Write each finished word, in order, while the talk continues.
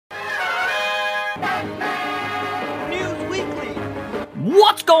News Weekly.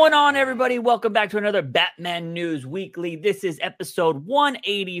 What's going on, everybody? Welcome back to another Batman News Weekly. This is episode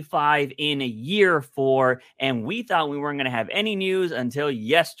 185 in year 4, and we thought we weren't going to have any news until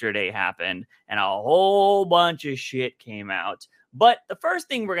yesterday happened, and a whole bunch of shit came out. But the first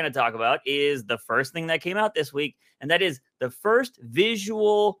thing we're going to talk about is the first thing that came out this week, and that is the first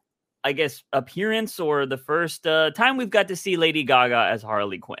visual, I guess, appearance or the first time we've got to see Lady Gaga as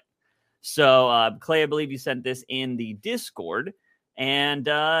Harley Quinn. So, Clay, I believe you sent this in the Discord. And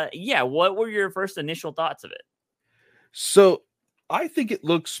what were your first initial thoughts of it? So I think it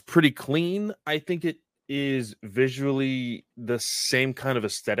looks pretty clean. I think it is visually the same kind of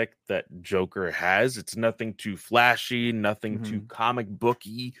aesthetic that Joker has. It's nothing too flashy, nothing too comic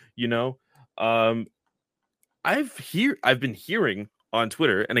booky, you know. I've been hearing on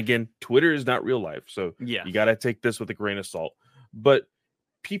Twitter, and again, Twitter is not real life, so you got to take this with a grain of salt. But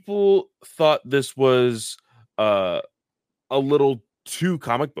people thought this was a little too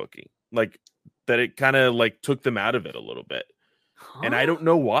comic booky, like that it kind of like took them out of it a little bit. And I don't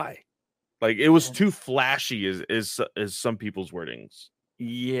know why. Like it was too flashy is some people's wordings.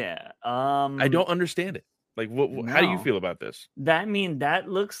 I don't understand it. Like how do you feel about this? That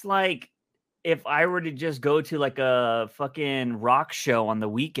looks like if I were to just go to like a fucking rock show on the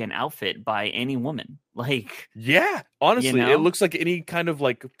weekend outfit by any woman. Like, yeah, honestly, it looks like any kind of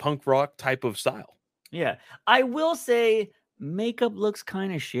like punk rock type of style. Yeah, I will say makeup looks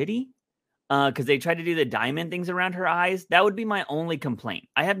kind of shitty because they tried to do the diamond things around her eyes. That would be my only complaint.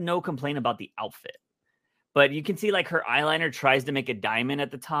 I have no complaint about the outfit, but you can see like her eyeliner tries to make a diamond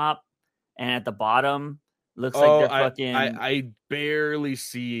at the top and at the bottom looks like they're fucking. I barely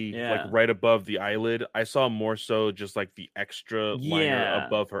see like right above the eyelid. I saw more so just like the extra liner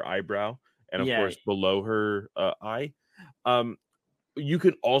above her eyebrow and of course below her eye. You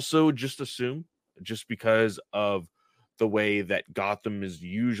could also just assume just because of the way that Gotham is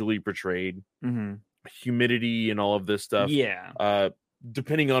usually portrayed, humidity and all of this stuff.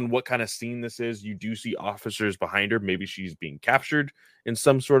 Depending on what kind of scene this is, you do see officers behind her. Maybe she's being captured in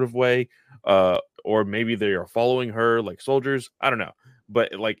some sort of way, or maybe they are following her like soldiers. I don't know,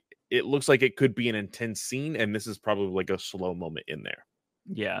 but like it looks like it could be an intense scene, and this is probably like a slow moment in there.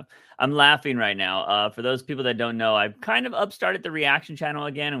 Yeah, I'm laughing right now. For those people that don't know, I've kind of upstarted the reaction channel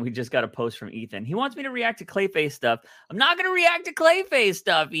again, and we just got a post from Ethan. He wants me to react to Clayface stuff. I'm not going to react to Clayface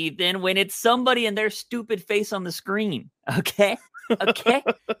stuff, Ethan, when it's somebody and their stupid face on the screen. Okay? Okay?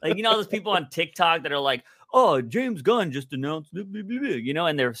 Like, you know, those people on TikTok that are like, oh, James Gunn just announced, you know,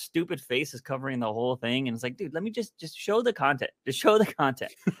 and their stupid face is covering the whole thing. And it's like, dude, let me just show the content. Just show the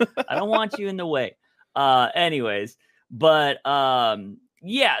content. I don't want you in the way. Anyways, but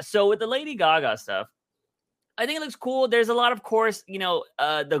yeah, so with the Lady Gaga stuff, I think it looks cool. There's a lot, of course, you know,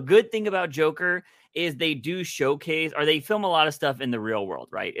 the good thing about Joker is they do showcase or they film a lot of stuff in the real world,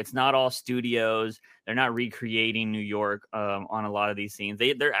 right? It's not all studios. They're not recreating New York on a lot of these scenes.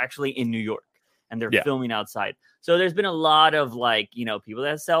 They're actually in New York and they're filming outside. So there's been a lot of like, you know, people that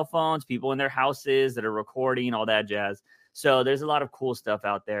have cell phones, people in their houses that are recording, all that jazz. So there's a lot of cool stuff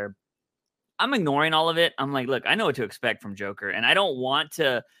out there. I'm ignoring all of it. I'm like, look, I know what to expect from Joker, and I don't want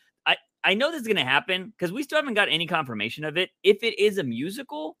to. I know this is going to happen because we still haven't got any confirmation of it. If it is a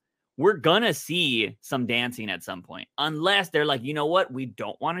musical, we're going to see some dancing at some point, unless they're like, you know what? We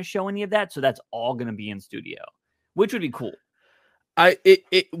don't want to show any of that. So that's all going to be in studio, which would be cool.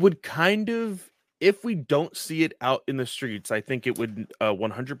 It would kind of, if we don't see it out in the streets, I think it would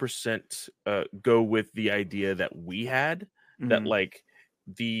 100% go with the idea that we had that like,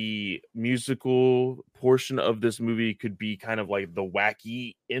 the musical portion of this movie could be kind of like the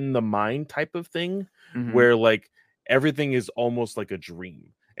wacky in the mind type of thing where like everything is almost like a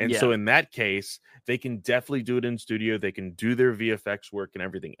dream. And so in that case, they can definitely do it in studio. They can do their VFX work and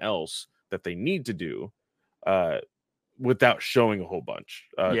everything else that they need to do without showing a whole bunch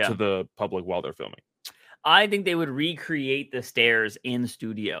to the public while they're filming. I think they would recreate the stairs in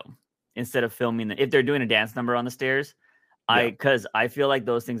studio instead of filming if they're doing a dance number on the stairs. Because I feel like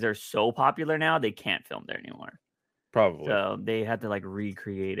those things are so popular now, they can't film there anymore. Probably. So they had to like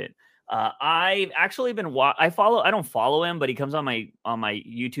recreate it. I've actually been I don't follow him, but he comes on my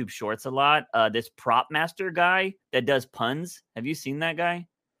YouTube shorts a lot. This prop master guy that does puns. Have you seen that guy?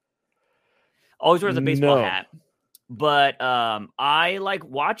 Always wears a baseball hat. But I like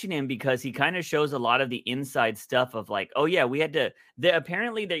watching him because he kind of shows a lot of the inside stuff of like, oh yeah, we had to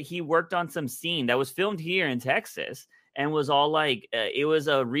apparently that he worked on some scene that was filmed here in Texas. And was all like, it was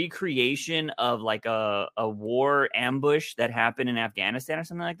a recreation of like a war ambush that happened in Afghanistan or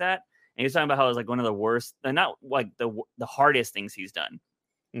something like that. And he was talking about how it was like one of the worst, not like the hardest things he's done.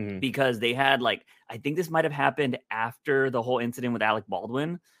 because they had like, I think this might have happened after the whole incident with Alec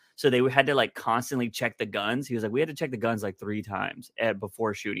Baldwin. So they had to like constantly check the guns. He was like, we had to check the guns like 3 times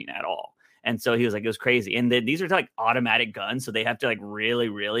before shooting at all. And so he was like, it was crazy. And then these are like automatic guns. So they have to like really,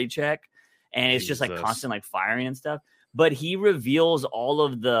 really check. And it's just like constant like firing and stuff. But he reveals all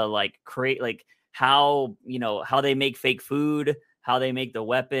of the like how, you know, how they make fake food, how they make the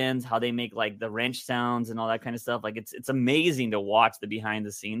weapons, how they make like the wrench sounds and all that kind of stuff. Like it's amazing to watch the behind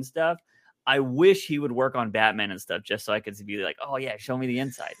the scenes stuff. I wish he would work on Batman and stuff just so I could be like, oh yeah, show me the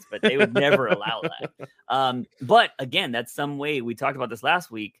insides, but they would never allow that. But again, that's some way, we talked about this last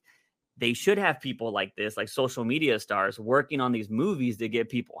week. They should have people like this, like social media stars working on these movies to get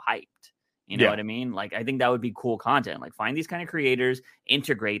people hyped. You know what I mean? Like, I think that would be cool content. Like, find these kind of creators,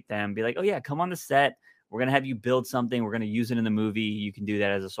 integrate them, be like, oh yeah, come on the set. We're going to have you build something. We're going to use it in the movie. You can do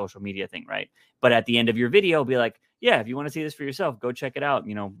that as a social media thing, right? But at the end of your video, be like, yeah, if you want to see this for yourself, go check it out.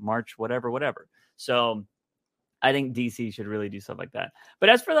 You know, March, whatever. So I think DC should really do stuff like that. But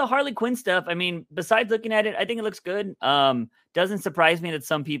as for the Harley Quinn stuff, I mean, besides looking at it, I think it looks good. Doesn't surprise me that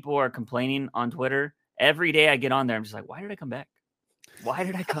some people are complaining on Twitter. Every day I get on there, I'm just like, why did I come back? Why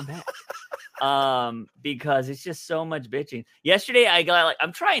did I come back? Because it's just so much bitching. Yesterday, I got like,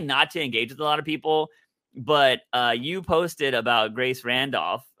 I'm trying not to engage with a lot of people, but you posted about Grace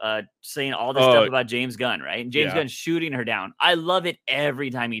Randolph saying all this stuff about James Gunn, right? And James Gunn shooting her down. I love it every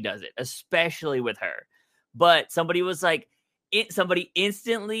time he does it, especially with her. But somebody was like, somebody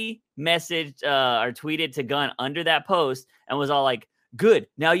instantly messaged or tweeted to Gunn under that post and was all like, good,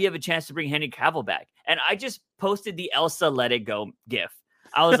 now you have a chance to bring Henry Cavill back. And I just posted the Elsa Let It Go gif.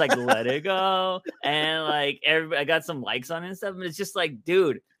 I was like, let it go. And like, I got some likes on it and stuff. And it's just like,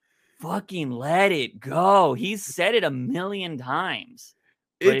 dude, fucking let it go. He's said it a million times.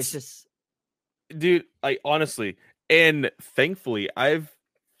 But it's just, dude, like, honestly, and thankfully,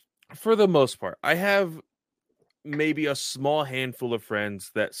 for the most part, I have maybe a small handful of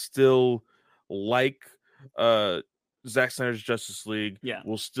friends that still like Zack Snyder's Justice League,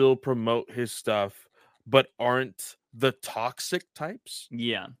 will still promote his stuff, but aren't the toxic types.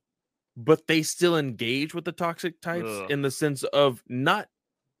 Yeah. But they still engage with the toxic types in the sense of not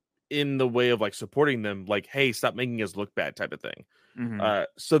in the way of like supporting them, like, hey, stop making us look bad type of thing.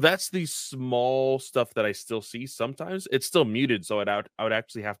 So that's the small stuff that I still see sometimes. It's still muted, so I would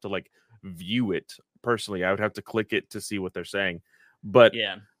actually have to like view it personally. I would have to click it to see what they're saying. But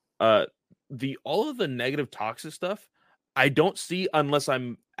all of the negative toxic stuff, I don't see unless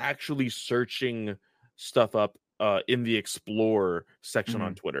I'm actually searching stuff up in the explore section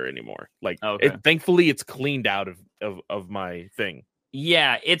on Twitter anymore. Like, thankfully, it's cleaned out of my thing.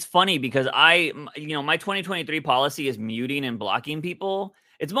 Yeah, it's funny because my 2023 policy is muting and blocking people.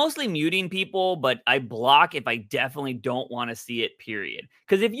 It's mostly muting people, but I block if I definitely don't want to see it, period.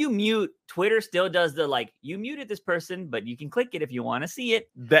 Because if you mute, Twitter still does the like, you muted this person, but you can click it if you want to see it.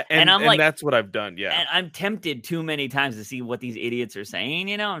 And I'm like, that's what I've done. Yeah. And I'm tempted too many times to see what these idiots are saying.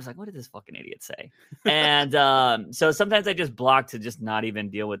 You know, I'm just like, what did this fucking idiot say? And so sometimes I just block to just not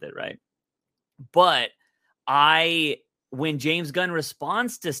even deal with it. Right. But when James Gunn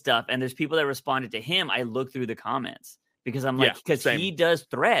responds to stuff and there's people that responded to him, I look through the comments because I'm like, because he does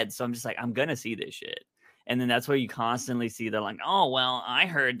threads. So I'm just like, I'm going to see this shit. And then that's where you constantly see they're like, oh, well, I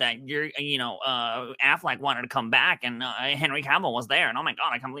heard that Affleck wanted to come back and Henry Cavill was there. And oh my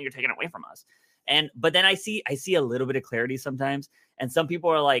God, I can't believe you're taking it away from us. But then I see a little bit of clarity sometimes. And some people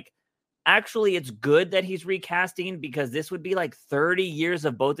are like, actually, it's good that he's recasting because this would be like 30 years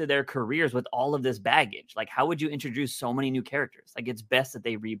of both of their careers with all of this baggage. Like, how would you introduce so many new characters? Like, it's best that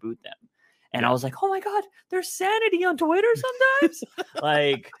they reboot them. And I was like, oh my God, there's sanity on Twitter sometimes.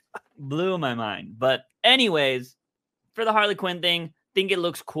 Like, blew my mind. But anyways, for the Harley Quinn thing, think it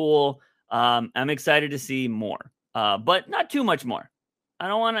looks cool. I'm excited to see more, but not too much more. I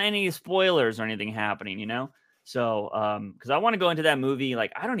don't want any spoilers or anything happening, you know? So, because I want to go into that movie,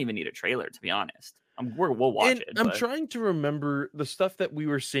 like, I don't even need a trailer, to be honest. We'll watch it. I'm trying to remember the stuff that we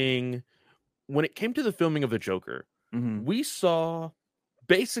were seeing when it came to the filming of the Joker. We saw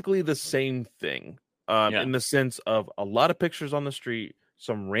basically the same thing in the sense of a lot of pictures on the street,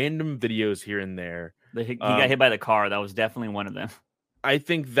 some random videos here and there. He got hit by the car. That was definitely one of them. I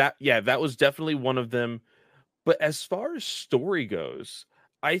think that was definitely one of them. But as far as story goes,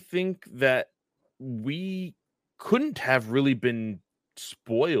 I think that we couldn't have really been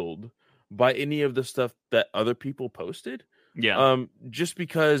spoiled by any of the stuff that other people posted. Just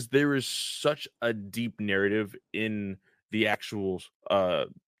because there is such a deep narrative in the actual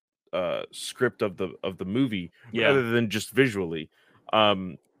script of the movie rather than just visually,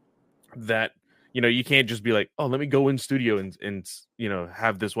 that you can't just be like, oh, let me go in studio and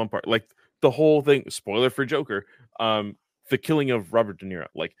have this one part. Like the whole thing, spoiler for Joker, the killing of Robert De Niro.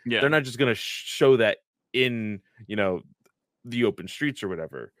 Like they're not just gonna show that in the open streets or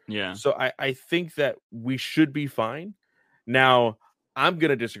whatever. Yeah. So I think that we should be fine. Now I'm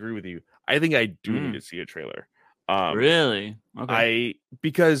gonna disagree with you. I think I do need to see a trailer. Really? Okay.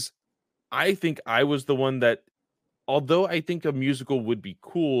 Because I think I was the one that, although I think a musical would be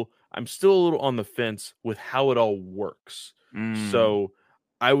cool, I'm still a little on the fence with how it all works. So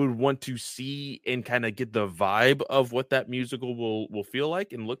I would want to see and kind of get the vibe of what that musical will feel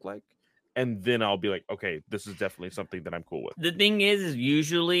like and look like. And then I'll be like, okay, this is definitely something that I'm cool with. The thing is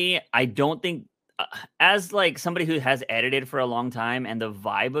usually I don't think, as like somebody who has edited for a long time and the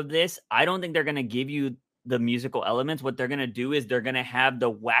vibe of this, I don't think they're going to give you the musical elements. What they're going to do is they're going to have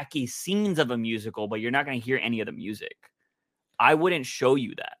the wacky scenes of a musical, but you're not going to hear any of the music. I wouldn't show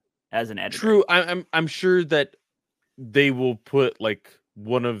you that as an editor. True. I'm sure that they will put like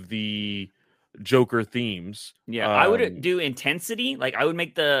one of the Joker themes. Yeah, I would do intensity. Like I would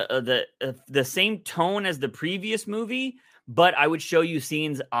make the same tone as the previous movie, but I would show you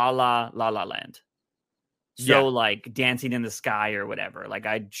scenes a la La La Land. So like dancing in the sky or whatever. Like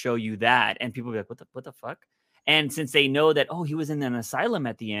I'd show you that, and people would be like, "What the fuck?" And since they know that, oh, he was in an asylum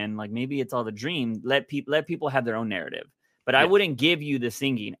at the end, like maybe it's all the dream. Let people have their own narrative. But I wouldn't give you the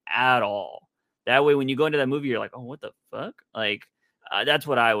singing at all. That way, when you go into that movie, you're like, "Oh, what the fuck?" Like that's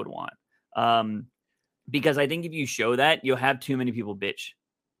what I would want. Because I think if you show that, you'll have too many people bitch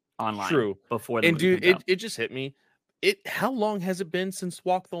online. True. Before the and movie dude, it just hit me. How long has it been since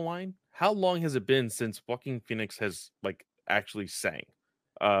Walk the Line? How long has it been since Joaquin Phoenix has like actually sang?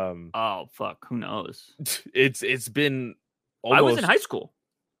 Oh fuck, who knows? It's been almost... I was in high school.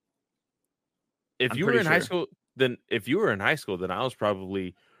 If you were in high school, then I was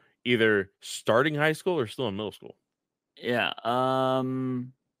probably either starting high school or still in middle school. Yeah.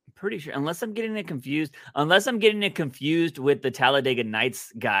 Pretty sure, unless I'm getting it confused with the Talladega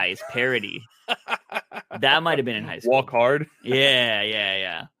Nights guys parody. That might have been in high school. Walk Hard.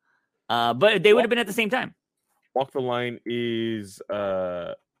 Yeah. But they would have been at the same time. Walk the Line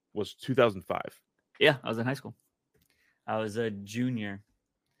was 2005. Yeah, I was in high school. I was a junior.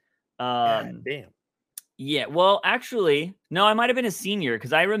 Damn. Yeah, well, actually, no, I might have been a senior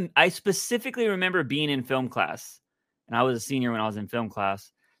because I specifically remember being in film class, and I was a senior when I was in film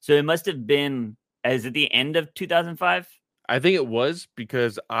class. So it must have been, is it the end of 2005? I think it was,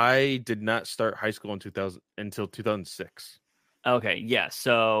 because I did not start high school until 2006. Okay, yeah.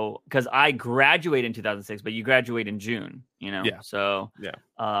 So because I graduated in 2006, but you graduate in June, Yeah. So yeah.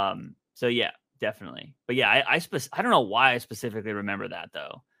 So yeah, definitely. But yeah, I don't know why I specifically remember that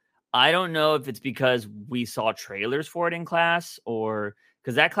though. I don't know if it's because we saw trailers for it in class, or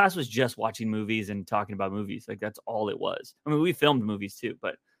because that class was just watching movies and talking about movies. Like that's all it was. I mean, we filmed movies too,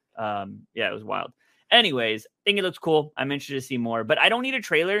 but yeah, it was wild. Anyways, I think it looks cool. I'm interested to see more, but I don't need a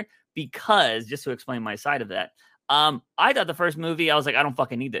trailer because, just to explain my side of that, I thought the first movie, I was like, I don't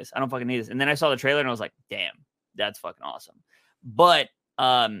fucking need this. And then I saw the trailer and I was like, damn, that's fucking awesome. But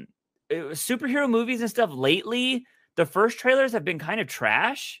superhero movies and stuff lately, the first trailers have been kind of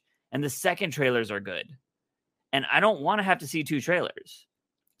trash and the second trailers are good. And I don't want to have to see two trailers.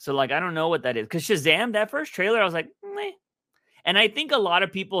 So like, I don't know what that is. Because Shazam, that first trailer, I was like, meh. And I think a lot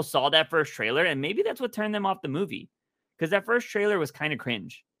of people saw that first trailer and maybe that's what turned them off the movie. Because that first trailer was kind of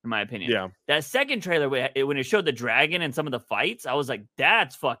cringe, in my opinion. Yeah. That second trailer, when it showed the dragon and some of the fights, I was like,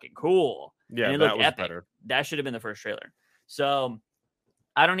 that's fucking cool. Yeah, and it that looked was epic. better. That should have been the first trailer. So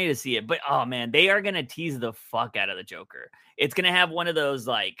I don't need to see it. But, oh, man, they are going to tease the fuck out of the Joker. It's going to have one of those,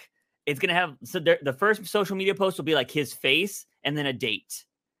 like, it's going to have, so the first social media post will be like his face and then a date.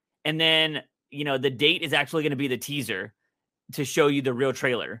 And then, the date is actually going to be the teaser to show you the real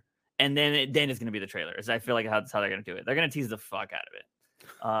trailer. And then it's going to be the trailer. I feel like that's how they're going to do it. They're going to tease the fuck out of it.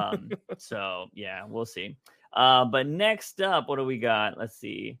 So, yeah, we'll see. But next up, what do we got? Let's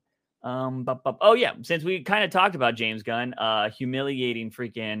see. Oh, yeah. Since we kind of talked about James Gunn humiliating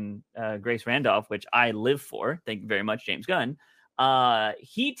freaking Grace Randolph, which I live for. Thank you very much, James Gunn.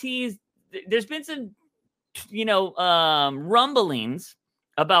 He teased. There's been some, rumblings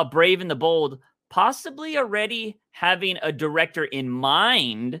about Brave and the Bold possibly already having a director in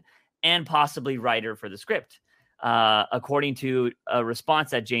mind and possibly writer for the script, according to a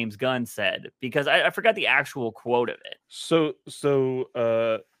response that James Gunn said, because I forgot the actual quote of it. So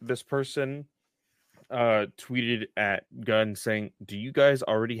this person tweeted at Gunn saying, "Do you guys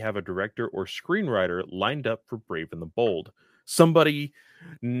already have a director or screenwriter lined up for Brave and the Bold?" Somebody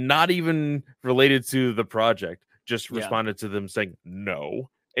not even related to the project just responded to them saying no.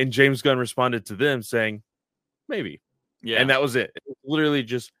 And James Gunn responded to them saying, maybe. Yeah. And that was it. It was literally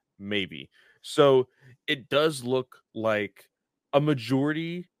just maybe. So it does look like a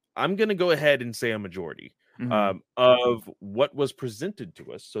majority. I'm going to go ahead and say a majority of what was presented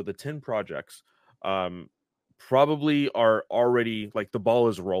to us. So the 10 projects probably are already like the ball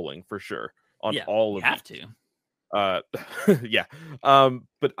is rolling for sure on all of have these. to. Yeah.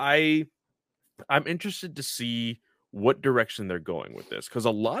 But I'm interested to see what direction they're going with this, because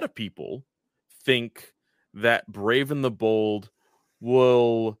a lot of people think that Brave and the Bold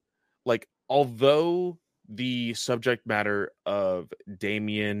will, like, although the subject matter of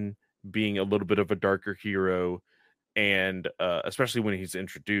Damien being a little bit of a darker hero, and especially when he's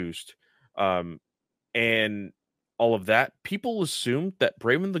introduced, and all of that, people assume that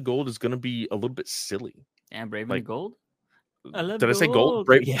Brave and the Gold is going to be a little bit silly. And Brave and the Gold? I love Did I say gold?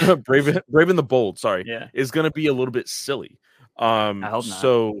 gold. Yeah. Brave and the Bold, sorry, Yeah. is going to be a little bit silly. I hope not.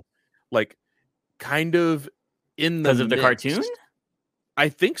 So, like, kind of in the because of the cartoon. I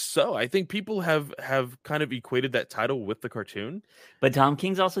think so. I think people have kind of equated that title with the cartoon. But Tom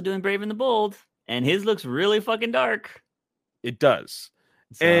King's also doing Brave and the Bold, and his looks really fucking dark. It does.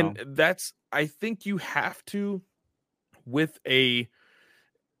 So. And that's, I think you have to, with a,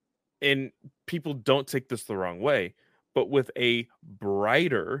 and people don't take this the wrong way, but with a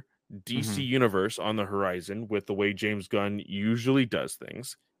brighter DC universe on the horizon, with the way James Gunn usually does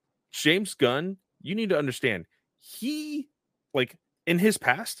things, James Gunn, you need to understand, he, like, in his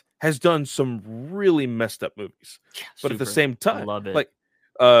past has done some really messed up movies. Yeah, but Super. At the same time, love it. Like,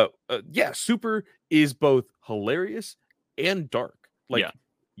 Super is both hilarious and dark. Like,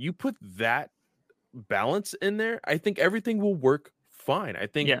 you put that balance in there, I think everything will work fine. I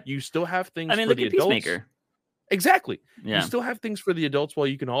think you still have things for the adults. Peacemaker. Exactly. Yeah. You still have things for the adults, while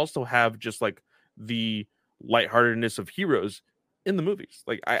you can also have just like the lightheartedness of heroes in the movies.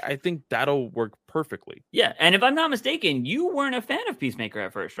 Like, I think that'll work perfectly. Yeah, and if I'm not mistaken, you weren't a fan of Peacemaker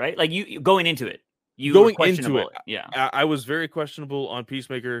at first, right? Like, you going into it, were questionable. Yeah, I was very questionable on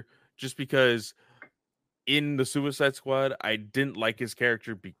Peacemaker, just because in the Suicide Squad, I didn't like his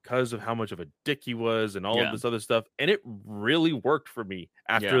character because of how much of a dick he was and all of this other stuff, and it really worked for me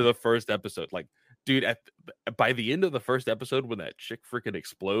after the first episode. Like, dude, by the end of the first episode, when that chick freaking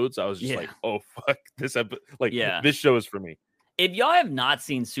explodes, I was just like, oh fuck, this this show is for me. If y'all have not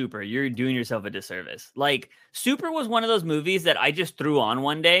seen Super, you're doing yourself a disservice. Like, Super was one of those movies that I just threw on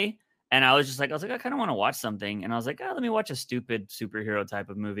one day, and I was like, I kind of want to watch something. And I was like, let me watch a stupid superhero type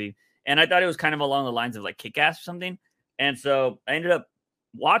of movie. And I thought it was kind of along the lines of like Kick-Ass or something. And so I ended up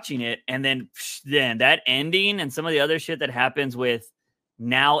watching it. And then that ending and some of the other shit that happens with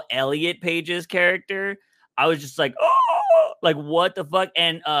now Elliot Page's character, I was just like, oh, like, what the fuck?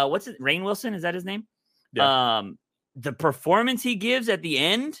 And what's it? Rainn Wilson, is that his name? Yeah. The performance he gives at the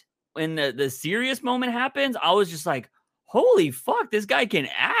end when the serious moment happens, I was just like, holy fuck, this guy can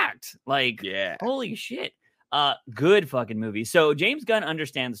act. Like, holy shit. Good fucking movie. So James Gunn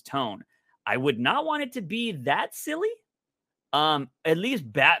understands tone. I would not want it to be that silly. At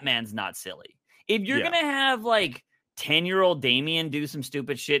least Batman's not silly. If you're going to have like 10-year-old Damian do some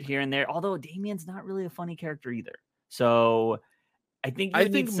stupid shit here and there, although Damian's not really a funny character either. So I think you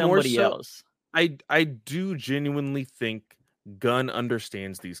need somebody else. I do genuinely think Gunn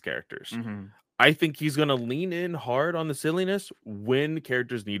understands these characters. I think he's going to lean in hard on the silliness when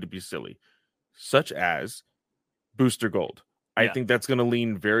characters need to be silly, such as Booster Gold. I think that's going to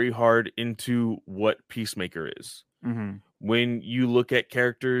lean very hard into what Peacemaker is. When you look at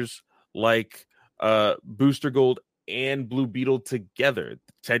characters like Booster Gold and Blue Beetle together,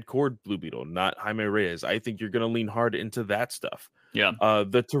 Ted Kord Blue Beetle, not Jaime Reyes, I think you're going to lean hard into that stuff. Yeah.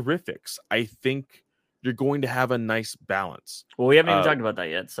 The Terrifics, I think you're going to have a nice balance. Well, we haven't even talked about that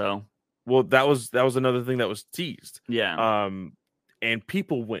yet, so. Well, that was another thing that was teased. Yeah. And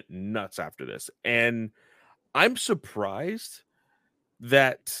people went nuts after this. And I'm surprised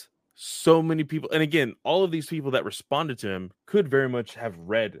that so many people, and again, all of these people that responded to him could very much have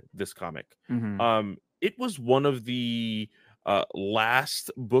read this comic. It was one of the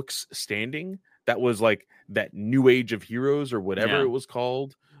last books standing that was like that new age of heroes or whatever it was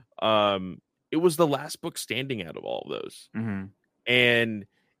called. It was the last book standing out of all of those. And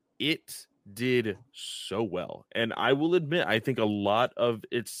it did so well. And I will admit, I think a lot of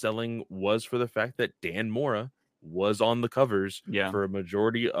its selling was for the fact that Dan Mora was on the covers for a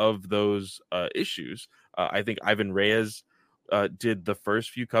majority of those issues. I think Ivan Reyes did the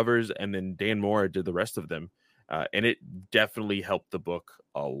first few covers, and then Dan Mora did the rest of them. And it definitely helped the book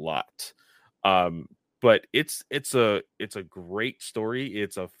a lot. But it's a great story.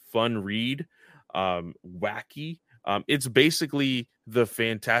 It's a fun read, wacky, It's basically the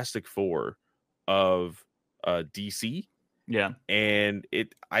Fantastic Four of DC. Yeah. And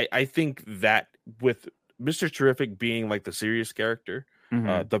I think that with Mr. Terrific being like the serious character,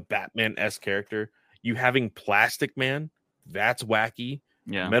 the Batman-esque character, you having Plastic Man, that's wacky.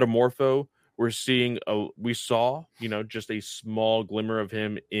 Yeah. Metamorpho, we saw, just a small glimmer of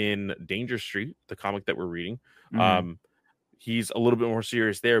him in Danger Street, the comic that we're reading. He's a little bit more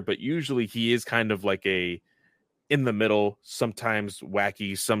serious there, but usually he is kind of like in the middle, sometimes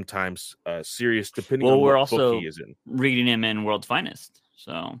wacky, sometimes serious, depending on we're what also book he is in. Reading him in World's Finest,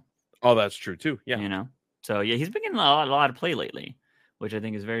 so that's true too. Yeah, so yeah, he's been getting a lot of play lately, which I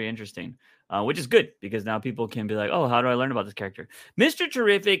think is very interesting. Which is good because now people can be like, oh, how do I learn about this character? Mr.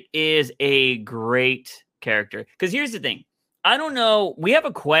 Terrific is a great character because here's the thing. I don't know. We have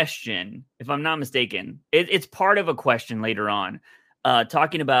a question, if I'm not mistaken. It's part of a question later on,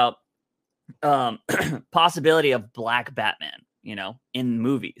 talking about possibility of Black Batman, in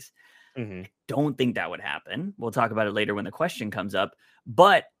movies. Don't think that would happen. We'll talk about it later when the question comes up.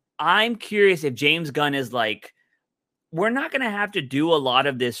 But I'm curious if James Gunn is like, we're not going to have to do a lot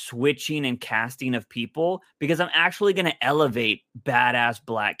of this switching and casting of people because I'm actually going to elevate badass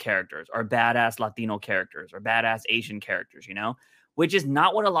Black characters or badass Latino characters or badass Asian characters, which is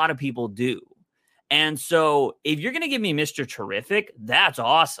not what a lot of people do. And so if you're going to give me Mr. Terrific, that's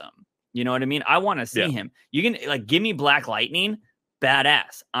awesome. You know what I mean? I want to see him. You can give me Black Lightning,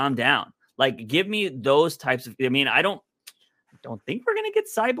 badass. I'm down. Give me those types of, I don't think we're going to get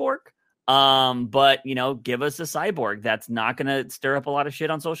Cyborg. But give us a cyborg that's not gonna stir up a lot of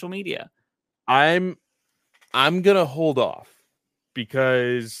shit on social media. I'm gonna hold off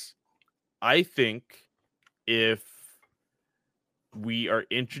because I think if we are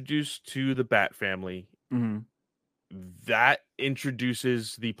introduced to the Bat family, that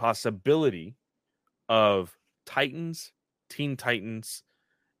introduces the possibility of Titans, Teen Titans,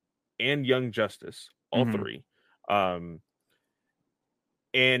 and Young Justice, all three.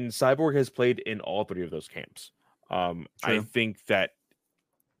 And Cyborg has played in all three of those camps. I think that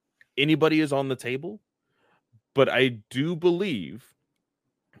anybody is on the table, but I do believe,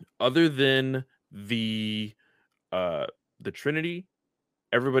 other than the Trinity,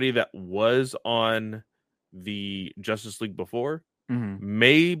 everybody that was on the Justice League before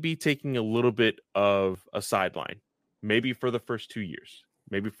may be taking a little bit of a sideline, maybe for the first 2 years,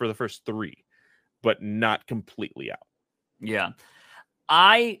 maybe for the first 3, but not completely out. Yeah.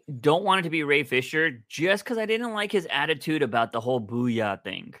 I don't want it to be Ray Fisher just because I didn't like his attitude about the whole booyah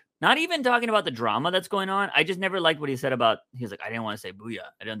thing. Not even talking about the drama that's going on. I just never liked what he said about, he's like, I didn't want to say booyah.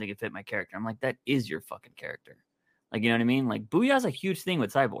 I don't think it fit my character. I'm like, that is your fucking character. You know what I mean? Booyah is a huge thing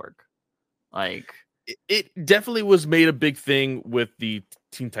with Cyborg. It definitely was made a big thing with the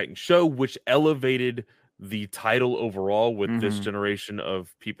Teen Titans show, which elevated the title overall with this generation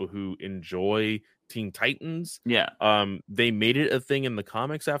of people who enjoy Teen Titans. Yeah. They made it a thing in the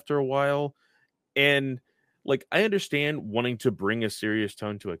comics after a while. And I understand wanting to bring a serious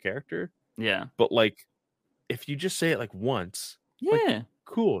tone to a character. Yeah. But if you just say it once,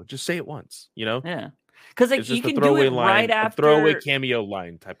 cool. Just say it once, Yeah. Because you can do it right after throwaway cameo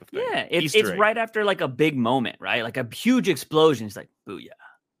line type of thing. Yeah, it's right after a big moment, right? A huge explosion. It's like booyah,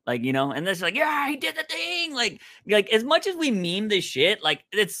 and it's yeah, he did the thing. As much as we meme this shit,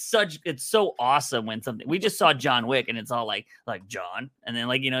 it's so awesome when something. We just saw John Wick, and it's all like John, and then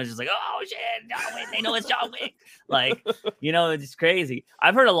it's just oh shit, John Wick. They know it's John Wick. It's crazy.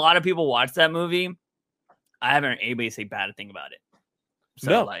 I've heard a lot of people watch that movie. I haven't heard anybody say bad thing about it. So,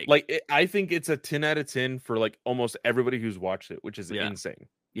 no, I think it's a 10 out of 10 for almost everybody who's watched it, which is insane.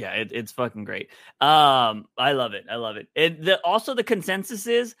 Yeah, it's fucking great. I love it. Also, the consensus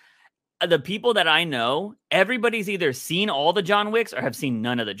is the people that I know, everybody's either seen all the John Wicks or have seen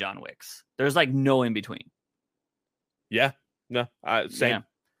none of the John Wicks. There's no in between. Yeah, no, same. Yeah.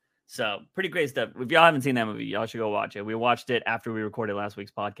 So pretty great stuff. If y'all haven't seen that movie, y'all should go watch it. We watched it after we recorded last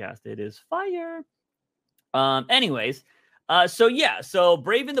week's podcast. It is fire. Anyways. So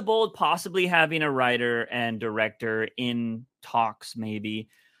Brave and the Bold possibly having a writer and director in talks, maybe.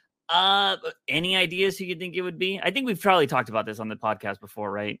 Any ideas who you think it would be? I think we've probably talked about this on the podcast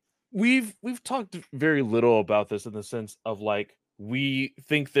before, right? We've talked very little about this in the sense of we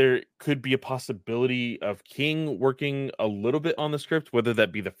think there could be a possibility of King working a little bit on the script, whether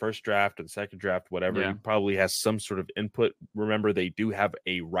that be the first draft or the second draft, whatever. He probably has some sort of input. Remember, they do have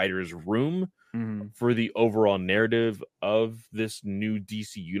a writer's room for the overall narrative of this new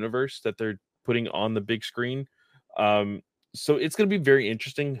DC universe that they're putting on the big screen. So it's going to be very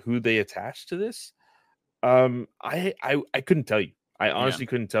interesting who they attach to this. I couldn't tell you. I honestly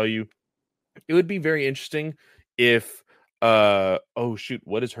couldn't tell you. It would be very interesting if oh shoot,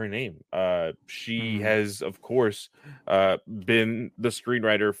 what is her name? She has, of course, been the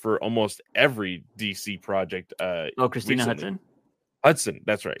screenwriter for almost every DC project Christina recently. Hudson,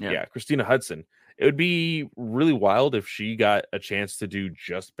 that's right. Yeah, Christina Hudson. It would be really wild if she got a chance to do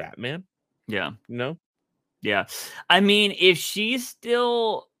just Batman. Yeah. No? Yeah. I mean, if she's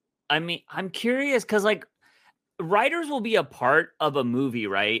still, I mean, I'm curious because like writers will be a part of a movie,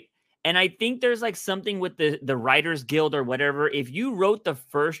 right? And I think there's like something with the Writers Guild or whatever. If you wrote the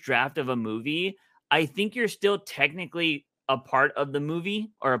first draft of a movie, I think you're still technically a part of the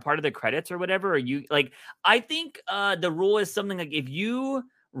movie or a part of the credits or whatever. Or you like, I think the rule is something like if you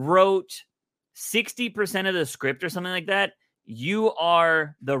wrote 60% of the script or something like that, you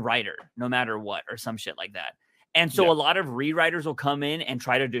are the writer no matter what, or some shit like that. And so a lot of rewriters will come in and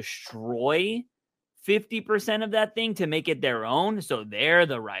try to destroy 50% of that thing to make it their own. So they're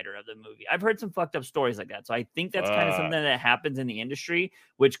the writer of the movie. I've heard some fucked up stories like that. So I think that's kind of something that happens in the industry,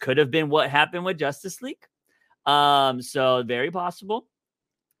 which could have been what happened with Justice League. So very possible.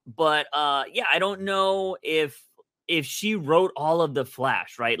 But yeah, I don't know if she wrote all of the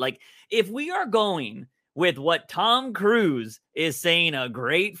Flash, right? Like if we are going with what Tom Cruise is saying, a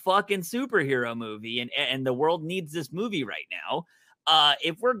great fucking superhero movie, and the world needs this movie right now.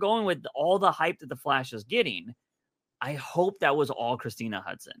 If we're going with all the hype that the Flash is getting, I hope that was all Christina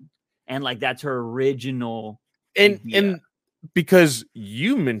Hudson, and like that's her original idea. And because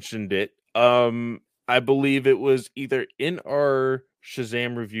you mentioned it, I believe it was either in our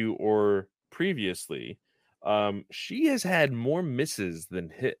Shazam review or previously. She has had more misses than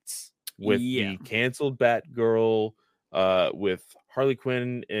hits with the canceled Batgirl, with Harley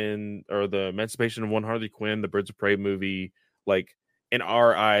Quinn or the Emancipation of One Harley Quinn, the Birds of Prey movie, like in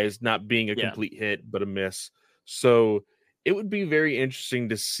our eyes, not being a complete hit, but a miss. So it would be very interesting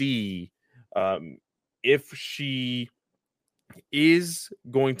to see if she is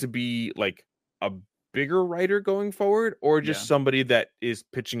going to be like a bigger writer going forward, or just somebody that is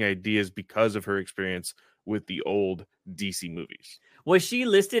pitching ideas because of her experience with the old DC movies. Was she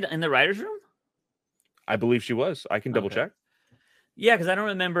listed in the writer's room? I believe she was. I can double check. Yeah, because I don't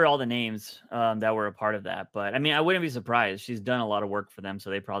remember all the names that were a part of that. But I mean, I wouldn't be surprised. She's done a lot of work for them, so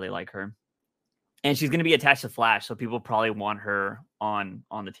they probably like her. And she's going to be attached to Flash, so people probably want her on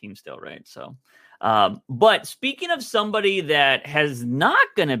the team still, right? So, but speaking of somebody that has not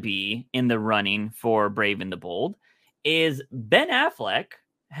going to be in the running for Brave and the Bold, is Ben Affleck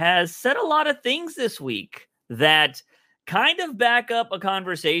has said a lot of things this week that kind of back up a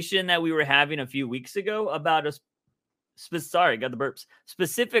conversation that we were having a few weeks ago about a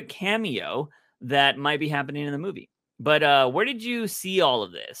specific cameo that might be happening in the movie. But where did you see all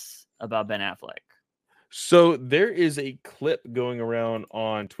of this about Ben Affleck? So there is a clip going around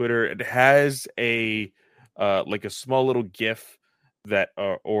on Twitter. It has a like a small little GIF that,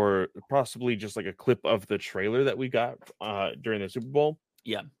 or possibly just like a clip of the trailer that we got during the Super Bowl.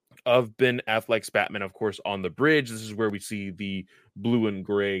 Yeah, of Ben Affleck's Batman, of course, on the bridge. This is where we see the blue and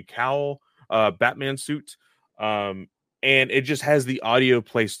gray cowl Batman suit, and it just has the audio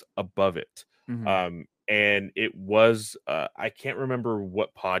placed above it. Mm-hmm. And it was I can't remember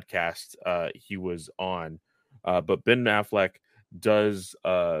what podcast he was on, but Ben Affleck does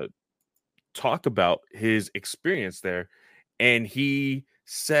talk about his experience there, and he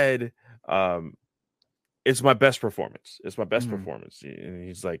said, it's my best performance. It's my best performance. And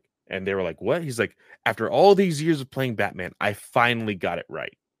he's like, and they were like, what? He's like, after all these years of playing Batman, I finally got it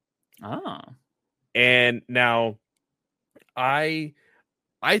right. And now I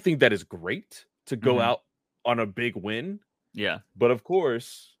think that is great to go out on a big win. Yeah. But of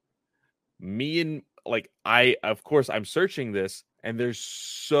course, I'm searching this, and there's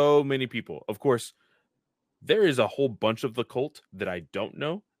so many people. Of course, there is a whole bunch of the cult that I don't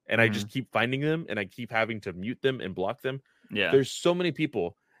know, and I just keep finding them, and I keep having to mute them and block them. Yeah. There's so many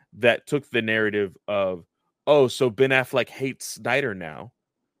people that took the narrative of, oh, so Ben Affleck hates Snyder now,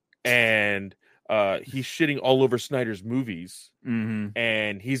 and he's shitting all over Snyder's movies,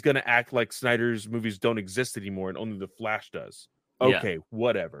 and he's gonna act like Snyder's movies don't exist anymore and only the Flash does. Okay,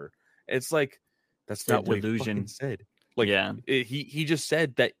 whatever. It's like, that's not what he fucking said. Like, he just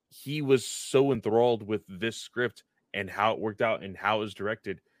said that he was so enthralled with this script and how it worked out and how it was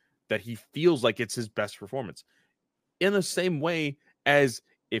directed that he feels like it's his best performance. In the same way as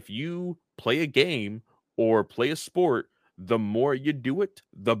if you play a game or play a sport, the more you do it,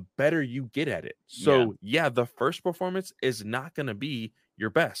 the better you get at it. So yeah, the first performance is not going to be your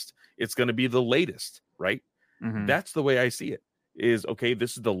best. It's going to be the latest, right? That's the way I see it. Is okay,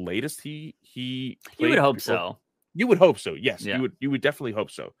 this is the latest he played. You would hope so. You would hope so. Yes, you would definitely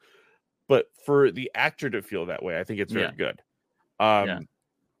hope so. but for the actor to feel that way, I think it's very good.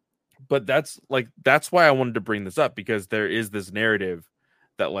 But that's why I wanted to bring this up, because there is this narrative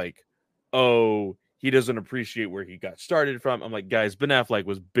that like, oh, he doesn't appreciate where he got started from. I'm like, guys, Ben Affleck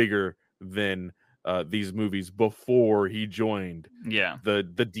was bigger than these movies before he joined the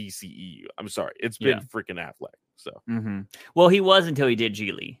DCEU. I'm sorry, it's been freaking Affleck. So well, he was until he did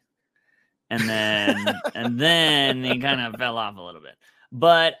Geely, and then he kind of fell off a little bit.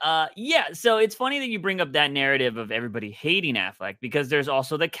 But so it's funny that you bring up that narrative of everybody hating Affleck, because there's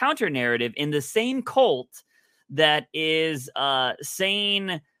also the counter narrative in the same cult that is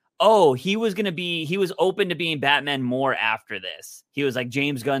saying, oh, he was open to being Batman more after this. He was like,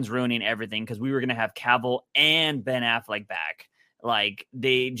 James Gunn's ruining everything because we were going to have Cavill and Ben Affleck back. Like look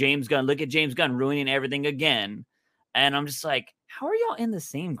at James Gunn ruining everything again. And I'm just like, how are y'all in the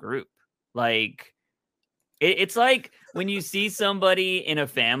same group? Like, it's like when you see somebody in a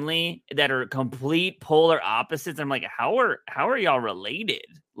family that are complete polar opposites. I'm like, how are y'all related?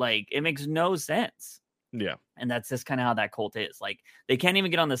 Like, it makes no sense. Yeah. And that's just kind of how that cult is. Like, they can't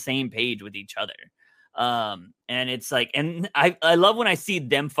even get on the same page with each other. And it's like, and I love when I see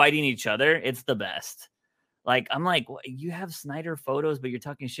them fighting each other. It's the best. Like, I'm like, well, you have Snyder photos, but you're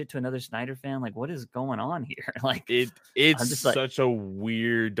talking shit to another Snyder fan. Like, what is going on here? Like, it's such a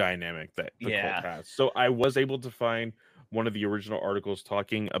weird dynamic that the cult has. So I was able to find one of the original articles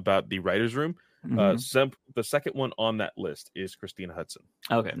talking about the writer's room. The second one on that list is Christina Hudson.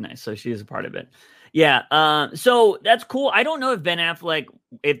 Okay, nice. So she is a part of it. Yeah. So that's cool. I don't know if Ben Affleck,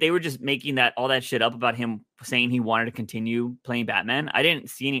 if they were just making all that shit up about him saying he wanted to continue playing Batman. I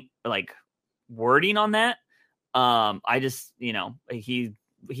didn't see any like wording on that. I just, he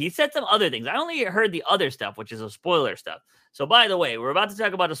said some other things. I only heard the other stuff, which is a spoiler stuff. So by the way, we're about to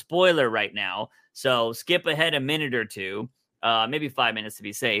talk about a spoiler right now. So skip ahead a minute or two, maybe 5 minutes to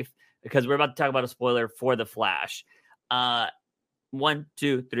be safe, because we're about to talk about a spoiler for The Flash. 1,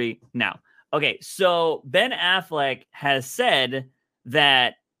 2, 3, now. Okay, so Ben Affleck has said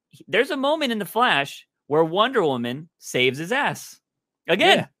that there's a moment in The Flash where Wonder Woman saves his ass.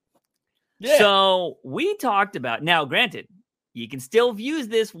 Again. Yeah. So we talked about, now granted, you can still view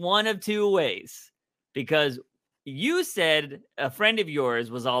this one of two ways, because you said a friend of yours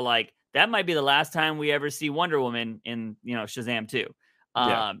was all like, that might be the last time we ever see Wonder Woman in, Shazam 2.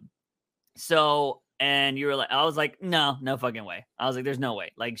 So, and you were like, I was like, no fucking way. I was like, there's no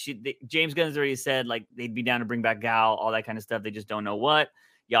way. Like, James Gunn's already said, like, they'd be down to bring back Gal, all that kind of stuff. They just don't know what,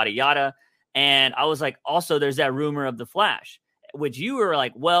 yada, yada. And I was like, also, there's that rumor of The Flash, which you were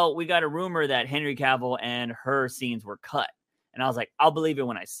like, well, we got a rumor that Henry Cavill and her scenes were cut. And I was like, I'll believe it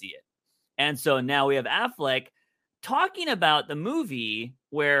when I see it. And so now we have Affleck talking about the movie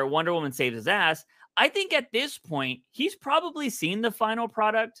where Wonder Woman saves his ass. I think at this point, he's probably seen the final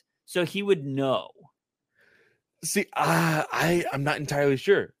product, so he would know. See, I'm not entirely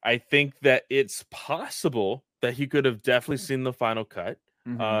sure. I think that it's possible that he could have definitely seen the final cut.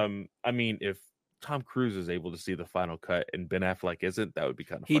 I mean, if Tom Cruise is able to see the final cut and Ben Affleck isn't, that would be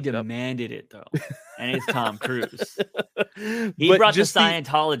kind of he demanded it though, and it's Tom Cruise. He brought the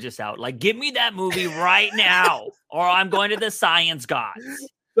Scientologists out, like, give me that movie right now, or I'm going to the science gods.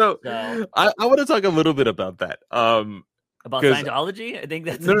 So I want to talk a little bit about that. About Scientology? I think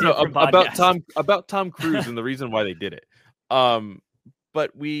that's about Tom Cruise and the reason why they did it.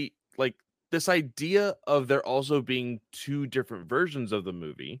 But we like this idea of there also being two different versions of the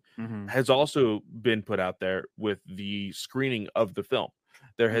movie has also been put out there with the screening of the film.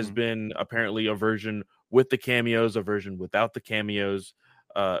 There has been apparently a version with the cameos, a version without the cameos,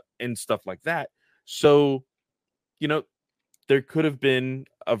 and stuff like that. So, there could have been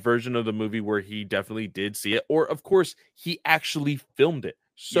a version of the movie where he definitely did see it, or of course he actually filmed it.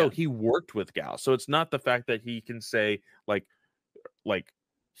 So he worked with Gal. So it's not the fact that he can say like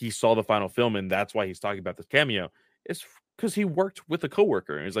he saw the final film and that's why he's talking about this cameo. It's because he worked with a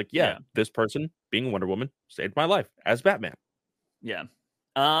coworker and he's like, this person being Wonder Woman saved my life as Batman. Yeah.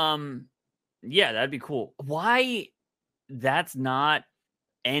 Yeah, that'd be cool. Why that's not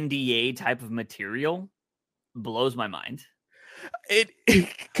NDA type of material blows my mind.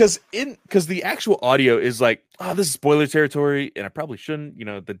 Because the actual audio is like, oh, this is spoiler territory, and I probably shouldn't,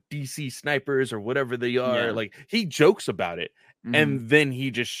 the DC snipers or whatever they are. Yeah. Like, he jokes about it, and then he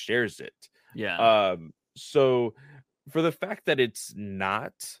just shares it. Yeah. So for the fact that it's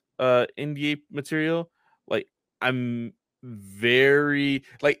not NDA material, like, I'm very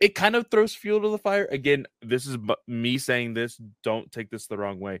like, it kind of throws fuel to the fire. Again, this is me saying this. Don't take this the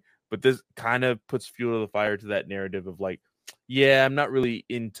wrong way, but this kind of puts fuel to the fire to that narrative of like, yeah, I'm not really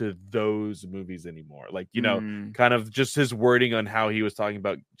into those movies anymore. Like, kind of just his wording on how he was talking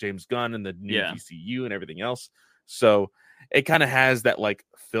about James Gunn and the new DCU and everything else. So it kind of has that like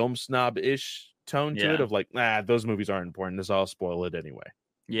film snob-ish tone to it of like, those movies aren't important. This all spoil it anyway.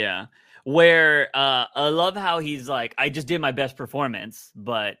 Yeah. Where I love how he's like, I just did my best performance,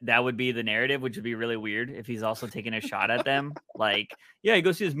 but that would be the narrative, which would be really weird if he's also taking a shot at them. Like, yeah, you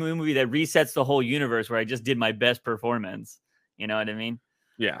go see this movie that resets the whole universe where I just did my best performance. You know what I mean?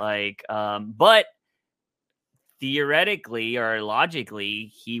 Yeah. Like, but theoretically or logically,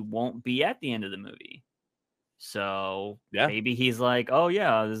 he won't be at the end of the movie. So maybe he's like, oh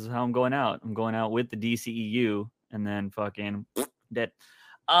yeah, this is how I'm going out. I'm going out with the DCEU and then fucking dead.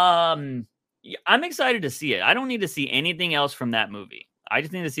 I'm excited to see it. I don't need to see anything else from that movie. I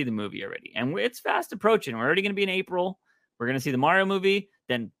just need to see the movie already. And it's fast approaching. We're already going to be in April. We're going to see the Mario movie,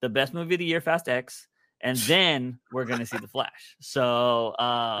 then the best movie of the year, Fast X, and then we're going to see The Flash. So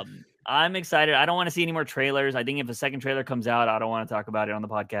I'm excited. I don't want to see any more trailers. I think if a second trailer comes out, I don't want to talk about it on the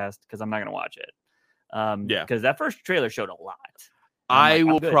podcast because I'm not going to watch it. Because that first trailer showed a lot. I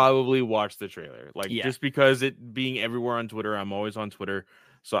will probably watch the trailer. Like, just because it being everywhere on Twitter, I'm always on Twitter.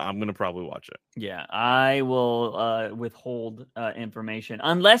 So I'm going to probably watch it. Yeah, I will withhold information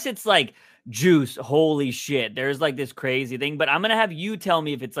unless it's like juice. Holy shit. There's like this crazy thing, but I'm going to have you tell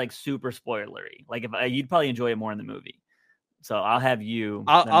me if it's like super spoilery. Like if you'd probably enjoy it more in the movie. So I'll have you.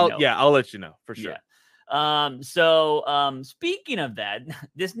 I'll let you know for sure. Yeah. Speaking of that,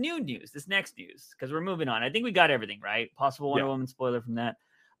 this next news, because we're moving on. I think we got everything right. Possible Wonder Woman spoiler from that.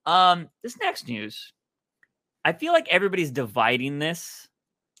 This next news, I feel like everybody's dividing this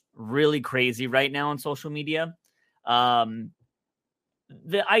really crazy right now on social media. The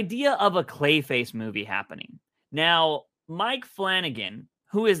idea of a Clayface movie happening. Now, Mike Flanagan,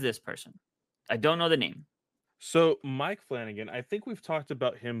 who is this person? I don't know the name. So Mike Flanagan, I think we've talked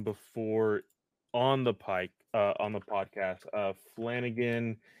about him before on the podcast.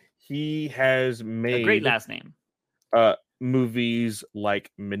 Flanagan, he has made a great last name. Movies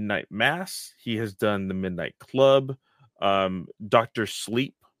like Midnight Mass. He has done The Midnight Club, Dr.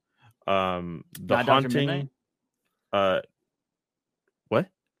 Sleep, The Not Haunting. What?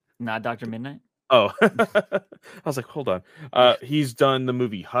 Not Dr. Midnight? Oh, I was like, hold on. He's done the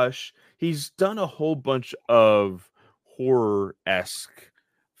movie Hush. He's done a whole bunch of horror-esque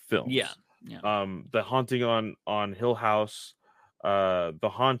films. Yeah. The Haunting on Hill House, The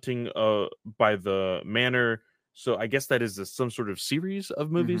Haunting by the Manor. So I guess that is some sort of series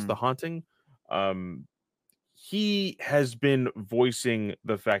of movies, The Haunting. He has been voicing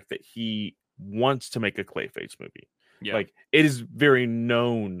the fact that he wants to make a Clayface movie. Yeah. Like, it is very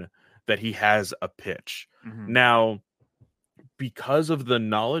known that he has a pitch. Now, because of the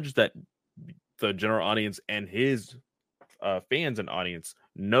knowledge that the general audience and his fans and audience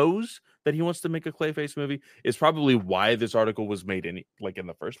knows that he wants to make a Clayface movie, is probably why this article was made in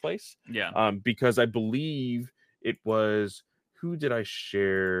the first place. Yeah. Because I believe it was, who did I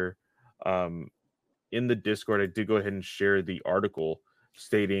share in the Discord? I did go ahead and share the article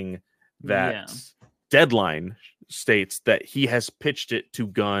stating that Deadline states that he has pitched it to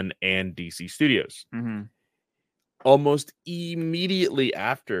Gunn and DC Studios. Almost immediately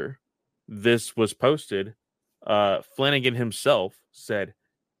after this was posted, Flanagan himself said,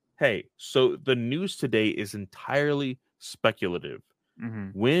 hey, so the news today is entirely speculative.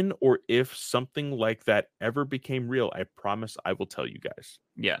 When or if something like that ever became real, I promise I will tell you guys.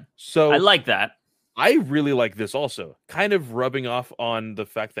 Yeah. So I like that. I really like this also. Kind of rubbing off on the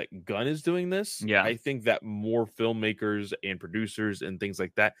fact that Gunn is doing this. Yeah. I think that more filmmakers and producers and things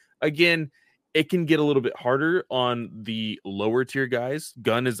like that, again, it can get a little bit harder on the lower tier guys.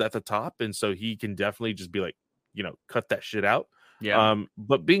 Gunn is at the top, and so he can definitely just be like, cut that shit out. Yeah.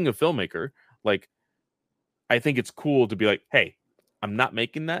 But being a filmmaker, like, I think it's cool to be like, hey, I'm not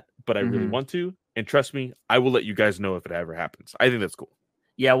making that, but I really want to. And trust me, I will let you guys know if it ever happens. I think that's cool.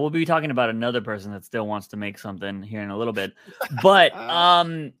 Yeah, we'll be talking about another person that still wants to make something here in a little bit. But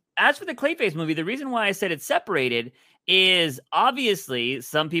as for the Clayface movie, the reason why I said it's separated is obviously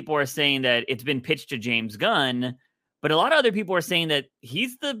some people are saying that it's been pitched to James Gunn, but a lot of other people are saying that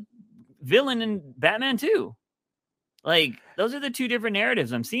he's the villain in Batman 2. Like, those are the two different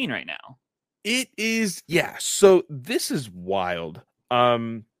narratives I'm seeing right now. It is, yeah. So this is wild.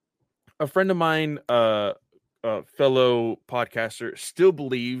 A friend of mine, fellow podcaster, still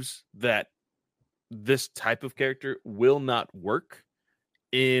believes that this type of character will not work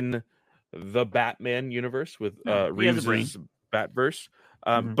in the Batman universe with Reeves's Batverse.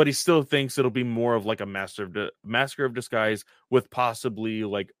 But he still thinks it'll be more of like a masker of disguise with possibly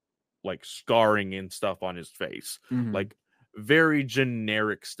like scarring and stuff on his face. Like very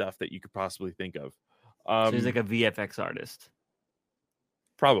generic stuff that you could possibly think of. So he's like a VFX artist,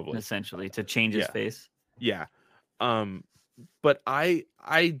 probably, essentially, to change his face. Yeah. But I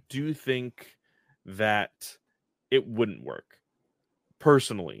do think that it wouldn't work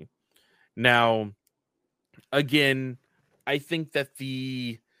personally. Now, again, I think that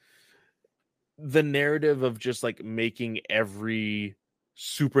the narrative of just like making every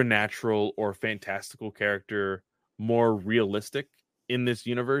supernatural or fantastical character more realistic in this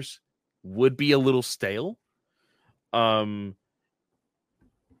universe would be a little stale. But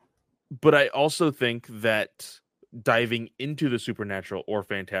I also think that diving into the supernatural or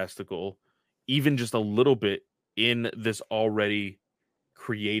fantastical, even just a little bit in this already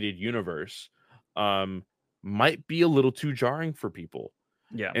created universe, might be a little too jarring for people.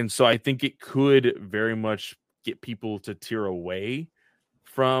 Yeah. And so I think it could very much get people to tear away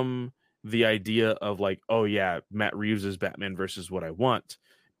from the idea of like, oh yeah, Matt Reeves is Batman versus what I want.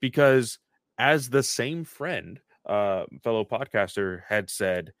 Because as the same friend, fellow podcaster, had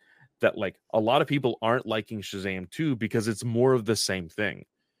said that like a lot of people aren't liking Shazam 2 because it's more of the same thing.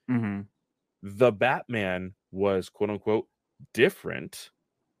 Mm-hmm. The Batman was quote unquote different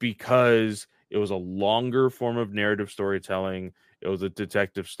because it was a longer form of narrative storytelling. It was a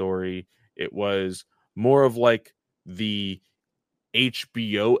detective story. It was more of like the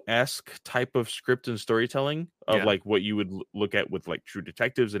HBO-esque type of script and storytelling of like what you would look at with like True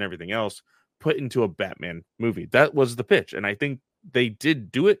Detectives and everything else put into a Batman movie. That was the pitch. And I think they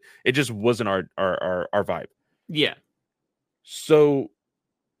did do it. It just wasn't our vibe. Yeah. So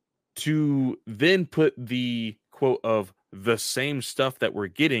to then put the quote of the same stuff that we're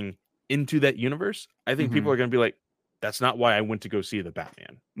getting into that universe, I think people are going to be like, that's not why I went to go see the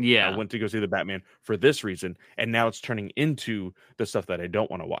Batman. Yeah. I went to go see the Batman for this reason. And now it's turning into the stuff that I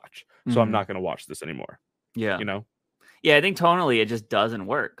don't want to watch. So I'm not going to watch this anymore. Yeah. You know? Yeah, I think tonally it just doesn't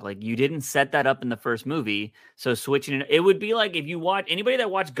work. Like you didn't set that up in the first movie. So switching it would be like if you watch anybody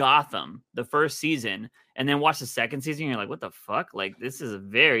that watched Gotham the first season and then watch the second season, you're like, what the fuck? Like this is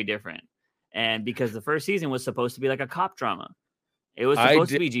very different. And because the first season was supposed to be like a cop drama. It was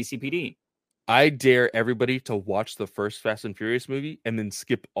supposed to be GCPD. I dare everybody to watch the first Fast and Furious movie and then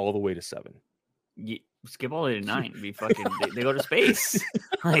skip all the way to 7. Skip all the way to 9. Be fucking they go to space.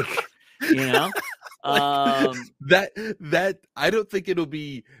 Like, you know? That I don't think it'll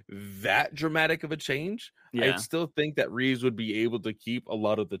be that dramatic of a change. I still think that Reeves would be able to keep a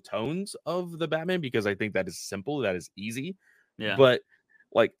lot of the tones of the Batman because I think that is simple, that is easy. Yeah. But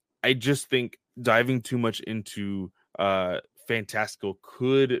like I just think diving too much into fantastical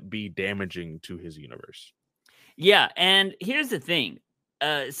could be damaging to his universe. Yeah, and here's the thing.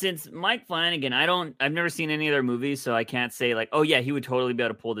 Since Mike Flanagan, I've never seen any other movies, so I can't say like, oh yeah, he would totally be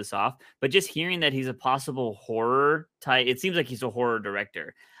able to pull this off. But just hearing that he's a possible horror type, it seems like he's a horror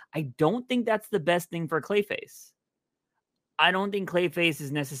director. I don't think that's the best thing for Clayface. I don't think Clayface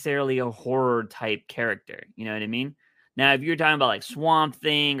is necessarily a horror type character. You know what I mean? Now, if you're talking about like Swamp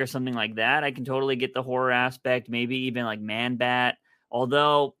Thing or something like that, I can totally get the horror aspect. Maybe even like Man-Bat.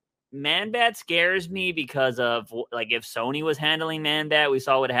 Although Man-Bat scares me because of like if Sony was handling Man-Bat, we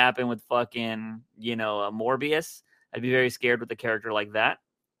saw what happened with fucking, Morbius. I'd be very scared with a character like that.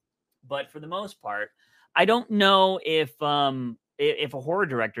 But for the most part, I don't know if a horror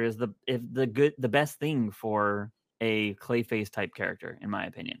director is the best thing for a Clayface type character, in my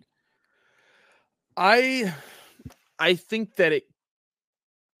opinion. I think that it.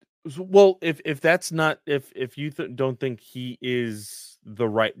 Well, if that's not if you don't think he is the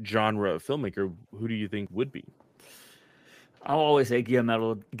right genre of filmmaker, who do you think would be? I'll always say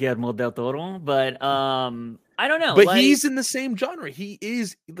Guillermo del Toro, but I don't know. But he's in the same genre. He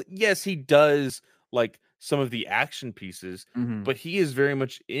is, yes, he does like some of the action pieces, but he is very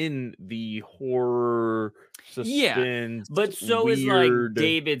much in the horror suspense. Yeah, but so is like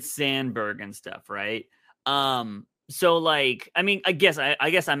David Sandberg and stuff, right? So like, I mean, I guess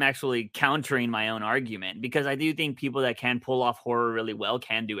I'm actually countering my own argument because I do think people that can pull off horror really well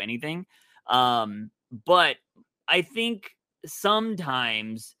can do anything. But I think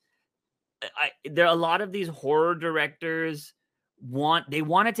sometimes there are a lot of these horror directors want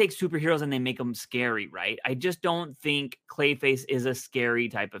to take superheroes and they make them scary, right? I just don't think Clayface is a scary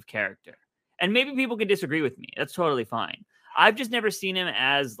type of character. And maybe people can disagree with me. That's totally fine. I've just never seen him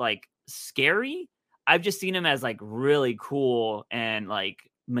as like scary. I've just seen him as like really cool and like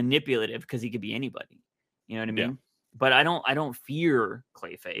manipulative because he could be anybody. You know what I mean? Yeah. But I don't fear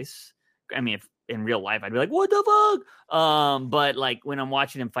Clayface. I mean, if in real life I'd be like, what the fuck? But like when I'm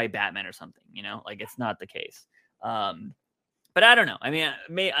watching him fight Batman or something, like it's not the case. But I don't know. I mean,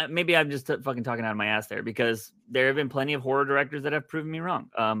 maybe I'm just fucking talking out of my ass there, because there have been plenty of horror directors that have proven me wrong.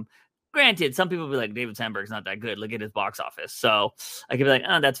 Granted, some people will be like, David Sandberg's not that good. Look at his box office. So I could be like,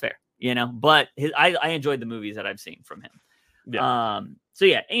 oh, that's fair, But I enjoyed the movies that I've seen from him. Yeah. So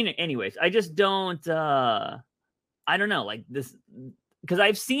yeah. Anyways, I just don't. I don't know, like this, because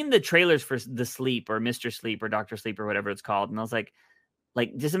I've seen the trailers for The Sleep or Mr. Sleep or Dr. Sleep or whatever it's called, and I was like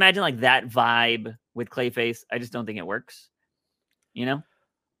just imagine like that vibe with Clayface. I just don't think it works.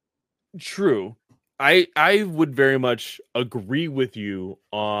 True. I would very much agree with you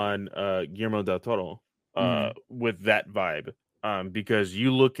on Guillermo del Toro with that vibe. Because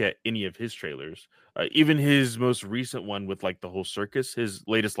you look at any of his trailers, even his most recent one with like the whole circus, his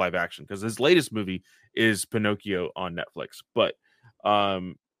latest live action, because his latest movie is Pinocchio on Netflix. But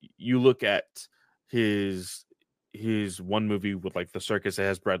you look at his one movie with like the circus, it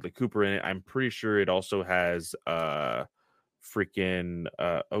has Bradley Cooper in it. I'm pretty sure it also has freaking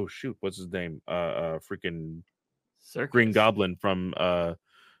oh shoot, what's his name? Freaking Circus. Green Goblin from Tobey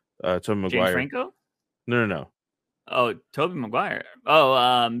Maguire. James Franco? No. Oh, Tobey Maguire.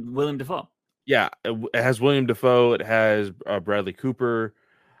 Oh, William Dafoe. Yeah, it has William Dafoe. It has Bradley Cooper.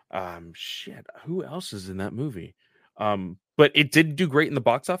 Shit, who else is in that movie? But it did do great in the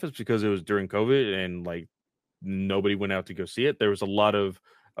box office because it was during COVID and like nobody went out to go see it. There was a lot of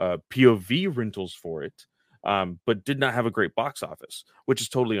POV rentals for it, but did not have a great box office, which is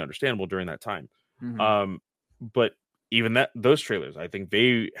totally understandable during that time. Mm-hmm. But even those trailers, I think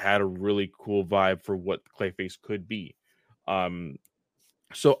they had a really cool vibe for what Clayface could be.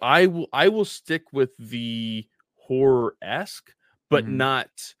 So I will stick with the horror-esque, but not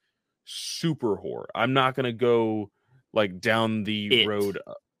super horror. I'm not gonna go like down the road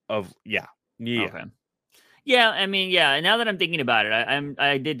of yeah. Okay. Yeah, I mean, yeah. Now that I'm thinking about it,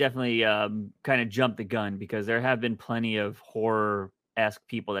 I did definitely kind of jump the gun, because there have been plenty of horror-esque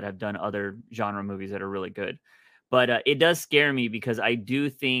people that have done other genre movies that are really good. But it does scare me, because I do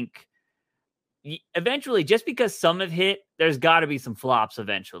think eventually, just because some have hit, there's got to be some flops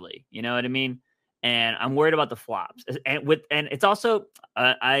eventually. You know what I mean? And I'm worried about the flops. And it's also,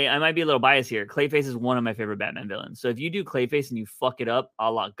 I might be a little biased here. Clayface is one of my favorite Batman villains. So if you do Clayface and you fuck it up a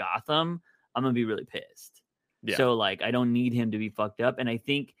la Gotham, I'm gonna be really pissed. Yeah. So like, I don't need him to be fucked up. And I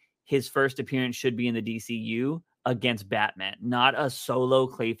think his first appearance should be in the DCU against Batman, not a solo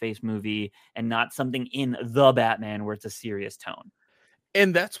Clayface movie, and not something in the Batman where it's a serious tone.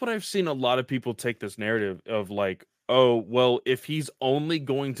 And that's what I've seen a lot of people take this narrative of like, oh, well, if he's only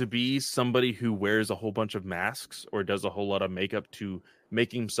going to be somebody who wears a whole bunch of masks or does a whole lot of makeup to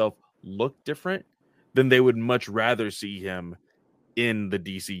make himself look different, then they would much rather see him in the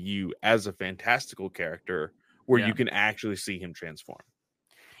DCU as a fantastical character where you can actually see him transform.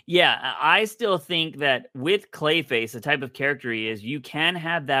 Yeah, I still think that with Clayface, the type of character he is, you can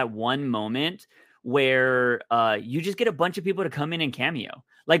have that one moment where you just get a bunch of people to come in and cameo.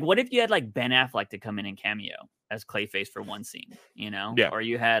 Like, what if you had like Ben Affleck to come in and cameo as Clayface for one scene, Yeah. Or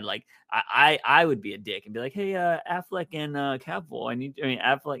you had like, I would be a dick and be like, hey, Affleck and Cavill, I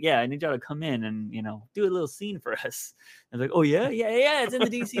need y'all to come in and, do a little scene for us. I was like, oh yeah, it's in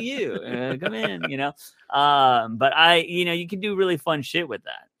the DCU. Come in, But you can do really fun shit with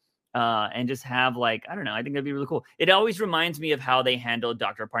that. And just have like, I don't know, I think that'd be really cool. It always reminds me of how they handled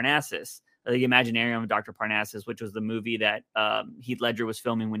Dr. Parnassus, the Imaginarium of Dr. Parnassus, which was the movie that Heath Ledger was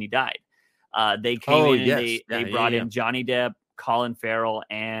filming when he died. They came in and they brought in Johnny Depp, Colin Farrell,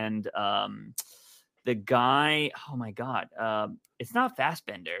 and the guy, oh my God, it's not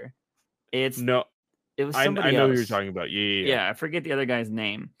Fassbender. It was somebody I know else. who you're talking about. Yeah, I forget the other guy's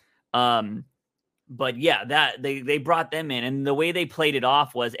name. But yeah, that they brought them in, and the way they played it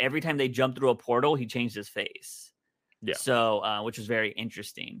off was every time they jumped through a portal, he changed his face. Yeah. So, which was very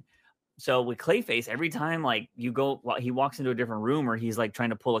interesting. So with Clayface, every time like he walks into a different room or he's like trying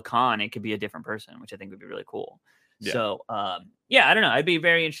to pull a con, it could be a different person, which I think would be really cool. Yeah. So, I don't know. I'd be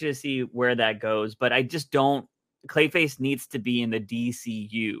very interested to see where that goes, but I just don't. Clayface needs to be in the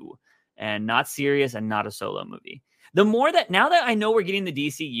DCU and not serious and not a solo movie. The more that now that I know we're getting the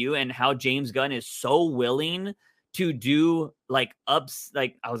DCU and how James Gunn is so willing to do like I was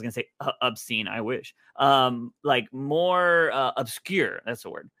gonna say obscene, I wish, like more obscure. That's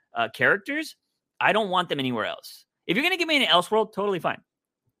the word. Characters. I don't want them anywhere else. If you're gonna give me an Elseworld, totally fine.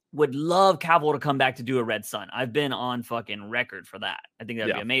 Would love Cavill to come back to do a Red Sun. I've been on fucking record for that. I think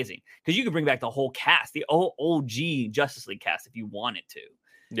that'd be amazing because you could bring back the whole cast, the OG Justice League cast, if you wanted to.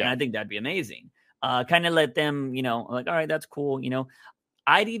 Yeah, and I think that'd be amazing. Kind of let them, like, all right, that's cool.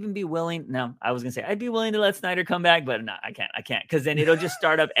 I'd even be willing. No, I was gonna say I'd be willing to let Snyder come back, but no, I can't, because then it'll just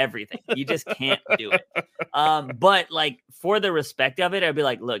start up everything. You just can't do it. But like for the respect of it, I'd be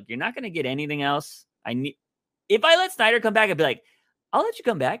like, look, you're not gonna get anything else. If I let Snyder come back, I'd be like, I'll let you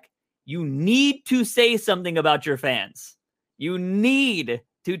come back. You need to say something about your fans. You need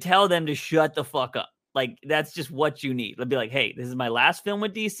to tell them to shut the fuck up. Like that's just what you need. I'd be like, hey, this is my last film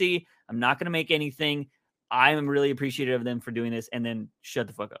with DC. I'm not gonna make anything. I am really appreciative of them for doing this, and then shut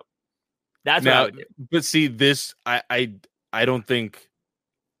the fuck up. That's what I would do. But see, this I don't think.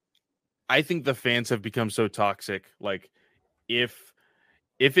 I think the fans have become so toxic. Like, if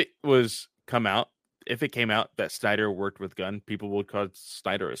it came out that Snyder worked with Gunn, people would call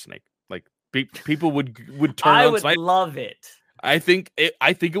Snyder a snake. Like, people would turn. I on would Snyder. love it. I think it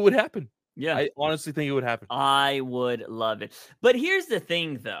would happen. Yeah, I honestly think it would happen. I would love it. But here's the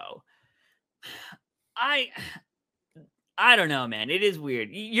thing, though. I don't know, man. It is weird.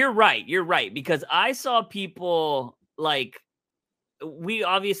 You're right. Because I saw people like, we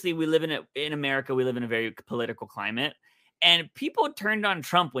live in America. We live in a very political climate, and people turned on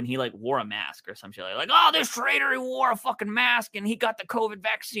Trump when he like wore a mask or some shit. Like, oh, this traitor, he wore a fucking mask and he got the COVID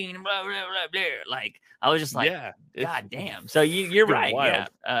vaccine. Blah, blah, blah, blah. Like, I was just like, yeah, God damn. So you're right. Wild.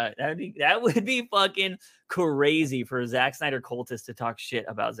 Yeah, that would be fucking crazy for Zack Snyder cultists to talk shit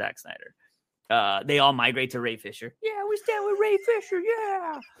about Zack Snyder. They all migrate to Ray Fisher. Yeah, we stand with Ray Fisher.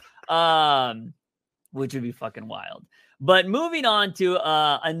 Yeah. Which would be fucking wild. But moving on to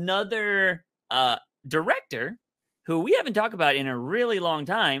another director who we haven't talked about in a really long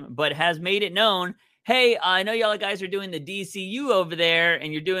time, but has made it known, hey, I know y'all guys are doing the DCU over there,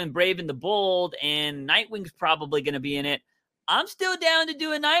 and you're doing Brave and the Bold, and Nightwing's probably going to be in it. I'm still down to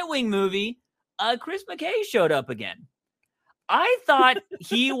do a Nightwing movie. Chris McKay showed up again. I thought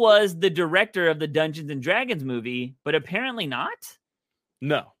he was the director of the Dungeons and Dragons movie, but apparently not.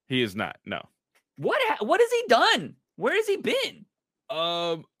 No, he is not. No. What has he done? Where has he been?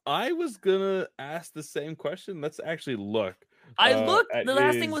 I was gonna ask the same question. Let's actually look. I looked. The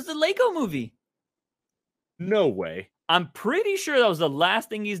last thing was the Lego movie. No way. I'm pretty sure that was the last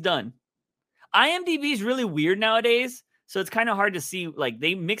thing he's done. IMDb is really weird nowadays, so it's kind of hard to see. Like,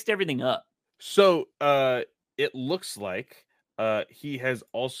 they mixed everything up. So, it looks like he has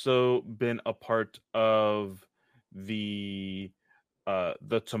also been a part of the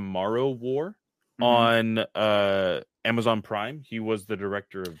Tomorrow War on Amazon Prime. He was the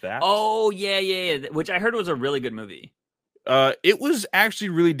director of that. Oh, yeah. Which I heard was a really good movie. It was actually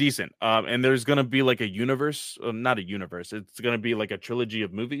really decent. And there's going to be like a universe, not a universe. It's going to be like a trilogy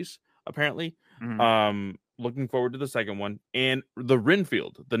of movies, apparently. Looking forward to the second one. And the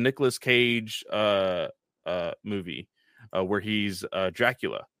Renfield, the Nicolas Cage movie, where he's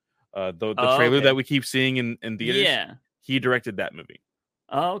Dracula. The trailer that we keep seeing in theaters. Yeah. He directed that movie.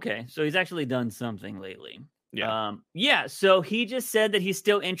 Oh, okay. So he's actually done something lately. Yeah. So he just said that he's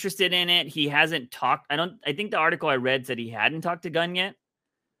still interested in it. He hasn't talked. I think the article I read said he hadn't talked to Gunn yet.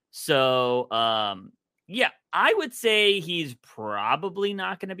 So, yeah, I would say he's probably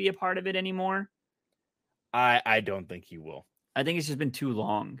not going to be a part of it anymore. I don't think he will. I think it's just been too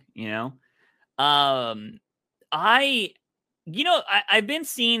long, you know? I've been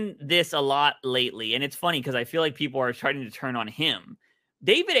seeing this a lot lately, and it's funny because I feel like people are starting to turn on him.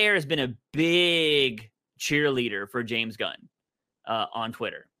 David Ayer has been a big cheerleader for James Gunn on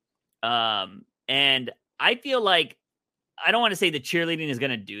Twitter. And I feel like, I don't want to say the cheerleading is going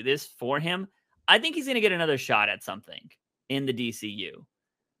to do this for him. I think he's going to get another shot at something in the DCU.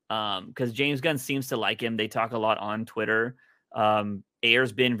 Because James Gunn seems to like him. They talk a lot on Twitter.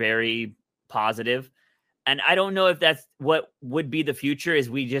 Ayer's been very positive. And I don't know if that's what would be the future,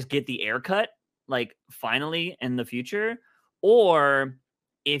 is we just get the Ayer cut, like, finally in the future, or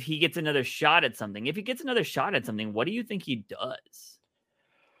if he gets another shot at something. If he gets another shot at something, what do you think he does?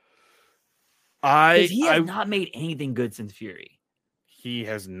 He has not made anything good since Fury. He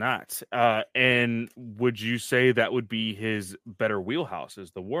has not. And would you say that would be his better wheelhouse,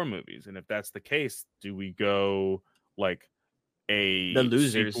 is the war movies? And if that's the case, do we go like The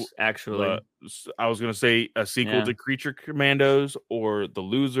Losers sequel, actually? I was going to say a sequel to Creature Commandos, or The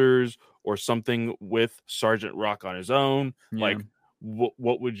Losers, or something with Sergeant Rock on his own. Yeah. Like,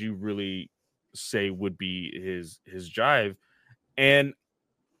 what would you really say would be his jive? And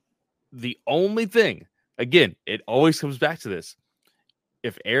the only thing, again, it always comes back to this: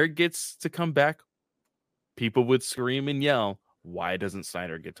 if Ayer gets to come back, people would scream and yell, why doesn't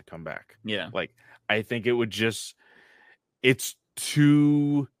Snyder get to come back? Yeah. Like, I think it would it's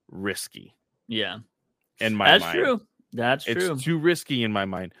too risky. Yeah. In my mind. That's true. It's too risky in my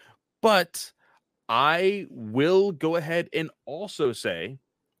mind. But I will go ahead and also say,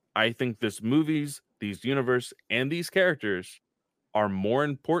 I think these universe, and these characters are more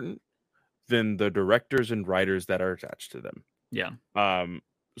important than the directors and writers that are attached to them. Yeah.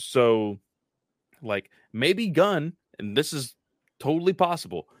 So like maybe Gunn, and this is totally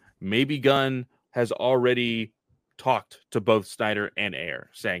possible, maybe Gunn has already talked to both Snyder and Ayer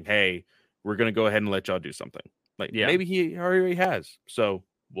saying, hey, we're going to go ahead and let y'all do something. Like maybe he already has. So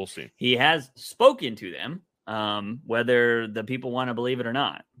we'll see. He has spoken to them, whether the people want to believe it or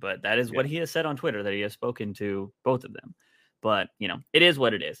not. But that is what he has said on Twitter, that he has spoken to both of them. But, it is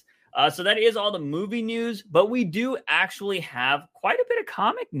what it is. So that is all the movie news. But we do actually have quite a bit of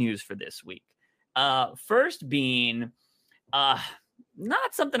comic news for this week. First being not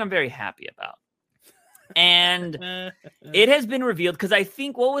something I'm very happy about. And it has been revealed because I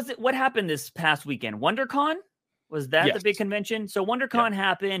think, what happened this past weekend? WonderCon? Was that the big convention? So WonderCon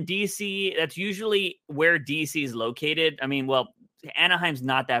happened. DC, that's usually where DC is located. I mean, well, Anaheim's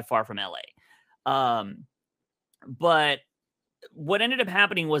not that far from LA. But what ended up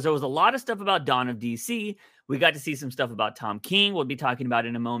happening was there was a lot of stuff about Dawn of DC. We got to see some stuff about Tom King. We'll be talking about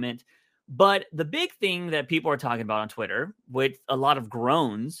in a moment. But the big thing that people are talking about on Twitter, with a lot of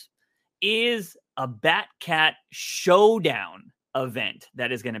groans, is a Bat-Cat showdown event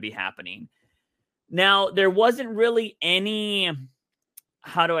that is going to be happening. Now, there wasn't really any,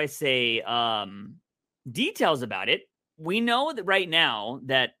 details about it. We know that right now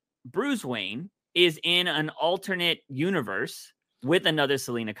that Bruce Wayne is in an alternate universe with another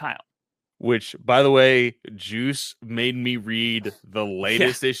Selina Kyle. Which, by the way, Juice made me read the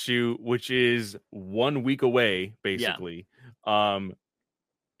latest issue, which is 1 week away, basically. Yeah.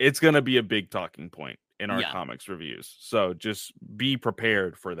 It's going to be a big talking point in our comics reviews. So just be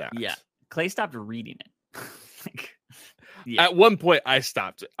prepared for that. Yeah. Clay stopped reading it. At one point, I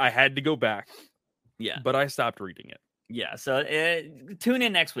stopped. I had to go back. Yeah. But I stopped reading it. Yeah. So tune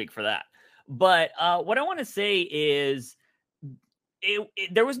in next week for that. But what I want to say is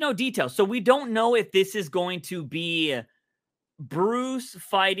there was no details. So we don't know if this is going to be Bruce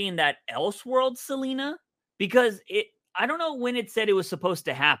fighting that Elseworld Selina, because I don't know when it said it was supposed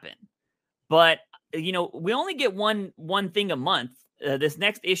to happen. But, we only get one thing a month. This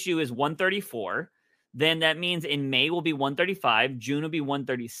next issue is 134. Then that means in May will be 135. June will be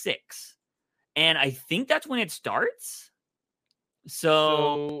 136. And I think that's when it starts.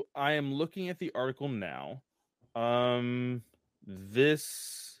 So I am looking at the article now. It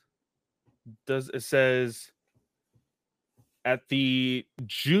says at the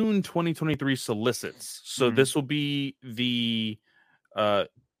June 2023 solicits. So this will be the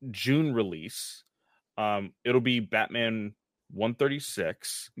June release. It'll be Batman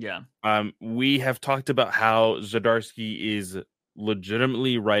 136. Yeah. We have talked about how Zdarsky is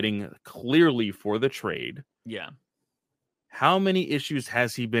legitimately writing clearly for the trade. Yeah. How many issues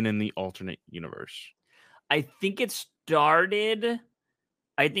has he been in the alternate universe? I think it started.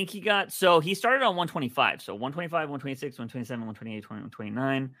 He started on 125. So 125, 126, 127, 128,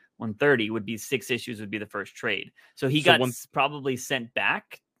 129, 130 would be 6 issues, would be the first trade. So he got probably sent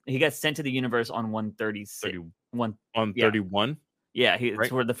back. He got sent to the universe on 136. 31? Yeah,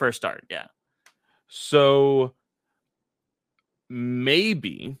 it's where the first start. Yeah. So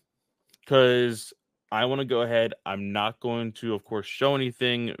maybe, because I want to go ahead. I'm not going to, of course, show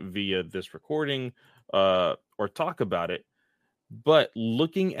anything via this recording or talk about it. But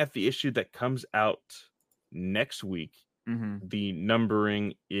looking at the issue that comes out next week, the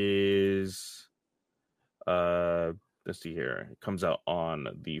numbering is, let's see here. It comes out on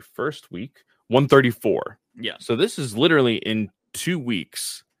the first week, 134. Yeah. So this is literally in 2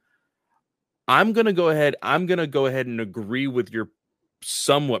 weeks. I'm going to go ahead and agree with your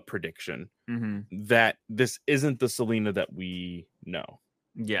somewhat prediction that this isn't the Selina that we know.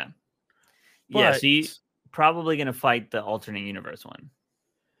 Yeah. Yeah, so he's probably going to fight the alternate universe one.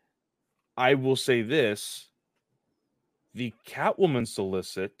 I will say this. The Catwoman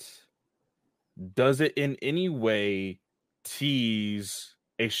solicit, does it in any way tease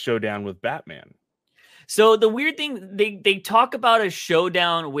a showdown with Batman? So the weird thing, they talk about a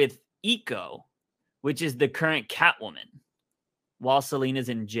showdown with Eco, which is the current Catwoman, while Selina's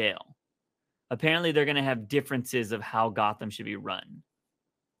in jail. Apparently, they're going to have differences of how Gotham should be run.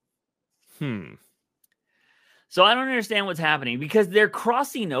 So I don't understand what's happening, because they're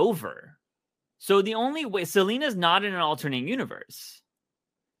crossing over. So the only way, Selina's not in an alternate universe.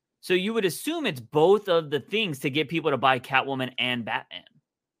 So you would assume it's both of the things to get people to buy Catwoman and Batman.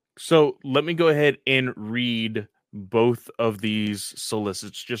 So let me go ahead and read both of these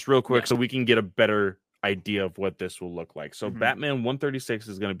solicits just real quick so we can get a better idea of what this will look like. So Batman 136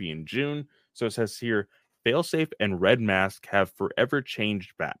 is going to be in June. So it says here, Failsafe and Red Mask have forever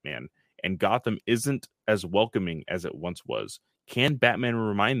changed Batman, and Gotham isn't as welcoming as it once was. Can Batman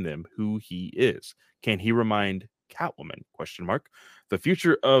remind them who he is? Can he remind Catwoman? Question mark. The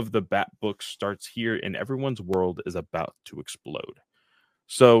future of the Bat book starts here, and everyone's world is about to explode.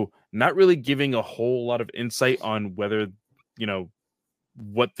 So, not really giving a whole lot of insight on whether,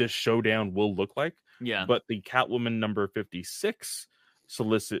 what this showdown will look like. Yeah. But the Catwoman number 56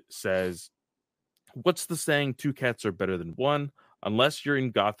 solicit says, what's the saying? Two cats are better than one. Unless you're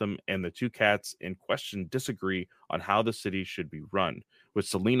in Gotham and the two cats in question disagree on how the city should be run. With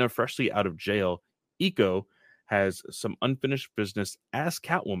Selina freshly out of jail, Eco has some unfinished business as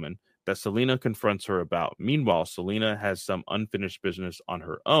Catwoman that Selina confronts her about. Meanwhile, Selina has some unfinished business on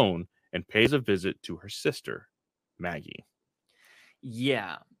her own and pays a visit to her sister, Maggie.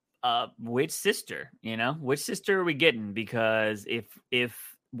 Yeah. Which sister? Which sister are we getting? Because if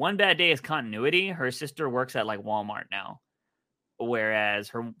One Bad Day is continuity, her sister works at like Walmart now. Whereas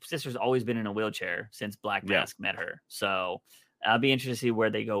her sister's always been in a wheelchair since Black Mask met her. So I'll be interested to see where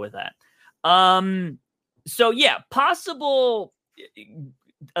they go with that. So yeah, possible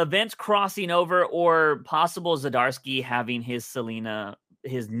events crossing over, or possible Zdarsky having his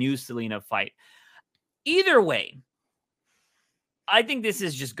new Selina fight. Either way, I think this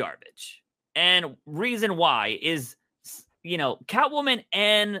is just garbage. And reason why is, Catwoman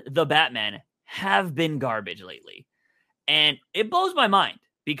and the Batman have been garbage lately. And it blows my mind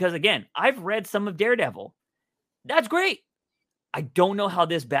because, again, I've read some of Daredevil. That's great. I don't know how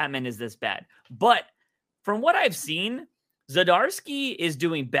this Batman is this bad. But from what I've seen, Zdarsky is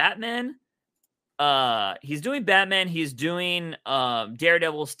doing Batman. He's doing Batman. He's doing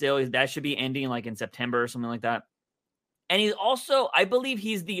Daredevil still. That should be ending like in September or something like that. And he's also, I believe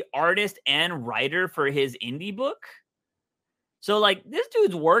he's the artist and writer for his indie book. So, like, this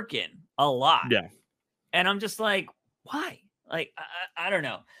dude's working a lot. Yeah. And I'm just like, why? Like, I don't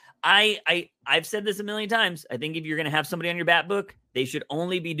know. I've said this a million times. I think if you're going to have somebody on your Bat book, they should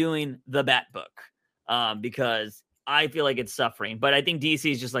only be doing the Bat book, because I feel like it's suffering. But I think DC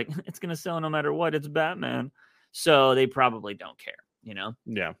is just like, it's going to sell no matter what. It's Batman. So they probably don't care,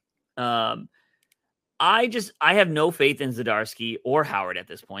 Yeah. I have no faith in Zdarsky or Howard at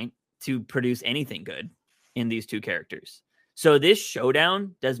this point to produce anything good in these two characters. So this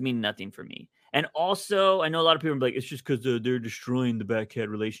showdown does mean nothing for me. And also, I know a lot of people are like, it's just because they're destroying the Bat-Cat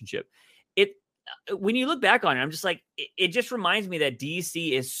relationship. When you look back on it, I'm just like, it just reminds me that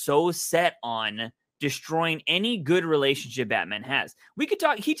DC is so set on destroying any good relationship Batman has. We could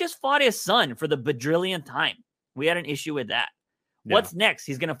talk, he just fought his son for the badrillionth time. We had an issue with that. Yeah. What's next?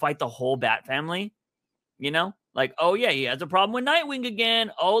 He's going to fight the whole Bat family? Like, oh yeah, he has a problem with Nightwing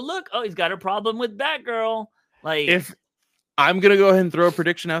again. Oh, look, he's got a problem with Batgirl. Like, if I'm going to go ahead and throw a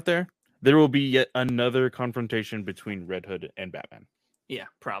prediction out there, there will be yet another confrontation between Red Hood and Batman. Yeah,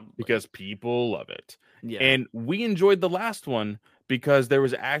 probably. Because people love it. Yeah. And we enjoyed the last one because there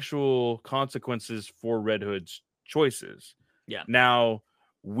was actual consequences for Red Hood's choices. Yeah. Now,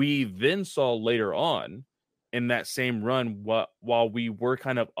 we then saw later on in that same run, while we were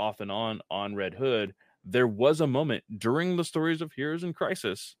kind of off and on Red Hood, there was a moment during the stories of Heroes in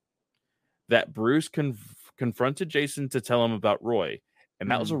Crisis that Bruce confronted Jason to tell him about Roy.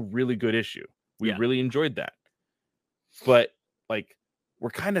 And that was a really good issue. We really enjoyed that. But, like, we're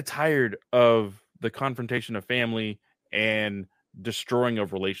kind of tired of the confrontation of family and destroying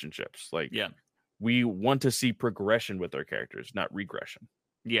of relationships. Like, we want to see progression with our characters, not regression.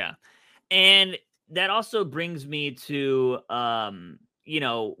 Yeah. And that also brings me to,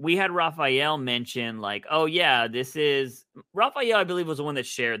 we had Raphael mention, like, oh, yeah, Raphael, I believe, was the one that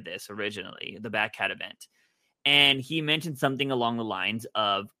shared this originally, the Bat-Cat event. And he mentioned something along the lines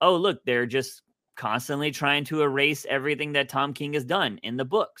of, oh, look, they're just constantly trying to erase everything that Tom King has done in the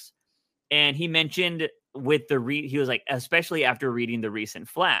books. And he mentioned he was like, especially after reading the recent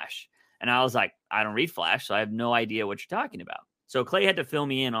Flash. And I was like, I don't read Flash, so I have no idea what you're talking about. So Clay had to fill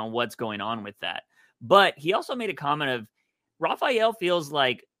me in on what's going on with that. But he also made a comment of, Raphael feels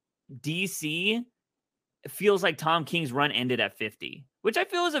like DC feels like Tom King's run ended at 50, which I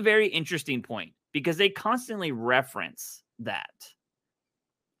feel is a very interesting point because they constantly reference that.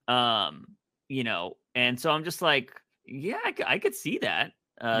 And so I'm just like, yeah, I could see that.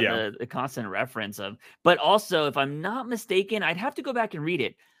 The constant reference of, but also, if I'm not mistaken, I'd have to go back and read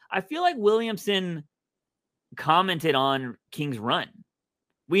it. I feel like Williamson commented on King's run.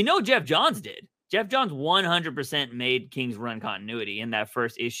 We know Jeff Johns did. Jeff Johns 100% made King's run continuity in that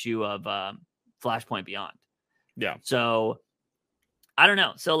first issue of Flashpoint Beyond. Yeah. So I don't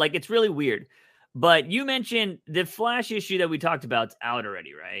know. So, like, it's really weird. But you mentioned the Flash issue that we talked about is out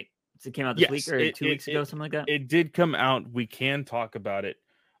already, right? It came out this week or 2 weeks ago, something like that. It did come out. We can talk about it.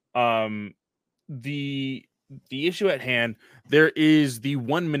 The issue at hand, there is the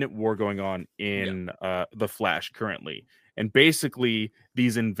 1 minute war going on in the Flash currently, and basically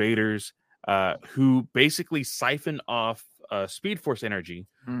these invaders who basically siphon off Speed Force energy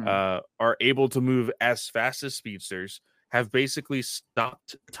are able to move as fast as speedsters, have basically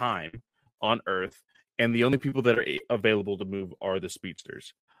stopped time on Earth, and the only people that are available to move are the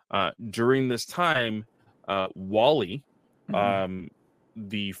speedsters. During this time, Wally,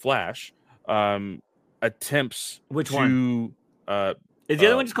 the Flash, attempts Which to one? Is the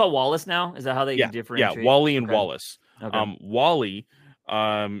other one just called Wallace now? Is that how they differentiate? Yeah, Wally and Wallace. Okay. Wally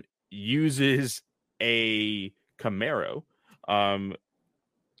uses a Camaro,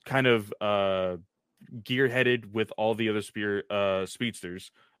 kind of gear-headed with all the other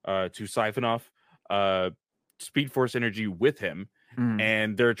speedsters to siphon off Speed Force energy with him,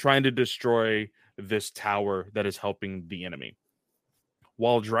 and they're trying to destroy this tower that is helping the enemy.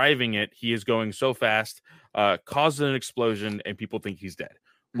 While driving it, he is going so fast, causes an explosion, and people think he's dead.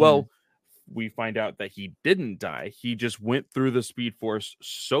 Well, we find out that he didn't die. He just went through the Speed Force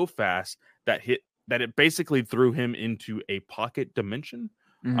so fast that it basically threw him into a pocket dimension,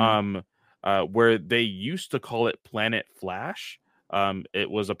 where they used to call it Planet Flash. It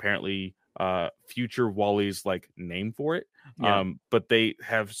was apparently future Wally's like name for it, but they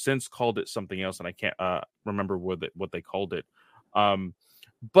have since called it something else, and I can't remember what they called it.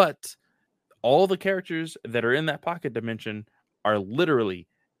 But all the characters that are in that pocket dimension are literally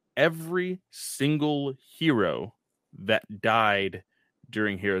every single hero that died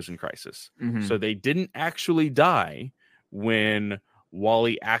during Heroes in Crisis. So they didn't actually die when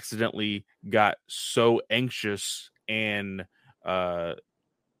Wally accidentally got so anxious and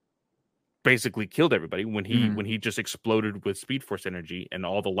basically killed everybody when he just exploded with Speed Force energy and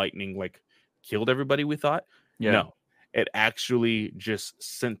all the lightning like killed everybody. We thought no. It actually just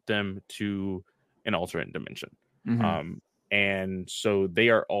sent them to an alternate dimension. And so they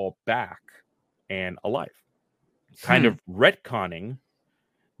are all back and alive, kind of retconning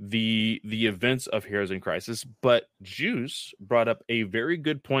the events of Heroes in Crisis. But Juice brought up a very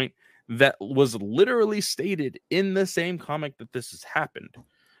good point that was literally stated in the same comic that this has happened.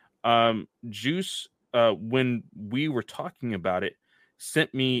 Juice, when we were talking about it,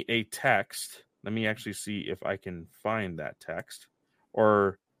 sent me a text. Let me actually see if I can find that text.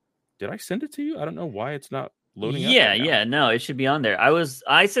 Or did I send it to you? I don't know why it's not loading up. No, it should be on there.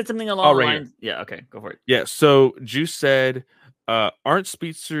 I said something along the lines. Here. Yeah, okay, go for it. Yeah, so Juice said, aren't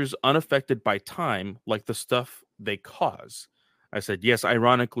speedsters unaffected by time like the stuff they cause? I said, yes,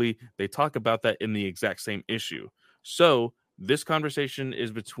 ironically, they talk about that in the exact same issue. So this conversation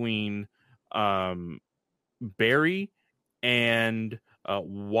is between Barry and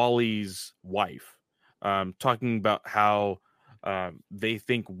Wally's wife, talking about how they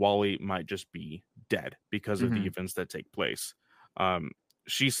think Wally might just be dead because of the events that take place.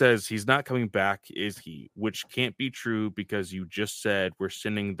 She says he's not coming back, is he? Which can't be true because you just said we're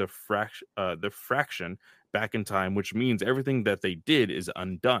sending the fraction back in time, which means everything that they did is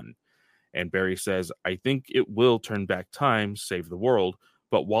undone. And Barry says, I think it will turn back time, save the world,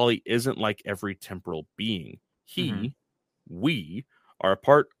 but Wally isn't like every temporal being. We are a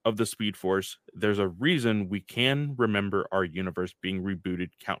part of the Speed Force. There's a reason we can remember our universe being rebooted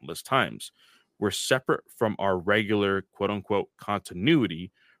countless times. We're separate from our regular quote-unquote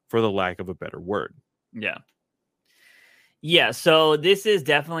continuity, for the lack of a better word. Yeah, so this is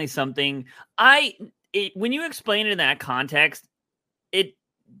definitely something when you explain it in that context, it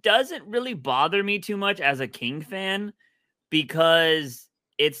doesn't really bother me too much as a King fan because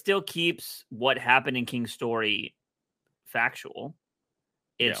it still keeps what happened in King's story factual.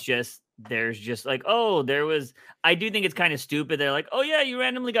 It's just there's just like, I do think it's kind of stupid. They're like, oh yeah, you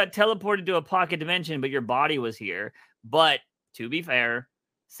randomly got teleported to a pocket dimension, but your body was here. But to be fair,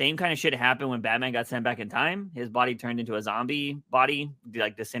 same kind of shit happened when Batman got sent back in time. His body turned into a zombie body,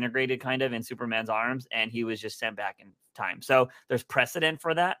 like disintegrated kind of in Superman's arms, and he was just sent back in time. So there's precedent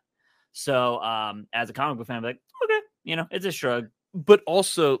for that. So as a comic book fan, I'm like, okay, it's a shrug. But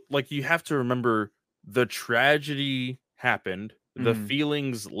also, like, you have to remember the tragedy happened. The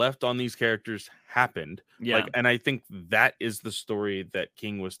feelings left on these characters happened. And I think that is the story that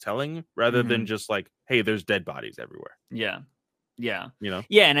King was telling, rather than just like, hey, there's dead bodies everywhere. Yeah.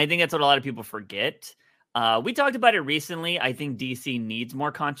 And I think that's what a lot of people forget. We talked about it recently. I think DC needs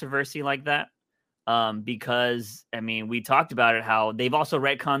more controversy like that. Because I mean, we talked about it, how they've also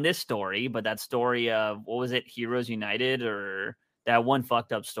retconned this story, but that story of, what was it, Heroes United, or that one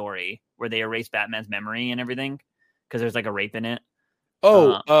fucked up story where they erased Batman's memory and everything because there's like a rape in it.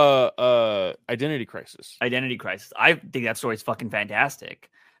 Identity Crisis. Identity Crisis. I think that story is fucking fantastic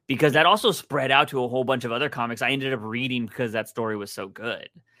because that also spread out to a whole bunch of other comics I ended up reading because that story was so good.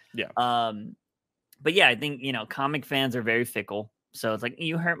 Yeah. But yeah, I think, comic fans are very fickle. So it's like,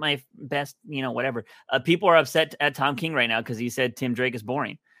 you hurt my best, whatever. People are upset at Tom King right now because he said Tim Drake is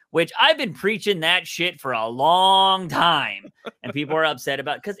boring, which I've been preaching that shit for a long time. And people are upset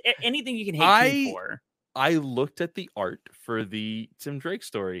about, because anything you can hate King for. I looked at the art for the Tim Drake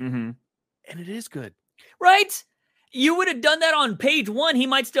story, and it is good. Right? You would have done that on page 1. He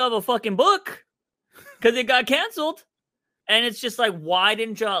might still have a fucking book because it got canceled. And it's just like, why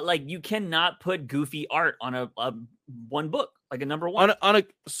didn't you, you cannot put goofy art on a one book, like a number 1.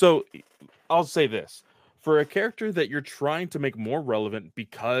 So I'll say this. For a character that you're trying to make more relevant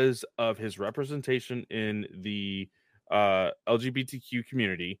because of his representation in the LGBTQ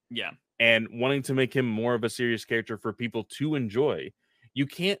community. Yeah. And wanting to make him more of a serious character for people to enjoy, you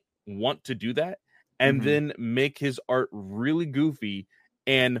can't want to do that and then make his art really goofy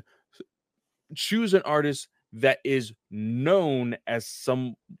and choose an artist that is known as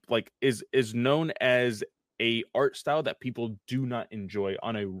is known as a art style that people do not enjoy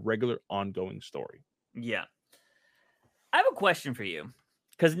on a regular ongoing story. Yeah. I have a question for you.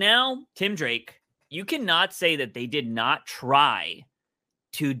 Because now, Tim Drake, you cannot say that they did not try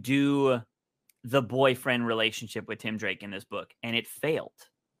to do the boyfriend relationship with Tim Drake in this book, and it failed.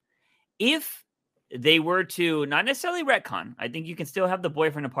 If they were to not necessarily retcon, I think you can still have the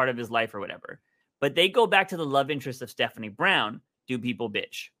boyfriend a part of his life or whatever, but they go back to the love interest of Stephanie Brown, do people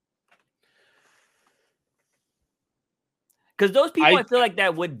bitch? Because those people I feel like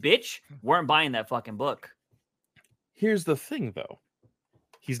that would bitch weren't buying that fucking book. Here's the thing, though.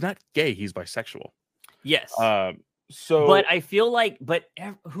 He's not gay. He's bisexual. Yes. So, but I feel like,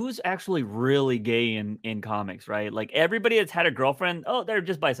 who's actually really gay in comics, right? Like everybody that's had a girlfriend, they're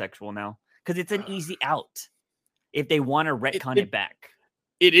just bisexual now because it's an easy out if they want to retcon it back.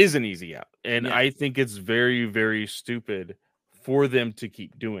 It is an easy out, and I think it's very, very stupid for them to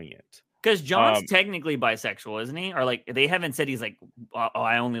keep doing it. Because John's technically bisexual, isn't he? Or like they haven't said he's like,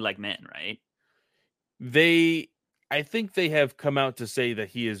 I only like men, right? I think they have come out to say that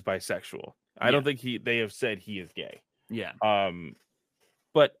he is bisexual. I don't think they have said he is gay. Yeah.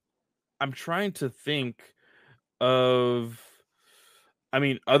 But I'm trying to think of,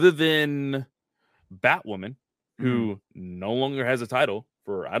 other than Batwoman, who no longer has a title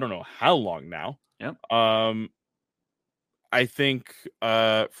for I don't know how long now. Yep. I think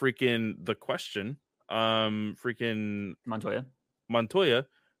freaking The Question, freaking Montoya,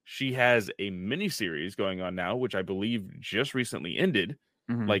 she has a mini-series going on now, which I believe just recently ended.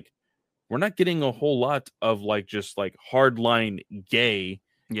 Like, we're not getting a whole lot of just hardline gay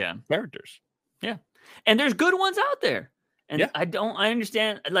characters. Yeah. And there's good ones out there. And I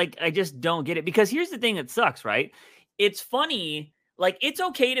understand, I just don't get it. Because here's the thing that sucks, right? It's funny, it's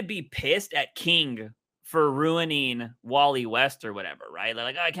okay to be pissed at King for ruining Wally West or whatever, right?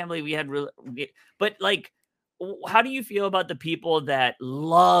 I can't believe we had but how do you feel about the people that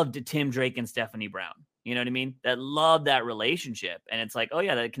loved Tim Drake and Stephanie Brown? You know what I mean? That love that relationship. And it's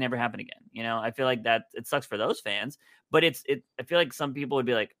that can never happen again. I feel like that it sucks for those fans, but I feel like some people would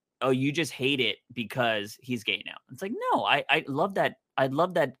be like, oh, you just hate it because he's gay now. It's like, no, I love that. I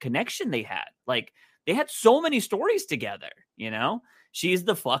love that connection they had. They had so many stories together, she's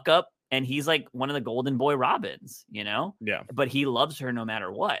the fuck up and he's one of the golden boy Robins, Yeah. But he loves her no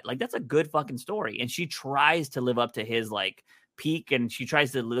matter what. That's a good fucking story. And she tries to live up to his peak and she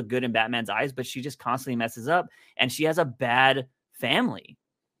tries to look good in Batman's eyes, but she just constantly messes up and she has a bad family.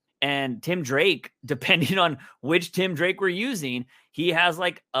 And Tim Drake, depending on which Tim Drake we're using, he has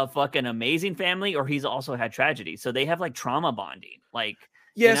a fucking amazing family or he's also had tragedy. So they have trauma bonding.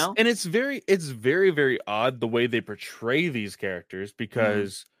 Yes, and it's very, very odd the way they portray these characters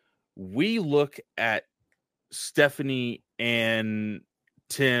because we look at Stephanie and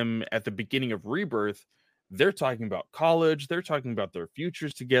Tim at the beginning of Rebirth. They're talking about college. They're talking about their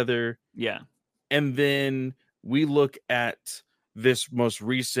futures together. Yeah. And then we look at this most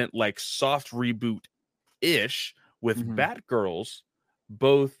recent, soft reboot-ish with Batgirls.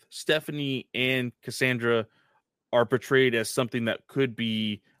 Both Stephanie and Cassandra are portrayed as something that could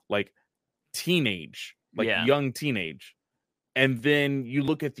be teenage, young teenage. And then you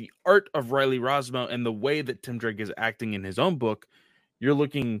look at the art of Riley Rosmo and the way that Tim Drake is acting in his own book. You're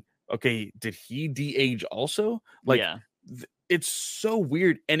looking, okay, did he de-age also? It's so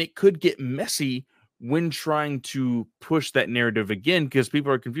weird. And it could get messy when trying to push that narrative again, because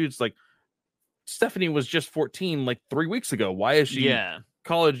people are confused. Stephanie was just 14 3 weeks ago. Why is she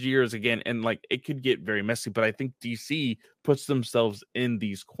college years again, and like it could get very messy, but I think DC puts themselves in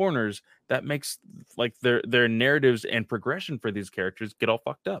these corners that makes like their narratives and progression for these characters get all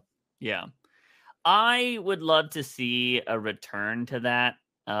fucked up. Yeah. I would love to see a return to that.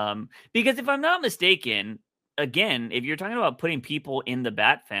 Because if I'm not mistaken, again, if you're talking about putting people in the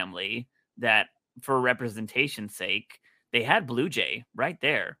Bat family that for representation's sake, they had Blue Jay right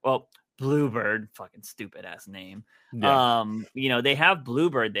there. Well, Bluebird, fucking stupid ass name. Yeah. They have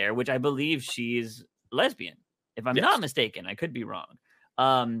Bluebird there, which I believe she's lesbian. If I'm not mistaken, I could be wrong.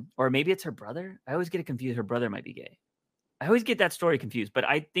 Or maybe it's her brother. I always get it confused. Her brother might be gay. I always get that story confused, but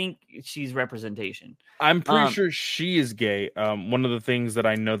I think she's representation. I'm pretty sure she is gay. One of the things that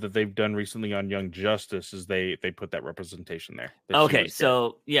I know that they've done recently on Young Justice is they put that representation there. Okay,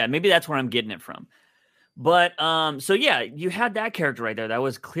 so yeah, maybe that's where I'm getting it from. But so yeah, you had that character right there. That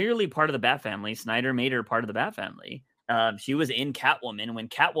was clearly part of the Bat family. Snyder made her part of the Bat family. She was in Catwoman when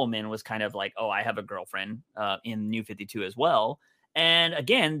Catwoman was kind of like, oh, I have a girlfriend in New 52 as well. And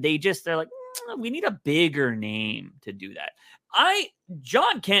again, they're like, we need a bigger name to do that.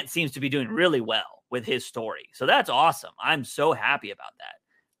 John Kent seems to be doing really well with his story. So that's awesome. I'm so happy about that.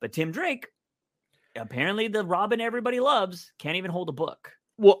 But Tim Drake, apparently the Robin everybody loves, can't even hold a book.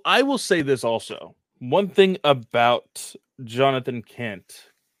 Well, I will say this also. One thing about Jonathan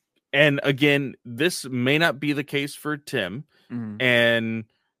Kent, and again, this may not be the case for Tim, and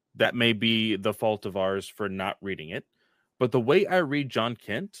that may be the fault of ours for not reading it. But the way I read John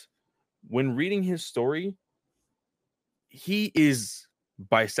Kent, when reading his story, he is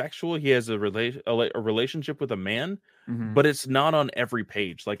bisexual. He has a relationship with a man, but it's not on every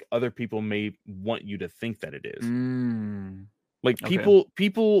page like other people may want you to think that it is. Like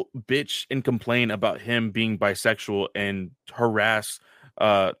people bitch and complain about him being bisexual and harass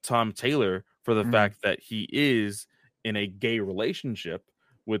Tom Taylor for the fact that he is in a gay relationship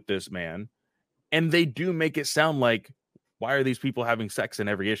with this man. And they do make it sound like, why are these people having sex in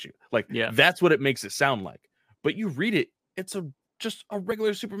every issue? Like, that's what it makes it sound like. But you read it, it's just a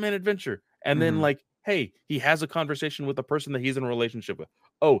regular Superman adventure. And then like, hey, he has a conversation with a person that he's in a relationship with.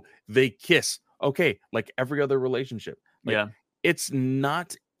 Oh, they kiss. Okay, like every other relationship. Like, it's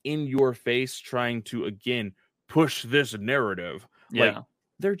not in your face trying to, again, push this narrative. Like,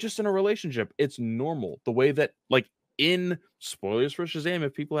 they're just in a relationship. It's normal. The way that, like, in spoilers for Shazam,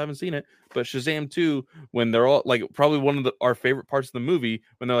 if people haven't seen it, but Shazam 2, when they're all like, probably one of our favorite parts of the movie,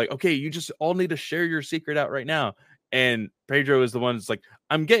 when they're like, okay, you just all need to share your secret out right now. And Pedro is the one that's like,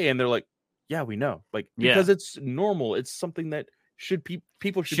 I'm gay. And they're like, yeah, we know. Like, because it's normal. It's something that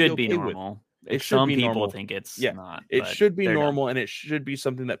people should be okay normal. With. It should be people normal. think it's not. It should be normal, and it should be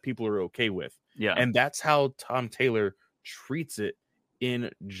something that people are okay with. Yeah. And that's how Tom Taylor treats it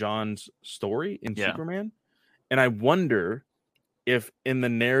in John's story in Superman. And I wonder if in the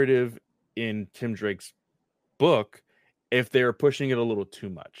narrative in Tim Drake's book, if they're pushing it a little too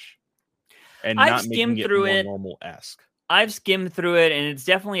much and not making it more normal-esque. I've skimmed through it, and it's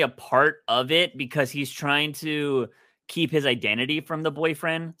definitely a part of it because he's trying to keep his identity from the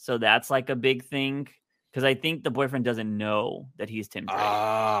boyfriend. So that's like a big thing. Because I think the boyfriend doesn't know that he's Tim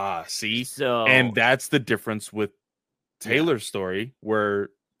Drake. See? And that's the difference with Taylor's story, where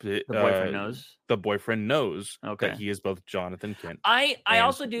the boyfriend knows. The boyfriend knows that he is both Jonathan Kent. I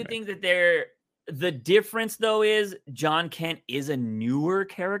also do think that the difference though is John Kent is a newer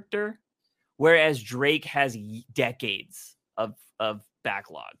character, whereas Drake has decades of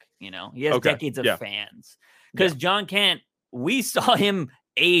backlog. You know, he has decades of fans. Because John Kent, we saw him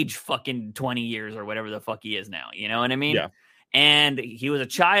age fucking 20 years or whatever the fuck he is now. You know what I mean? Yeah. And he was a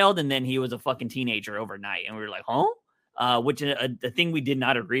child, and then he was a fucking teenager overnight, and we were like, huh? Which is a thing we did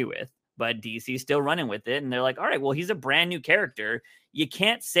not agree with, but DC's still running with it. And they're like, all right, well, he's a brand new character. You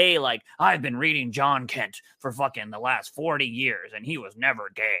can't say like, I've been reading John Kent for fucking the last 40 years and he was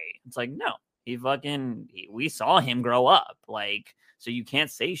never gay. It's like, no, we saw him grow up. Like, so you can't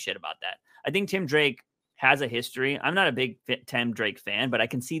say shit about that. I think Tim Drake has a history. I'm not a big Tim Drake fan, but I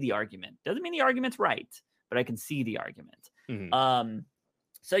can see the argument. Doesn't mean the argument's right, but I can see the argument.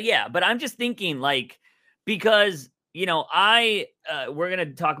 So yeah, but I'm just thinking like, because you know, we're going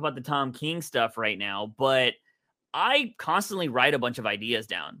to talk about the Tom King stuff right now, but I constantly write a bunch of ideas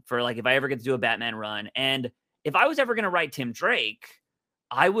down for like, if I ever get to do a Batman run. And if I was ever going to write Tim Drake,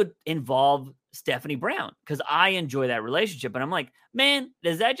 I would involve Stephanie Brown because I enjoy that relationship. And I'm like, man,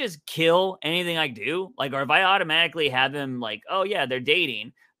 does that just kill anything I do? Like, or if I automatically have him like, oh yeah, they're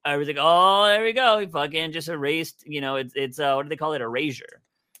dating. I was like, oh, there we go. He fucking just erased, you know, it's what do they call it? Erasure.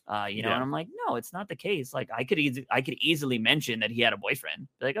 And I'm like, no, it's not the case. Like I could easily mention that he had a boyfriend.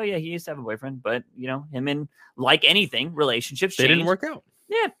 Like, oh yeah, he used to have a boyfriend, but you know, him and like anything, relationships they didn't work out.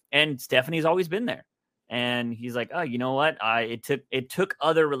 Yeah. And Stephanie's always been there. And he's like, oh, you know what? It took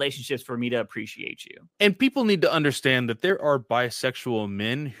other relationships for me to appreciate you. And people need to understand that there are bisexual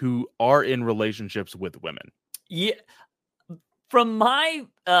men who are in relationships with women. Yeah. From my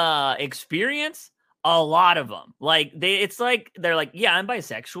experience, a lot of them, like they're like, yeah, I'm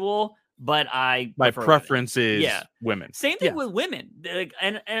bisexual, but my preference is women. Same thing with women.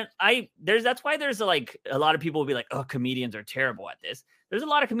 That's why there's like a lot of people will be like, oh, comedians are terrible at this. There's a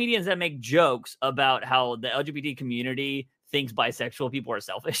lot of comedians that make jokes about how the LGBT community thinks bisexual people are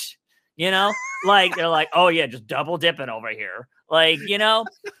selfish. Like they're like, oh yeah, just double dipping over here. Like,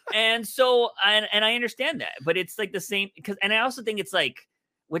 and so, and I understand that, but it's like the same and I also think it's like,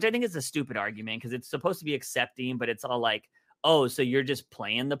 which I think is a stupid argument because it's supposed to be accepting, but it's all like, oh, so you're just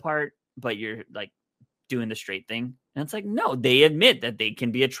playing the part, but you're like doing the straight thing. And it's like, no, they admit that they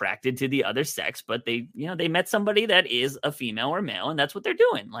can be attracted to the other sex, but they met somebody that is a female or male, and that's what they're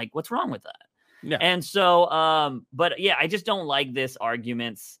doing. Like, what's wrong with that? Yeah. And so, but yeah, I just don't like this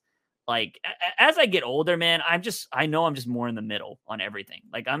arguments. Like, as I get older, man, I know I'm just more in the middle on everything.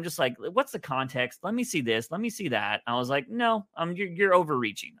 Like, I'm just like, what's the context? Let me see this. Let me see that. I was like, no, you're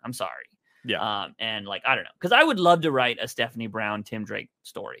overreaching. I'm sorry. Yeah. And like, I don't know. Because I would love to write a Stephanie Brown, Tim Drake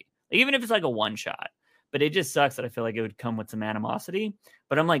story. Even if it's like a one shot. But it just sucks that I feel like it would come with some animosity.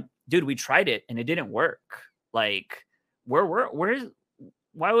 But I'm like, dude, we tried it and it didn't work. Like, why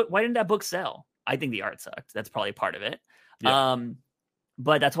didn't that book sell? I think the art sucked. That's probably part of it. Yeah.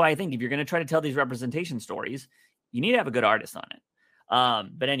 But that's why I think if you're going to try to tell these representation stories, you need to have a good artist on it.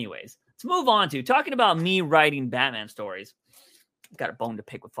 But anyways, let's move on to talking about me writing Batman stories. I've got a bone to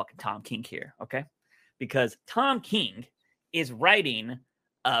pick with fucking Tom King here, okay? Because Tom King is writing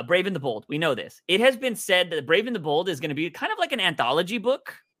Brave and the Bold. We know this. It has been said that Brave and the Bold is going to be kind of like an anthology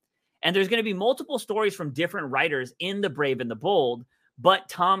book. And there's going to be multiple stories from different writers in the Brave and the Bold. But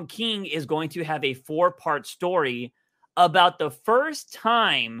Tom King is going to have a 4-part story about the first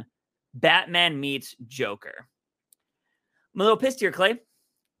time Batman meets Joker. I'm a little pissed here, Clay,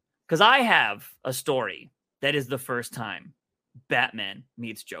 because I have a story that is the first time Batman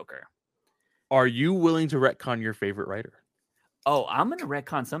meets Joker. Are you willing to retcon your favorite writer? Oh, I'm going to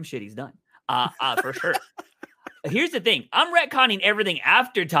retcon some shit he's done. For sure. Here's the thing. I'm retconning everything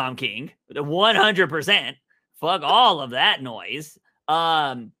after Tom King, 100%. Fuck all of that noise.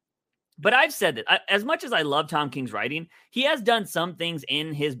 But I've said that as much as I love Tom King's writing, he has done some things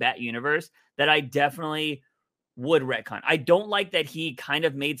in his Bat universe that I definitely would retcon. I don't like that he kind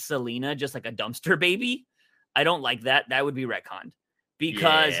of made Selina just like a dumpster baby. I don't like that. That would be retconned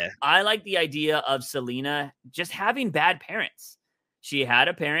because I like the idea of Selina just having bad parents. She had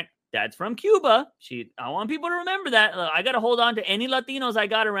a parent that's from Cuba. I want people to remember that. I got to hold on to any Latinos I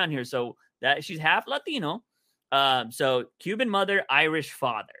got around here. So that she's half Latino. So Cuban mother, Irish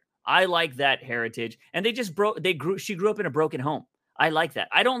father. I like that heritage. And she grew up in a broken home. I like that.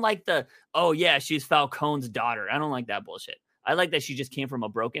 I don't like she's Falcone's daughter. I don't like that bullshit. I like that she just came from a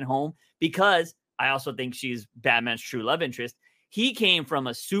broken home because I also think she's Batman's true love interest. He came from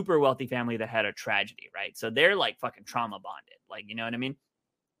a super wealthy family that had a tragedy, right? So they're like fucking trauma bonded. Like, you know what I mean?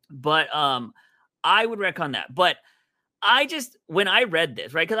 But I would retcon that. But when I read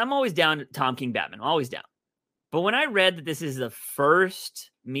this, right? Because I'm always down Tom King Batman. I'm always down. But when I read that this is the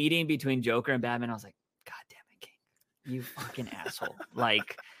first meeting between Joker and Batman, I was like, God damn it, King. You fucking asshole.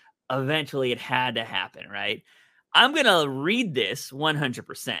 Like, eventually it had to happen, right? I'm going to read this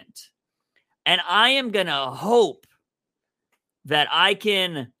 100%. And I am going to hope that I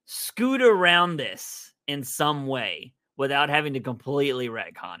can scoot around this in some way without having to completely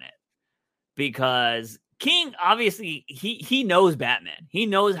retcon it. Because King, obviously, he knows Batman. He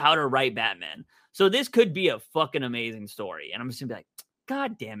knows how to write Batman. So this could be a fucking amazing story. And I'm just going to be like,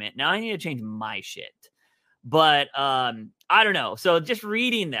 God damn it. Now I need to change my shit. But I don't know. So just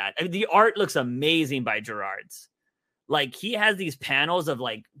reading that, I mean, the art looks amazing by Gerard's. Like, he has these panels of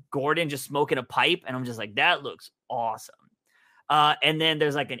like Gordon just smoking a pipe. And I'm just like, that looks awesome. And then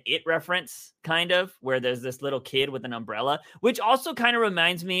there's like an It reference kind of where there's this little kid with an umbrella, which also kind of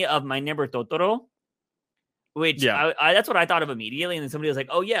reminds me of My Neighbor Totoro, which that's what I thought of immediately. And then somebody was like,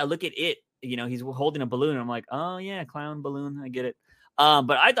 oh yeah, look at It. You know, he's holding a balloon. I'm like, oh yeah, clown balloon. I get it.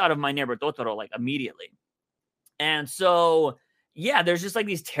 But I thought of My Neighbor Totoro like immediately. And so, yeah, there's just like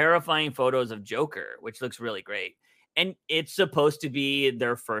these terrifying photos of Joker, which looks really great. And it's supposed to be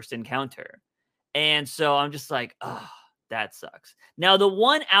their first encounter. And so I'm just like, oh, that sucks. Now, the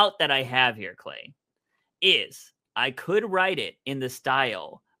one out that I have here, Clay, is I could write it in the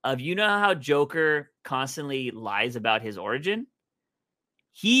style of, you know how Joker constantly lies about his origin?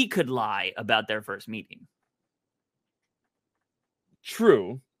 He could lie about their first meeting.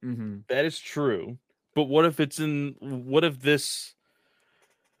 True. Mm-hmm. That is true. But what if this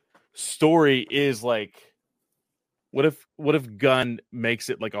story is like, what if Gunn makes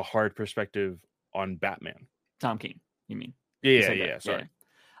it like a hard perspective on Batman? Tom King, you mean? Yeah. Sorry.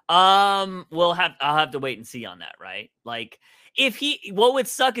 I'll have to wait and see on that, right? Like, what would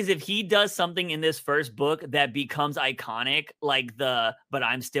suck is if he does something in this first book that becomes iconic, like but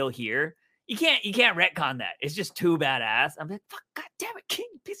I'm still here. You can't retcon that. It's just too badass. I'm like, fuck, god damn it, King,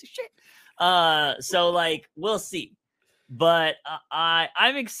 piece of shit. So like, we'll see. But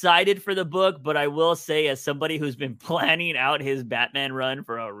I'm excited for the book, but I will say, as somebody who's been planning out his Batman run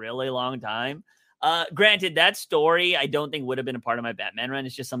for a really long time, granted, that story I don't think would have been a part of my Batman run.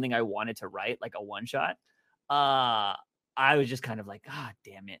 It's just something I wanted to write, like a one shot. I was just kind of like, God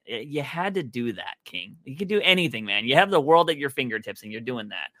damn it. You had to do that, King. You could do anything, man. You have the world at your fingertips and you're doing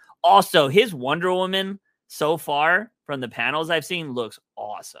that. Also, his Wonder Woman so far from the panels I've seen looks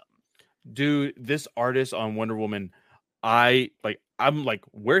awesome. Dude, this artist on Wonder Woman, I'm like,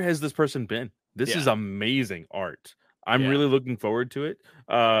 where has this person been? This is amazing art. I'm really looking forward to it.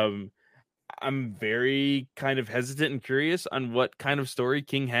 I'm very kind of hesitant and curious on what kind of story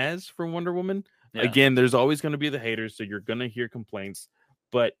King has for Wonder Woman. Yeah. Again, there's always going to be the haters, so you're going to hear complaints,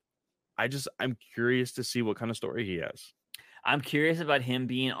 but I'm curious to see what kind of story he has. I'm curious about him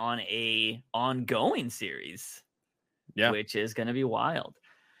being on a ongoing series, which is going to be wild.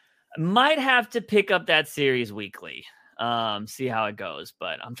 Might have to pick up that series weekly, see how it goes,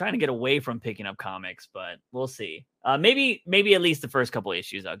 but I'm trying to get away from picking up comics, but we'll see. Maybe at least the first couple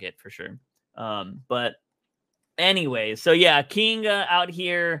issues I'll get for sure. But anyway, so yeah, King out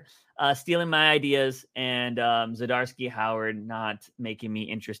here stealing my ideas, and Zdarsky Howard not making me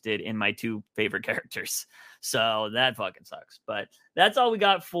interested in my two favorite characters. So that fucking sucks. But that's all we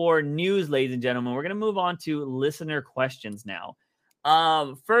got for news, ladies and gentlemen. We're gonna move on to listener questions now.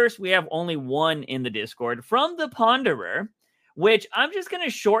 First, we have only one in the Discord from the Ponderer, which I'm just gonna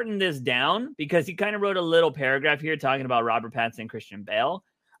shorten this down because he kind of wrote a little paragraph here talking about Robert Pattinson and Christian Bale.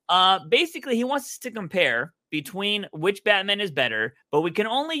 Basically, he wants us to compare between which Batman is better, but we can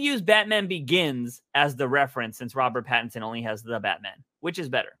only use Batman Begins as the reference since Robert Pattinson only has the Batman. Which is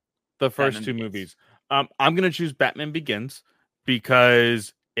better? The first Batman two Begins. Movies. I'm going to choose Batman Begins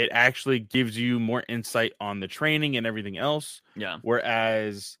because it actually gives you more insight on the training and everything else. Yeah.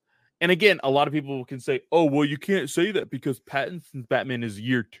 Whereas, and again, a lot of people can say, oh, well, you can't say that because Pattinson's Batman is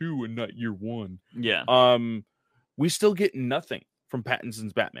year 2 and not year 1. Yeah. We still get nothing from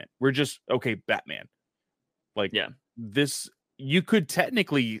Pattinson's Batman. We're just, okay, Batman. Like, this, you could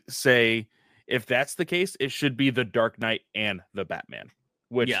technically say, if that's the case, it should be the Dark Knight and the Batman.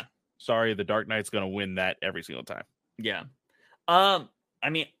 Which, sorry, the Dark Knight's going to win that every single time. Yeah. I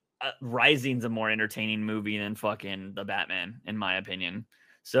mean, Rising's a more entertaining movie than fucking the Batman, in my opinion.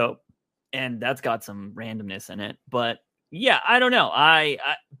 So, and that's got some randomness in it. But, yeah, I don't know.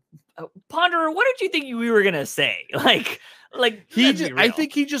 Ponderer, what did you think we were going to say? Like I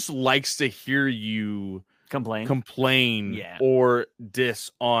think he just likes to hear you complain or diss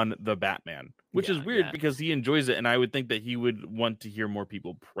on the Batman, which is weird because he enjoys it, and I would think that he would want to hear more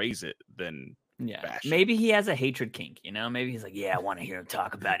people praise it than bash it. Maybe he has a hatred kink, maybe he's like, I want to hear him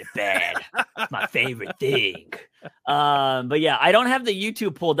talk about it bad. It's my favorite thing. But yeah, I don't have the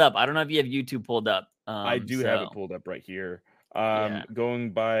YouTube pulled up. I don't know if you have YouTube pulled up. I do have it pulled up right here.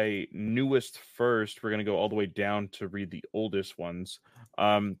 Going by newest first, we're going to go all the way down to read the oldest ones.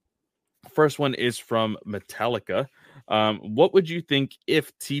 First one is from Metallica. What would you think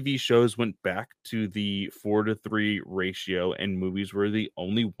if TV shows went back to the 4:3 ratio and movies were the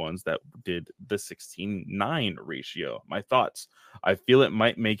only ones that did the 16:9 ratio? My thoughts. I feel it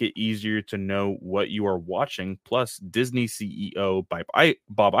might make it easier to know what you are watching. Plus, Disney CEO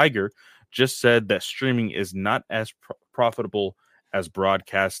Bob Iger just said that streaming is not as profitable as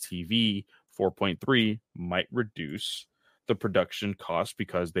broadcast TV. 4.3 might reduce the production cost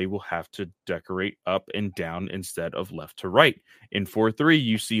because they will have to decorate up and down instead of left to right. In 4:3,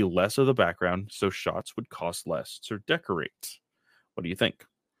 you see less of the background, so shots would cost less to decorate. What do you think?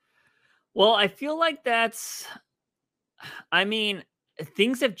 Well, I feel like things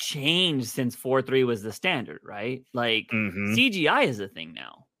have changed since 4:3 was the standard, right? Like CGI is a thing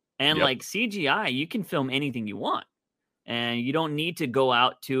now. And like CGI, you can film anything you want. And you don't need to go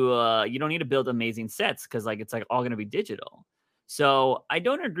out to you don't need to build amazing sets because it's all going to be digital. So I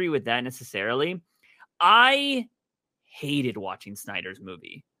don't agree with that necessarily. I hated watching Snyder's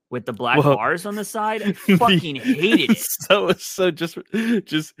movie. with the black bars on the side. I fucking hated it. So just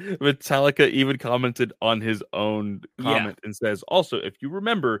Metallica even commented on his own comment and says, also, if you don't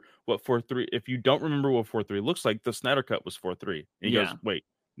remember what 4.3 looks like, the Snyder Cut was 4.3. And he goes, wait,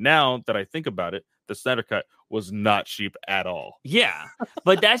 now that I think about it, the Snyder Cut was not cheap at all. Yeah,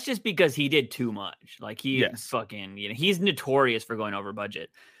 but that's just because he did too much. Like fucking, he's notorious for going over budget.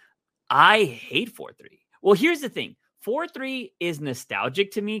 I hate 4.3. Well, here's the thing. 4.3 is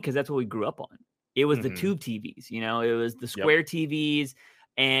nostalgic to me because that's what we grew up on. It was the tube TVs, it was the square TVs.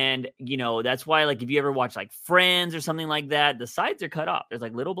 And, that's why, like, if you ever watch like Friends or something like that, the sides are cut off. There's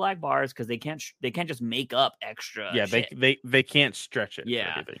like little black bars because they can't just make up extra. Yeah, shit. they can't stretch it.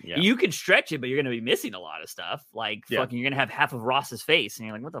 Yeah. You can stretch it, but you're going to be missing a lot of stuff. Like, fucking, you're going to have half of Ross's face. And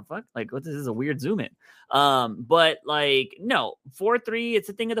you're like, what the fuck? Like, what? This is a weird zoom in. But like, no, 4.3, it's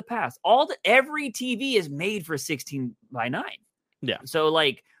a thing of the past. Every TV is made for 16:9. Yeah. So,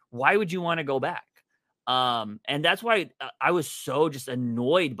 like, why would you want to go back? And that's why I was so just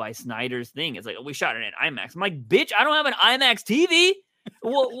annoyed by Snyder's thing. It's like, we shot it in IMAX. I'm like, bitch, I don't have an IMAX TV.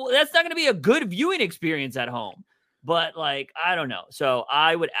 well, that's not going to be a good viewing experience at home. But like, I don't know. So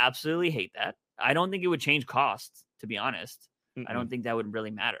I would absolutely hate that. I don't think it would change costs, to be honest. I don't think that would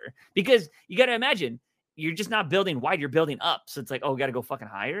really matter because you got to imagine you're just not building wide, you're building up. So it's like, oh, we got to go fucking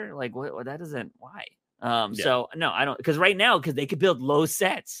higher. Like, what? That isn't why. So no, I don't, because right now, because they could build low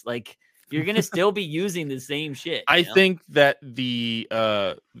sets, like. You're gonna still be using the same shit. I think that the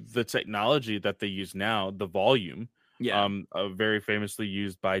technology that they use now, the volume, very famously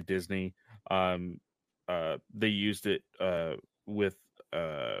used by Disney. They used it with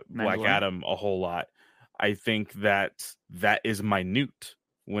Black Adam a whole lot. I think that is minute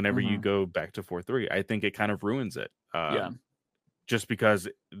whenever you go back to 4.3. I think it kind of ruins it. Just because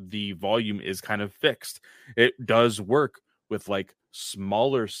the volume is kind of fixed. It does work with like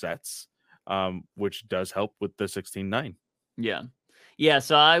smaller sets. Which does help with the 16:9. Yeah.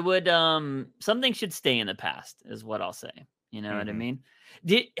 So I would something should stay in the past is what I'll say. You know what I mean?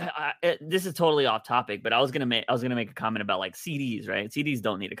 This is totally off topic, but I was gonna make a comment about like CDs, right? CDs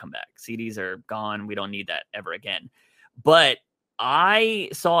don't need to come back. CDs are gone. We don't need that ever again. But I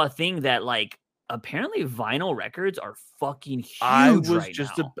saw a thing that like apparently vinyl records are fucking huge I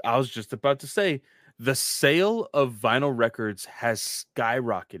was just about to say. The sale of vinyl records has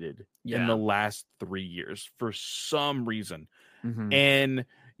skyrocketed in the last 3 years for some reason. And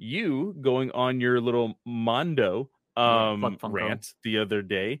you going on your little Mondo rant the other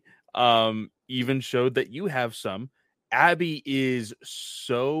day even showed that you have some. Abby is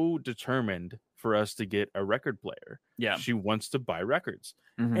so determined for us to get a record player. Yeah. She wants to buy records.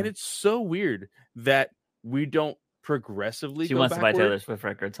 And it's so weird that we don't progressively She wants to buy Taylor Swift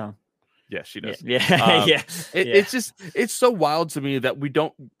records, huh? Yeah, she does. It's so wild to me that we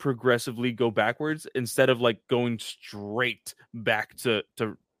don't progressively go backwards instead of like going straight back to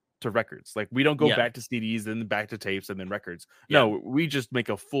records. Like we don't go back to CDs, then back to tapes, and then records. No, we just make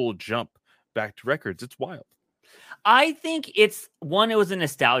a full jump back to records. It's wild. I think it was a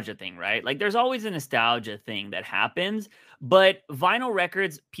nostalgia thing, right? Like there's always a nostalgia thing that happens, but vinyl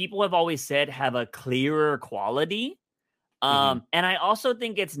records, people have always said, have a clearer quality. And I also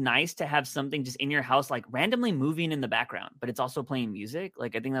think it's nice to have something just in your house, like randomly moving in the background, but it's also playing music.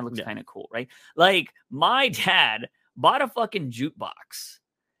 Like, I think that looks kind of cool, right? Like my dad bought a fucking jukebox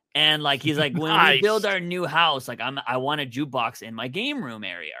and like, he's like, when we build our new house, like I want a jukebox in my game room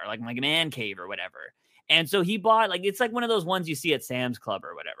area or like my man cave or whatever. And so he bought like, it's like one of those ones you see at Sam's Club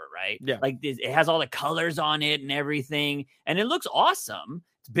or whatever, right? Yeah. Like it has all the colors on it and everything. And it looks awesome.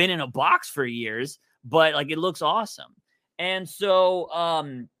 It's been in a box for years, but like, it looks awesome. And so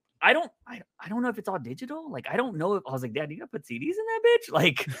I don't know if it's all digital. Like, I don't know if I was like, Dad, you gotta put CDs in that bitch?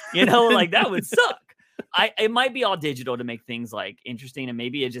 Like, like that would suck. It might be all digital to make things like interesting, and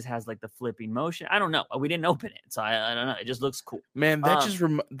maybe it just has like the flipping motion. I don't know. We didn't open it, so I don't know. It just looks cool. Man,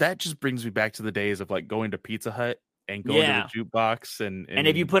 that just brings me back to the days of like going to Pizza Hut and going to the jukebox and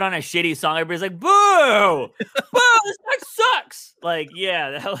if you put on a shitty song, everybody's like, boo, boo, this song sucks. Like,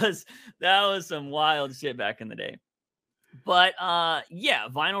 yeah, that was some wild shit back in the day. But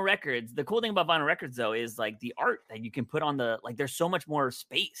vinyl records. The cool thing about vinyl records though is like the art that you can put on there's so much more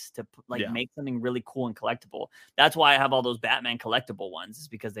space to make something really cool and collectible. That's why I have all those Batman collectible ones, is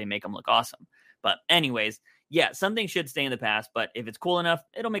because they make them look awesome. But anyways, something should stay in the past, but if it's cool enough,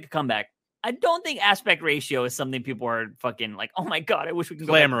 it'll make a comeback. I don't think aspect ratio is something people are fucking like, oh my God, I wish we can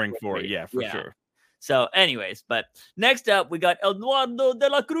clamoring for it. Yeah, for sure. So anyways, but next up we got Eduardo de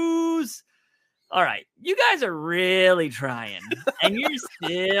la Cruz. All right, you guys are really trying, and you're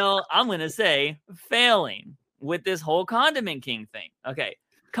still, I'm going to say, failing with this whole Condiment King thing. Okay,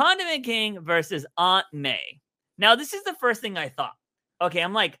 Condiment King versus Aunt May. Now, this is the first thing I thought. Okay,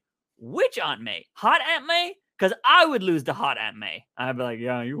 I'm like, which Aunt May? Hot Aunt May? Because I would lose to Hot Aunt May. I'd be like,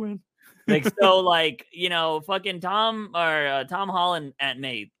 yeah, you win. Like, so, like, you know, fucking Tom Holland Aunt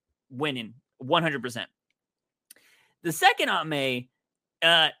May winning 100%. The second Aunt May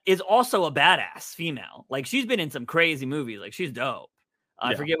is also a badass female. Like, she's been in some crazy movies. Like, she's dope.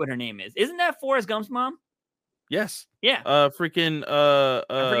 I forget what her name is. Isn't that Forrest Gump's mom? Yes. Yeah. I forget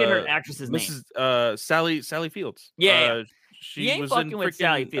her actress's name. Sally Fields. Yeah. She was in with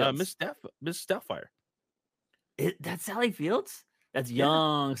Sally Fields. Miss Doubtfire. That's Sally Fields? That's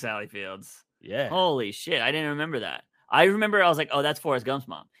young Sally Fields. Yeah. Holy shit. I didn't remember that. I remember I was like, oh, that's Forrest Gump's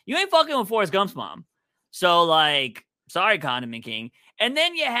mom. You ain't fucking with Forrest Gump's mom. So, like, sorry, Condiment King. And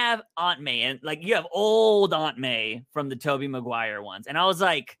then you have Aunt May. And, like, you have old Aunt May from the Tobey Maguire ones. And I was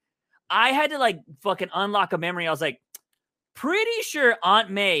like, I had to, like, fucking unlock a memory. I was like, pretty sure Aunt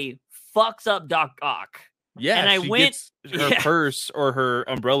May fucks up Doc Ock. Yeah, and I went her purse or her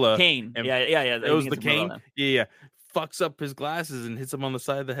umbrella. Cane. Yeah. It was the cane. Yeah. Fucks up his glasses and hits him on the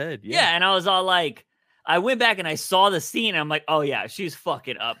side of the head. Yeah, and I was all like, I went back and I saw the scene. And I'm like, oh yeah, she's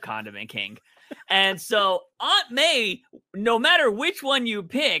fucking up Condiment King. And so Aunt May, no matter which one you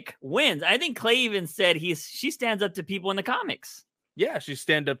pick, wins. I think Clay even said she stands up to people in the comics. Yeah, she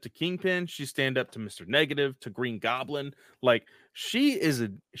stand up to Kingpin. She stand up to Mr. Negative, to Green Goblin. Like, she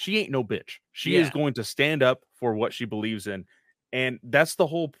ain't no bitch. She is going to stand up for what she believes in. And that's the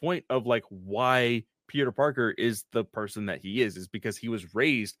whole point of, like, why Peter Parker is the person that he is because he was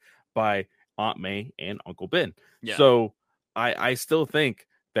raised by Aunt May and Uncle Ben. Yeah. So I still think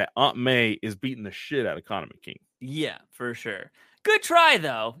that Aunt May is beating the shit out of Condiment King. Yeah, for sure. Good try,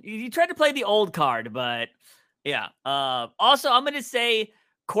 though. You tried to play the old card, but yeah. Also, I'm going to say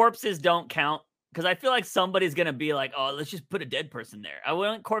corpses don't count because I feel like somebody's going to be like, oh, let's just put a dead person there. I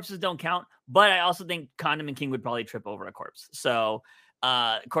wouldn't corpses don't count, but I also think Condiment King would probably trip over a corpse. So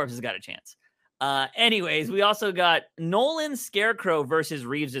corpses got a chance. Anyways, we also got Nolan Scarecrow versus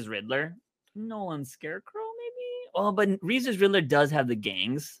Reeves' Riddler. Nolan Scarecrow, maybe? Oh, but Reeves' Riddler does have the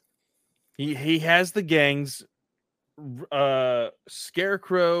gangs. He has the gangs.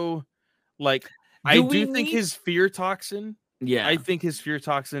 Scarecrow, like, I do think his fear toxin. Yeah, I think his fear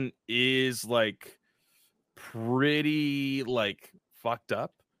toxin is, like, pretty, like, fucked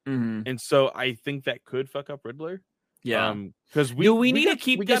up. Mm-hmm. And so I think that could fuck up Riddler. Yeah, because we need to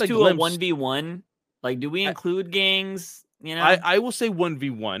keep this to a 1v1? Like, do we include gangs? You know, I will say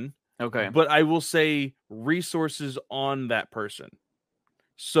 1v1. Okay, but I will say resources on that person.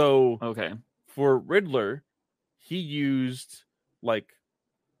 So for Riddler, he used like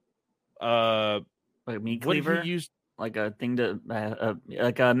a meat cleaver. He used like a thing to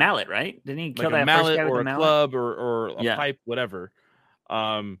like a mallet, right? Didn't he kill like that a mallet first guy or with a mallet? club or a pipe, whatever?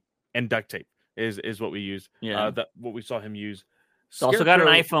 And duct tape is what we use. Yeah, what we saw him use. He's also got an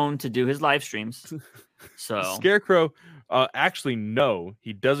iPhone to do his live streams. So Scarecrow, actually, no,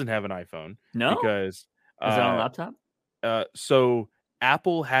 he doesn't have an iPhone. No, because is it on a laptop? So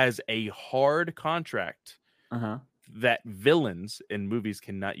Apple has a hard contract that villains in movies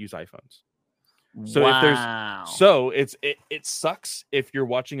cannot use iPhones. So it sucks if you're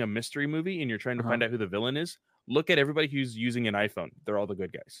watching a mystery movie and you're trying to find out who the villain is. Look at everybody who's using an iPhone; they're all the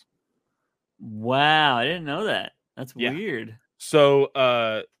good guys. Wow, I didn't know that. That's weird. So,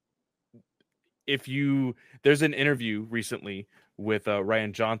 there's an interview recently with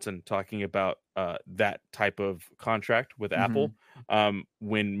Ryan Johnson talking about that type of contract with Apple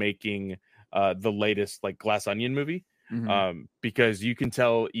when making the latest like Glass Onion movie, because you can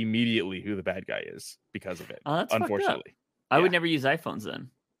tell immediately who the bad guy is because of it. Oh, that's unfortunately. I would never use iPhones then.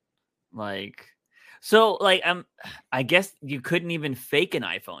 Like, so like I guess you couldn't even fake an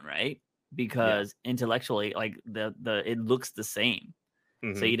iPhone, right? Because intellectually, like it looks the same.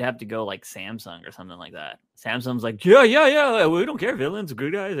 So you'd have to go like Samsung or something like that. Samsung's like, yeah. We don't care, villains,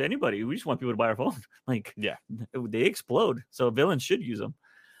 good guys, anybody. We just want people to buy our phone. Like, they explode, so villains should use them.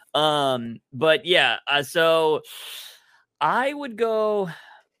 But yeah, so I would go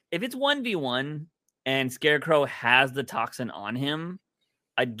if it's 1v1 and Scarecrow has the toxin on him.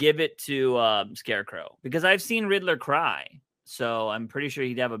 I'd give it to Scarecrow because I've seen Riddler cry. So I'm pretty sure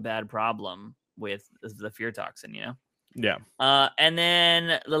he'd have a bad problem with the fear toxin, you know? Yeah. And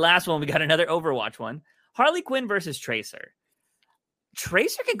then the last one, we got another Overwatch one. Harley Quinn versus Tracer.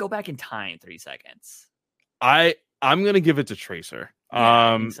 Tracer can go back in time 3 seconds. I'm going to give it to Tracer.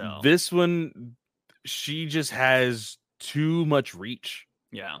 Yeah, I think so. This one, she just has too much reach.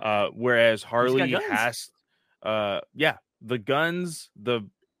 Yeah. Whereas Harley has, the guns, the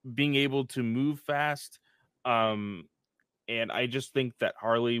being able to move fast, and I just think that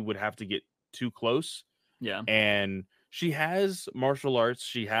Harley would have to get too close. Yeah. And she has martial arts,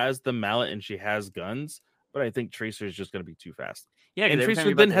 she has the mallet, and she has guns, but I think Tracer is just going to be too fast. Yeah, and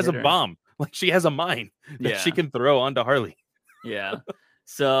Tracer then has a bomb. Like, she has a mine that she can throw onto Harley. Yeah.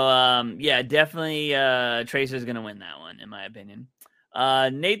 So, yeah, definitely Tracer's going to win that one, in my opinion.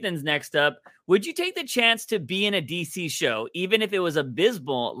 Nathan's next up. Would you take the chance to be in a DC show, even if it was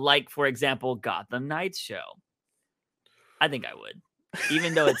abysmal, like, for example, Gotham Knights show? I think I would,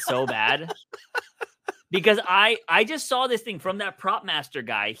 even though it's so bad. Because I just saw this thing from that prop master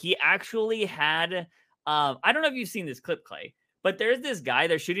guy. He actually had, I don't know if you've seen this clip, Clay, but there's this guy,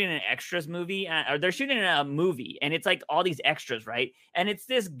 they're shooting an extras movie, or they're shooting a movie, and it's like all these extras, right? And it's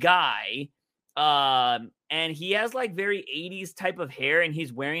this guy, and he has like very 80s type of hair, and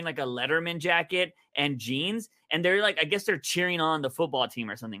he's wearing like a Letterman jacket and jeans, and they're like, I guess they're cheering on the football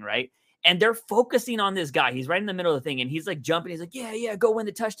team or something, right? And they're focusing on this guy. He's right in the middle of the thing, and he's like jumping. He's like, yeah, go win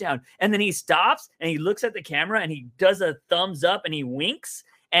the touchdown. And then he stops, and he looks at the camera, and he does a thumbs up, and he winks.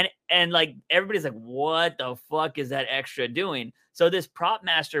 And like everybody's like, what the fuck is that extra doing? So this prop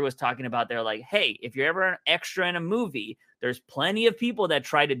master was talking about, they're like, hey, if you're ever an extra in a movie, there's plenty of people that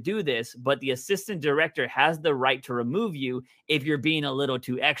try to do this, but the assistant director has the right to remove you if you're being a little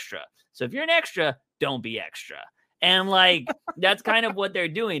too extra. So if you're an extra, don't be extra. And like, that's kind of what they're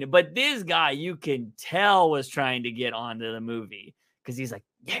doing. But this guy, you can tell, was trying to get onto the movie because he's like,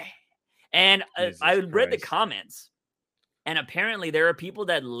 yeah. And I read the comments, and apparently there are people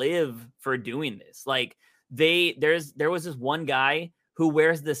that live for doing this. Like there was this one guy who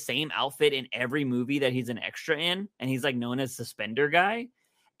wears the same outfit in every movie that he's an extra in. And he's like known as Suspender Guy.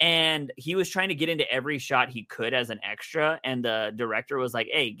 And he was trying to get into every shot he could as an extra. And the director was like,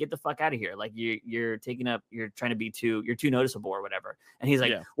 hey, get the fuck out of here. Like you're trying to be you're too noticeable or whatever. And he's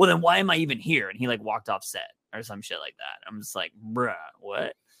like, well, then why am I even here? And he like walked off set or some shit like that. I'm just like, bruh,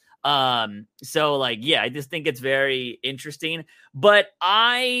 what? So like, yeah, I just think it's very interesting, but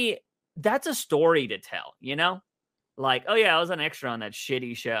that's a story to tell, you know? Like, oh yeah, I was an extra on that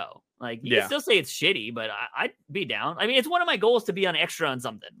shitty show. Like, you can still say it's shitty, but I'd be down. I mean, it's one of my goals to be an extra on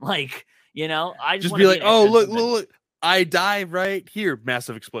something. Like, you know, I just be like, oh, look, I die right here.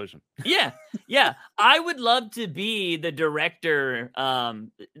 Massive explosion. Yeah. I would love to be the director,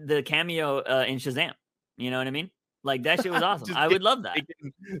 the cameo in Shazam. You know what I mean? Like, that shit was awesome. I would love that.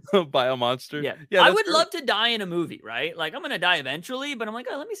 By a monster. Yeah I would love to die in a movie, right? Like, I'm going to die eventually, but I'm like,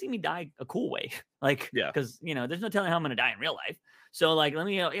 oh, let me see me die a cool way. Like, because, you know, there's no telling how I'm going to die in real life. So, like, let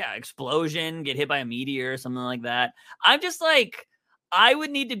me, explosion, get hit by a meteor or something like that. I'm just like, I would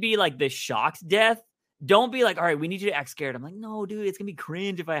need to be like the shocked death. Don't be like, all right, we need you to act scared. I'm like, no, dude, it's going to be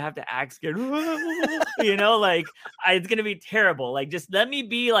cringe if I have to act scared. You know, like, it's going to be terrible. Like, just let me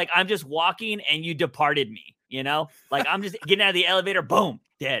be like, I'm just walking and you departed me. You know, like, I'm just getting out of the elevator, boom,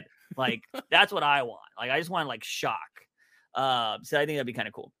 dead. Like, that's what I want. Like, I just want like shock. So I think that'd be kind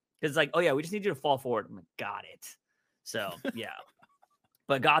of cool. Because it's like, oh yeah, we just need you to fall forward. I'm like, got it. So yeah.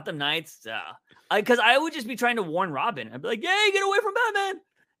 But Gotham Knights, because I would just be trying to warn Robin. I'd be like, "Yay, get away from Batman!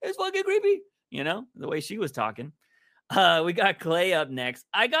 It's fucking creepy." You know, the way she was talking. We got Clay up next.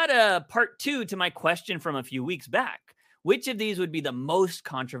 I got a part 2 to my question from a few weeks back. Which of these would be the most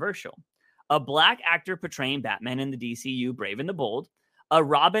controversial? A black actor portraying Batman in the DCU Brave and the Bold, a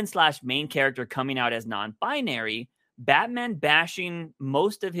Robin / main character coming out as non-binary, Batman bashing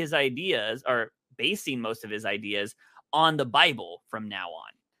most of his ideas or basing most of his ideas on the Bible from now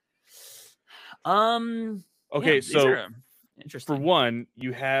on. Okay, so interesting. For one,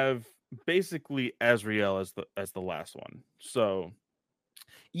 you have basically Azrael as the last one. So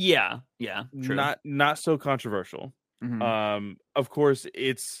yeah, true. Not so controversial. Mm-hmm. Of course,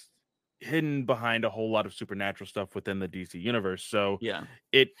 it's hidden behind a whole lot of supernatural stuff within the DC universe. So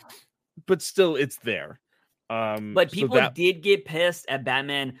but still, it's there. But people did get pissed at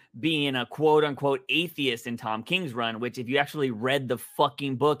Batman being a quote unquote atheist in Tom King's run, which if you actually read the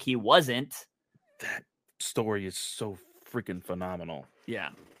fucking book, he wasn't. That story is so freaking phenomenal. Yeah.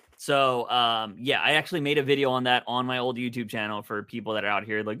 So, I actually made a video on that on my old YouTube channel for people that are out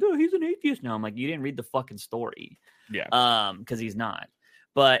here like, oh, he's an atheist now. I'm like, you didn't read the fucking story. Yeah. Because he's not.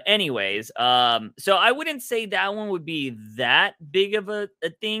 But anyways, so I wouldn't say that one would be that big of a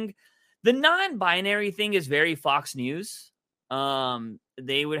thing. The non-binary thing is very Fox News.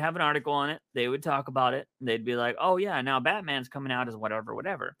 They would have an article on it. They would talk about it. They'd be like, oh, yeah, now Batman's coming out as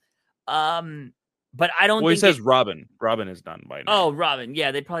whatever. But I don't think... he says Robin. Robin is non-binary. Oh, Robin.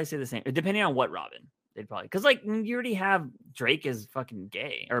 Yeah, they'd probably say the same. Depending on what Robin. They'd probably... Because, like, you already have Drake is fucking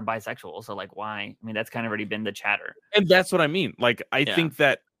gay or bisexual. So, like, why? I mean, that's kind of already been the chatter. And that's what I mean. Like, I think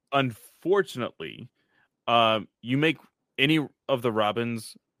that, unfortunately, you make any of the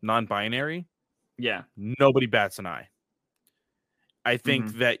Robins non-binary, yeah, nobody bats an eye. I think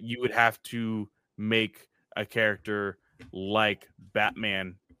Mm-hmm. that you would have to make a character like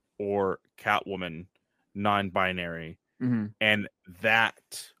Batman or Catwoman non-binary, Mm-hmm. and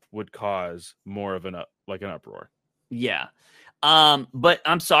that would cause more of an uproar. Yeah. But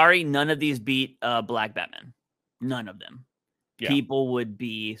I'm sorry, none of these beat Black Batman. None of them. Yeah. People would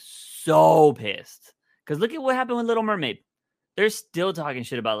be so pissed. Because look at what happened with Little Mermaid. They're still talking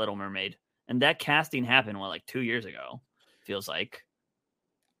shit about Little Mermaid. And that casting happened, like 2 years ago, feels like.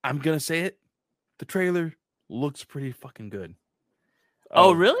 I'm going to say it. The trailer looks pretty fucking good.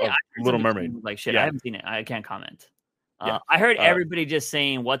 Oh, really? Of Little Mermaid. Like shit. Yeah. I haven't seen it. I can't comment. Yeah. I heard everybody just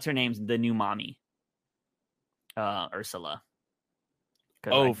saying, what's her name's the new mommy? Ursula.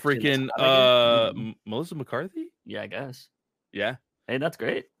 Oh, freaking Melissa McCarthy? Yeah, I guess. Yeah. Hey, that's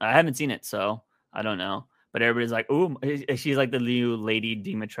great. I haven't seen it, so I don't know. But everybody's like, "Ooh, she's like the new Lady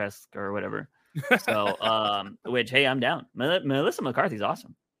Dimitrescu or whatever." So, which hey, I'm down. Melissa McCarthy's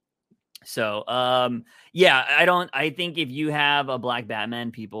awesome. So, yeah, I think if you have a Black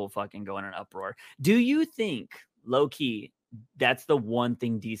Batman, people fucking go in an uproar. Do you think, low key, that's the one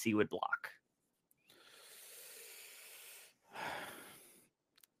thing DC would block?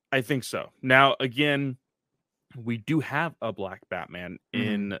 I think so. Now, again, we do have a Black Batman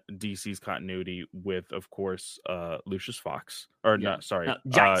in DC's continuity with, of course, Lucius Fox. Or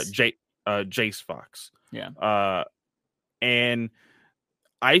Jace Fox. Yeah. And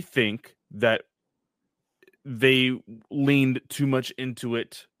I think that they leaned too much into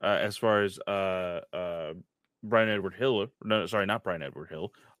it as far as Brian Edward Hill. No, sorry, not Brian Edward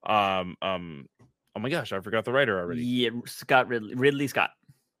Hill. Oh my gosh, I forgot the writer already. Yeah, Ridley Scott.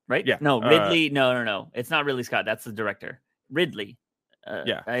 Right? Yeah. No, Ridley. No. It's not Ridley Scott. That's the director. Ridley.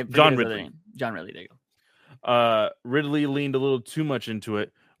 John Ridley. John Ridley. There you go. Ridley leaned a little too much into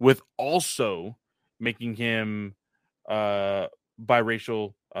it, with also making him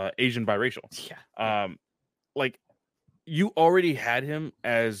biracial, Asian biracial. Yeah. Like you already had him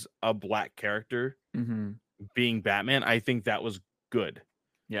as a Black character being Batman. I think that was good.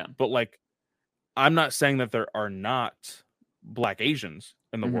 Yeah. But like, I'm not saying that there are not Black Asians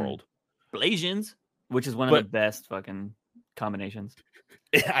in the world. Blasians, which is one of the best fucking combinations.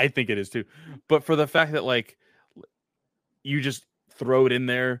 I think it is too. But for the fact that like you just throw it in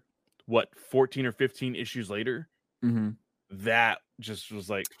there, 14 or 15 issues later, that just was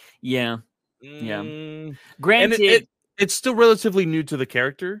like, yeah. Granted, and it's still relatively new to the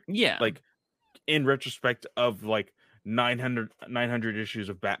character. Yeah. Like in retrospect of like 900 issues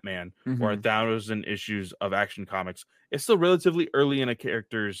of Batman or 1,000 issues of Action Comics, it's still relatively early in a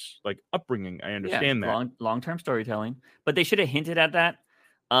character's like upbringing. I understand that long-term storytelling, but they should have hinted at that.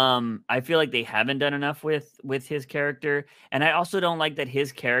 I feel like they haven't done enough with his character, and I also don't like that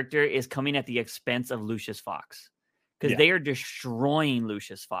his character is coming at the expense of Lucius Fox, because they are destroying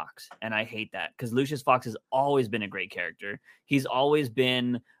Lucius Fox, and I hate that, because Lucius Fox has always been a great character. He's always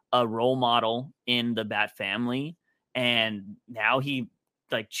been a role model in the Bat family. And now he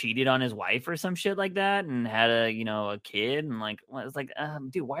like cheated on his wife or some shit like that and had a kid, and like, it's like,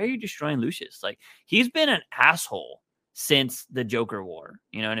 dude, why are you destroying Lucius? Like, he's been an asshole since the Joker War.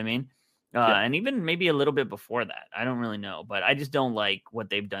 You know what I mean? And even maybe a little bit before that. I don't really know, but I just don't like what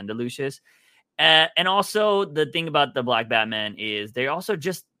they've done to Lucius. And also the thing about the Black Batman is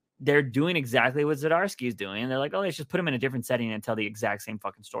they're doing exactly what Zdarsky is doing. They're like, oh, let's just put him in a different setting and tell the exact same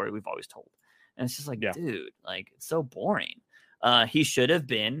fucking story we've always told. And it's just like, dude, like, it's so boring. He should have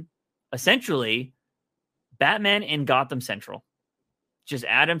been essentially Batman in Gotham Central. Just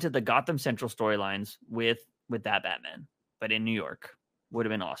add him to the Gotham Central storylines with that Batman, but in New York. Would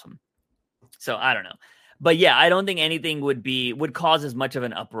have been awesome. So I don't know. But yeah, I don't think anything would cause as much of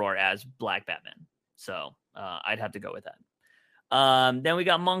an uproar as Black Batman. So I'd have to go with that. Then we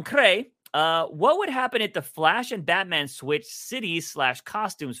got Moncre. What would happen if the Flash and Batman switch cities /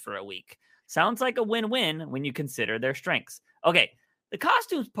 costumes for a week? Sounds like a win-win when you consider their strengths. Okay, the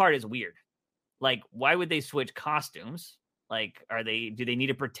costumes part is weird. Like, why would they switch costumes? Like, do they need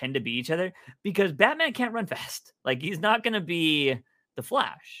to pretend to be each other? Because Batman can't run fast. Like, he's not going to be the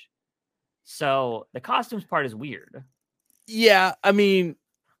Flash. So the costumes part is weird. Yeah, I mean,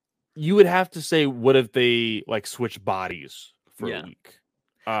 you would have to say, what if they like switch bodies for a week?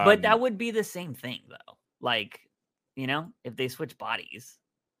 But that would be the same thing, though. Like, if they switch bodies.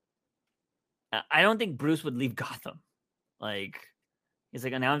 I don't think Bruce would leave Gotham. Like, he's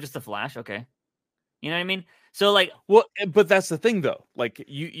like, oh, now I'm just a Flash. Okay. You know what I mean? So like, well, but that's the thing though. Like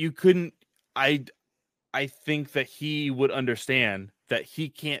you couldn't, I think that he would understand that he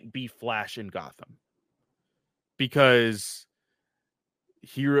can't be Flash in Gotham because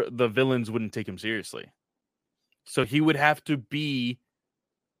the villains wouldn't take him seriously. So he would have to be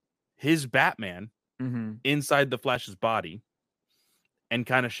his Batman inside the Flash's body and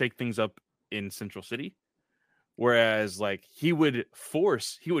kind of shake things up in Central City. Whereas, like, he would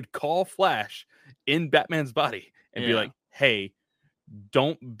call Flash in Batman's body and be like, hey,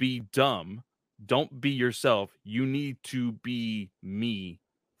 don't be dumb. Don't be yourself. You need to be me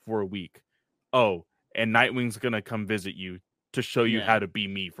for a week. Oh, and Nightwing's going to come visit you to show you how to be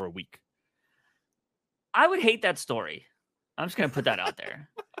me for a week. I would hate that story. I'm just going to put that out there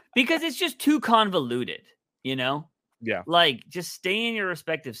because it's just too convoluted, you know? Yeah. Like, just stay in your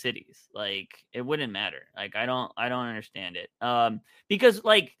respective cities. Like, it wouldn't matter. Like, I don't understand it. Because,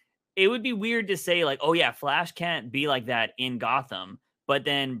 like, it would be weird to say, like, oh yeah, Flash can't be like that in Gotham. But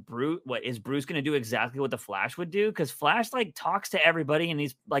then Bruce going to do exactly what the Flash would do? Because Flash, like, talks to everybody and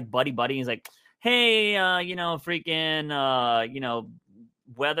he's like buddy. He's like, hey, freaking,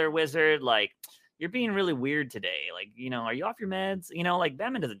 weather wizard, like, you're being really weird today. Like, are you off your meds? Like,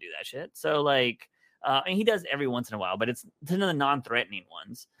 Batman doesn't do that shit. So, like, and he does every once in a while, but it's none of the non-threatening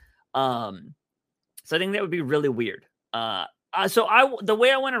ones. So I think that would be really weird. The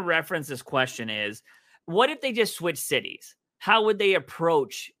way I want to reference this question is, what if they just switch cities? How would they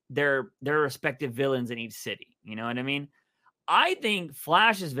approach their respective villains in each city? You know what I mean? I think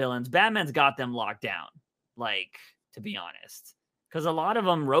Flash's villains, Batman's got them locked down, like, to be honest. Because a lot of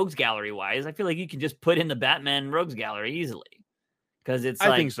them, rogues gallery wise, I feel like you can just put in the Batman rogues gallery easily. Because it's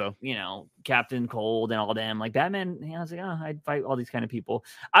I think so. Captain Cold and all them. Like, Batman, I was like, I'd fight all these kind of people.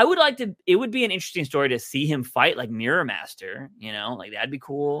 It would be an interesting story to see him fight like Mirror Master, like that'd be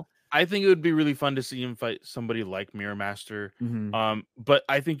cool. I think it would be really fun to see him fight somebody like Mirror Master. But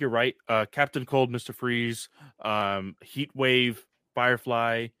I think you're right. Captain Cold, Mr. Freeze, Heat Wave,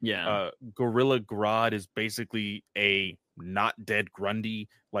 Firefly, Gorilla Grodd is basically a not dead Grundy.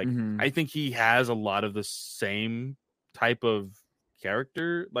 Like, I think he has a lot of the same type of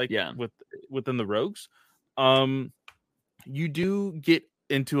character, like within the Rogues. You do get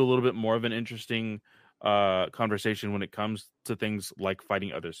into a little bit more of an interesting conversation when it comes to things like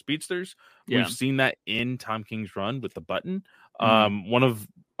fighting other speedsters. We've seen that in Tom King's run with the Button. One of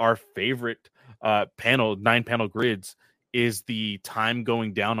our favorite 9-panel grids is the time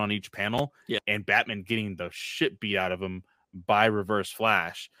going down on each panel and Batman getting the shit beat out of him by Reverse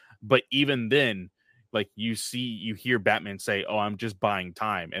Flash. But even then, like, you hear Batman say, oh, I'm just buying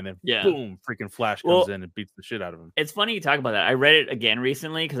time. And then boom, freaking Flash comes in and beats the shit out of him. It's funny you talk about that. I read it again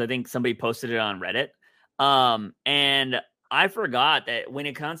recently because I think somebody posted it on Reddit. And I forgot that when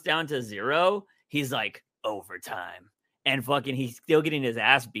it comes down to 0, he's like, overtime. And fucking he's still getting his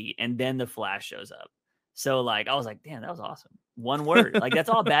ass beat. And then the Flash shows up. So, like, I was like, damn, that was awesome. One word. Like, that's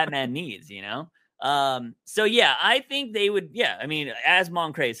all Batman needs, So yeah, I think they would. Yeah, I mean, as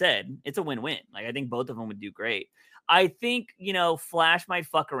Moncray said, it's a win-win. Like, I think both of them would do great. I think Flash might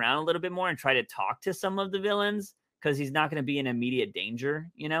fuck around a little bit more and try to talk to some of the villains because he's not going to be in immediate danger,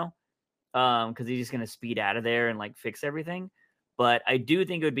 because he's just going to speed out of there and like fix everything. But I do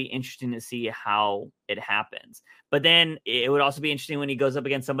think it would be interesting to see how it happens. But then it would also be interesting when he goes up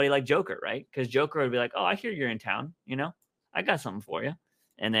against somebody like Joker, right? Because Joker would be like, "Oh, I hear you're in town. I got something for you."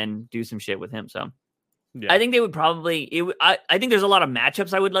 And then do some shit with him. So I think they would probably, I think there's a lot of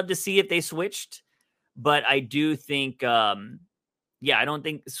matchups I would love to see if they switched, but I do think, I don't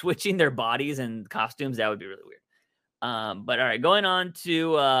think switching their bodies and costumes, that would be really weird. But all right, going on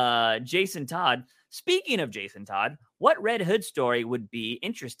to Jason Todd. Speaking of Jason Todd, what Red Hood story would be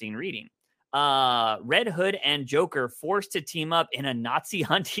interesting reading? Red Hood and Joker forced to team up in a Nazi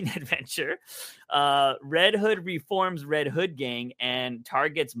hunting adventure. Red Hood reforms Red Hood gang and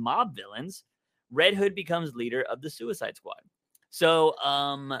targets mob villains. Red Hood becomes leader of the Suicide Squad. So,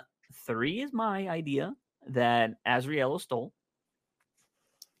 3 is my idea that Azraello stole.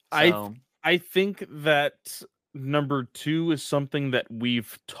 So, I think that number 2 is something that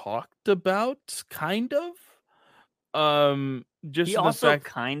we've talked about, kind of. Just he also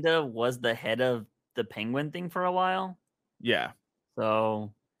kind of was the head of the Penguin thing for a while. Yeah.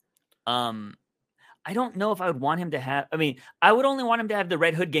 So, I don't know if I would want him to have. I mean, I would only want him to have the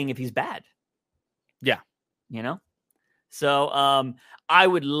Red Hood gang if he's bad. Yeah. So, I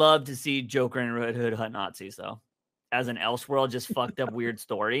would love to see Joker and Red Hood hunt Nazis, though. As an Elseworld, just fucked up weird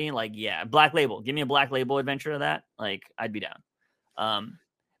story. Like, yeah, Black Label. Give me a Black Label adventure of that. Like, I'd be down.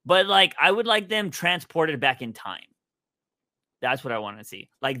 But like, I would like them transported back in time. That's what I want to see.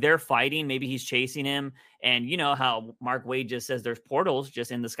 Like, they're fighting. Maybe he's chasing him. And you know how Mark Waid just says there's portals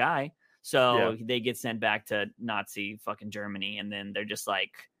just in the sky. So they get sent back to Nazi fucking Germany. And then they're just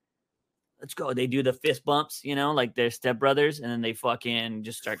like, let's go. They do the fist bumps, like they're stepbrothers, and then they fucking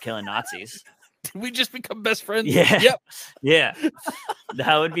just start killing Nazis. Did we just become best friends? Yeah. Yep. Yeah.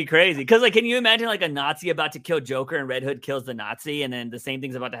 That would be crazy. Because, like, can you imagine, like, a Nazi about to kill Joker and Red Hood kills the Nazi, and then the same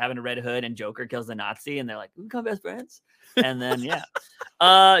thing's about to happen to Red Hood and Joker kills the Nazi, and they're like, we become best friends? And then, yeah.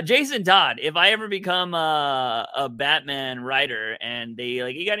 Jason Todd, if I ever become a Batman writer and they,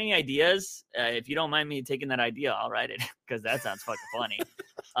 like, you got any ideas? If you don't mind me taking that idea, I'll write it, because that sounds fucking funny.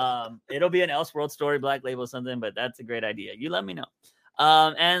 It'll be an Elseworld story, Black Label, something, but that's a great idea. You let me know.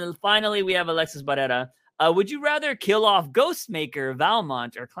 And finally, we have Alexis Barrera. Would you rather kill off Ghostmaker,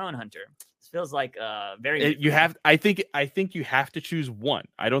 Valmont, or Clown Hunter? This feels like very. You have. I think you have to choose one.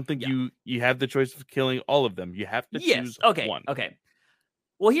 I don't think you have the choice of killing all of them. You have to choose one. Okay.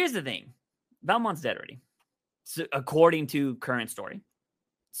 Well, here's the thing. Valmont's dead already, so, according to current story.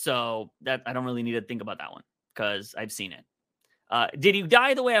 So that I don't really need to think about that one because I've seen it. Did he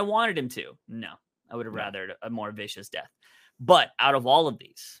die the way I wanted him to? No, I would have rather a more vicious death. But out of all of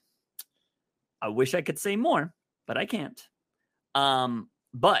these, I wish I could say more, but I can't.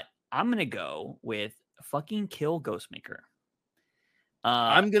 But I'm going to go with fucking kill Ghostmaker.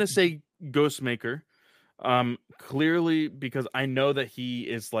 I'm going to say Ghostmaker. Clearly, because I know that he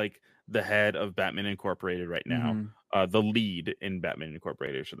is like the head of Batman Incorporated right now. The lead in Batman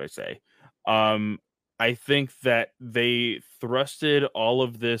Incorporated, should I say. I think that they thrusted all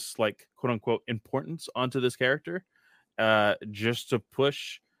of this, like, quote unquote, importance onto this character. Just to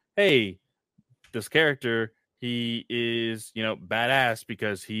push, hey, this character, he is, badass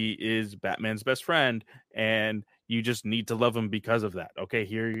because he is Batman's best friend, and you just need to love him because of that. Okay,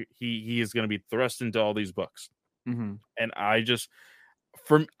 here he is going to be thrust into all these books, and I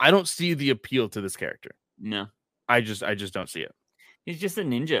don't see the appeal to this character. No, I just don't see it. He's just a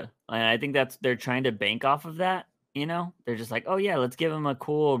ninja, and I think they're trying to bank off of that. They're just like, oh yeah, let's give him a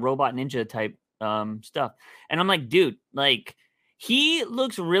cool robot ninja type stuff. And I'm like, dude, like, he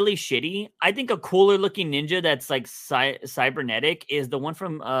looks really shitty. I think a cooler looking ninja that's like cybernetic is the one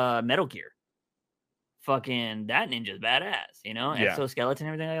from Metal Gear. Fucking that ninja's badass, exoskeleton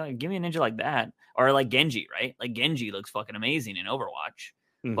and everything. Like, give me a ninja like that, or like Genji, right? Like Genji looks fucking amazing in Overwatch,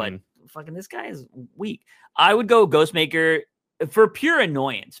 but fucking this guy is weak. I would go Ghostmaker for pure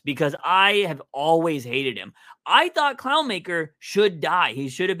annoyance because I have always hated him. I thought Clownmaker should die. He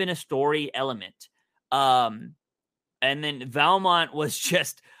should have been a story element. And then Valmont was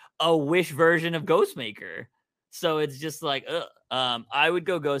just a wish version of Ghostmaker. So it's just like, I would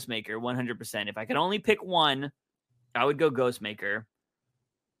go Ghostmaker 100%. If I could only pick one, I would go Ghostmaker.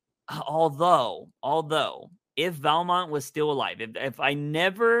 Although, if Valmont was still alive,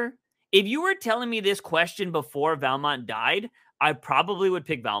 if you were telling me this question before Valmont died, I probably would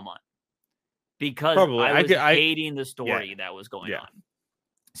pick Valmont because I was hating the story that was going on.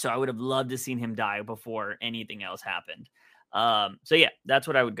 So I would have loved to seen him die before anything else happened. So yeah, that's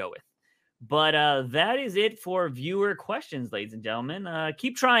what I would go with. But that is it for viewer questions, ladies and gentlemen.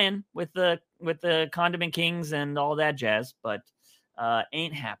 Keep trying with the Condiment Kings and all that jazz, but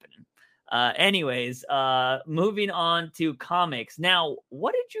ain't happening. Anyways, moving on to comics. Now,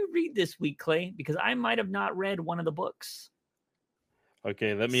 what did you read this week, Clay? Because I might have not read one of the books.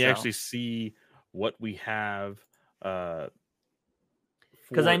 Okay, let me actually see what we have. Because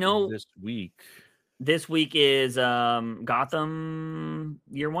I know this week is Gotham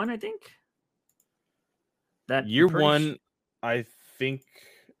Year One, I think. That Year One, I think.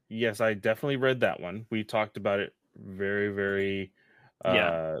 Yes, I definitely read that one. We talked about it very, very.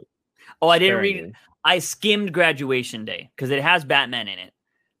 I didn't read it. I skimmed Graduation Day because it has Batman in it,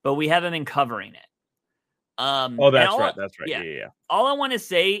 but we haven't been covering it. That's right. That's right. Yeah. All I want to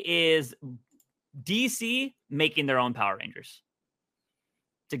say is DC making their own Power Rangers.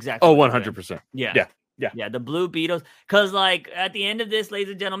 It's exactly. 100%. Yeah. The Blue Beetles. Because, like, at the end of this, ladies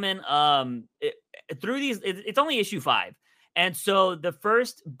and gentlemen, it's only issue 5. And so the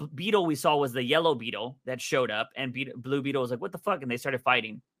first beetle we saw was the yellow beetle that showed up, and Blue Beetle was like, what the fuck? And they started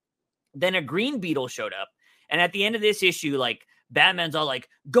fighting. Then a green beetle showed up. And at the end of this issue, like, Batman's all like,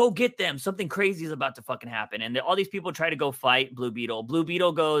 go get them. Something crazy is about to fucking happen. And all these people try to go fight Blue Beetle. Blue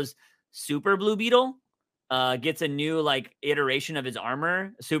Beetle goes Super Blue Beetle, gets a new, like, iteration of his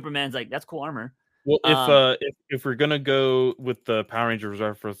armor. Superman's like, that's cool armor. Well, if we're gonna go with the Power Rangers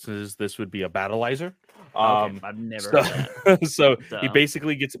references, this would be a Battleizer. Okay, I've never heard that. So he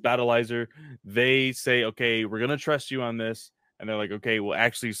basically gets a Battleizer. They say, okay, we're gonna trust you on this, and they're like, okay, well,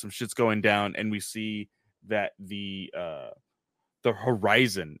 actually, some shit's going down, and we see that the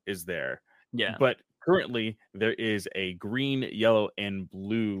horizon is there. Yeah, but currently there is a green, yellow, and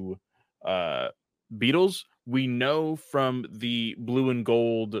blue Beetles we know from the Blue and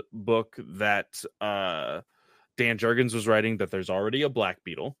Gold book that Dan Jurgens was writing that there's already a Black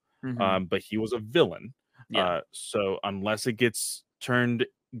Beetle, but he was a villain. Yeah. So unless it gets turned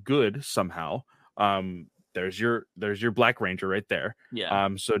good somehow, there's your Black Ranger right there. Yeah.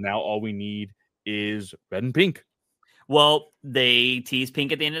 So now all we need is red and pink. Well, they tease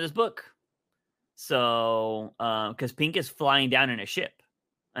pink at the end of this book. So, because pink is flying down in a ship,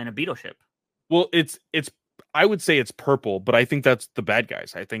 in a beetle ship. Well, it's I would say it's purple, but I think that's the bad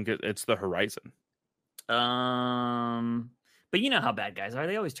guys. I think it's the Horizon. But you know how bad guys are.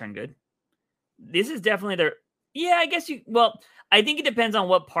 They always turn good. This is definitely their... Yeah, I guess well, I think it depends on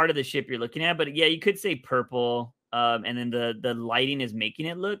what part of the ship you're looking at, but yeah, you could say purple. And then the lighting is making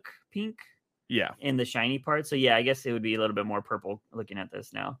it look pink. Yeah. In the shiny part. So yeah, I guess it would be a little bit more purple looking at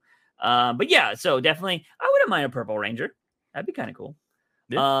this now. But yeah, so definitely I wouldn't mind a purple ranger. That'd be kind of cool.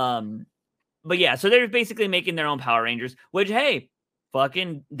 Yeah. But yeah, so they're basically making their own Power Rangers, which, hey,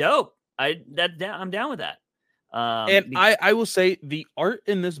 fucking dope. I'm down with that. I will say the art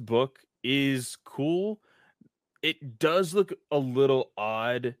in this book is cool. It does look a little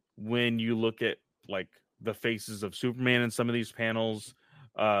odd when you look at like the faces of Superman in some of these panels.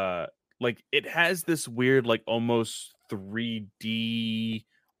 Like it has this weird, like almost 3D,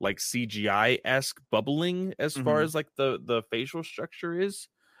 like CGI-esque bubbling as far as like the facial structure is.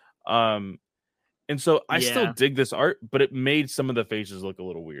 And so I still dig this art, but it made some of the faces look a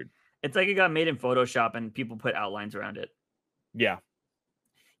little weird. It's like it got made in Photoshop and people put outlines around it. Yeah.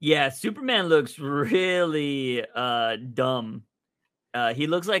 Yeah, Superman looks really dumb. He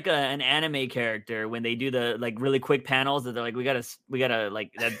looks like an anime character when they do the like really quick panels that they're like, we gotta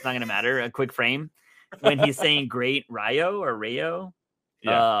like, that's not gonna matter. A quick frame when he's saying great Rayo.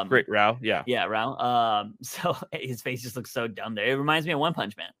 Yeah. Great Rao. Yeah. Yeah. Rao. So his face just looks so dumb there. It reminds me of One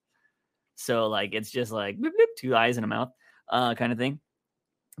Punch Man. So like, it's just like bloop, bloop, 2 eyes and a mouth kind of thing.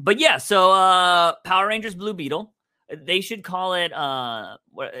 But yeah, so Power Rangers Blue Beetle. They should call it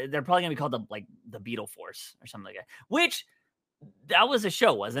they're probably gonna be called the Beetle Force or something like that. Which that was a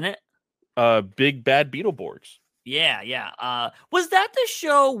show, wasn't it? Big Bad Beetleborgs. Yeah. Was that the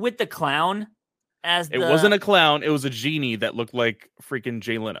show with the clown? It wasn't a clown, it was a genie that looked like freaking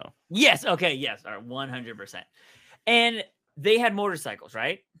Jay Leno. Yes, okay, yes, 100%. And they had motorcycles,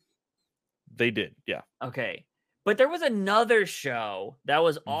 right? They did, yeah. Okay. But there was another show that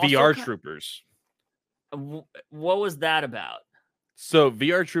was also VR Troopers. What was that about? So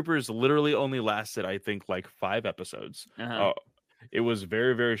VR Troopers literally only lasted, I think, like 5 episodes. It was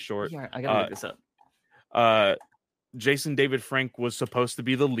very, very short. Yeah, I gotta look this up. Jason David Frank was supposed to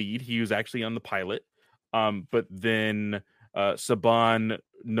be the lead. He was actually on the pilot. But then Saban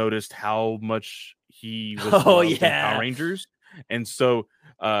noticed how much he was loved in Power Rangers. And so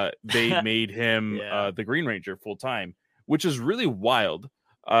they made him the Green Ranger full time, which is really wild.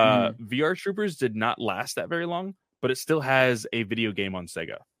 VR Troopers did not last that very long, but it still has a video game on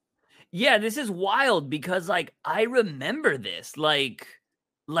Sega. Yeah, this is wild because like I remember this. Like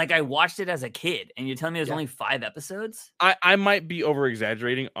I watched it as a kid, and you're telling me there's only 5 episodes? I might be over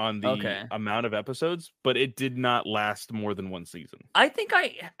exaggerating on the amount of episodes, but it did not last more than 1 season. I think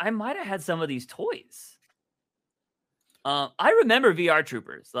I might have had some of these toys. I remember VR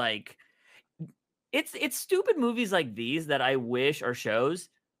Troopers. Like it's stupid movies like these that I wish, or shows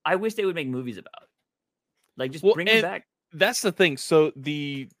I wish they would make movies about. Like just bring them back. That's the thing. So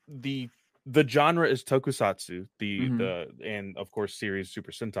the genre is tokusatsu, and of course series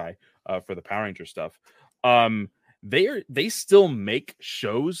Super Sentai for the Power Ranger stuff. They still make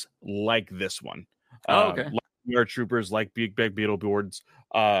shows like this one. Okay. Like VR Troopers, like Big Bad Beetleborgs,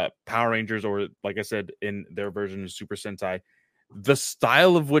 Power Rangers, or like I said in their version of Super Sentai. The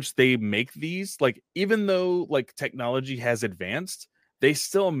style of which they make these, like even though like technology has advanced, they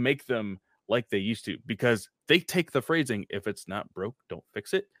still make them like they used to, because they take the phrasing, if it's not broke, don't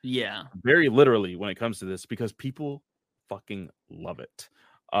fix it. Yeah. Very literally when it comes to this, because people fucking love it.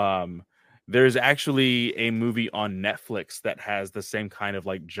 There's actually a movie on Netflix that has the same kind of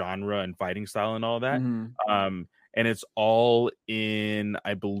like genre and fighting style and all that. And it's all in,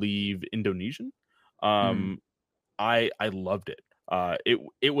 I believe, Indonesian. I loved it.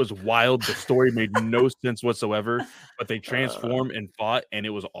 It was wild. The story made no sense whatsoever, but they transformed and fought, and it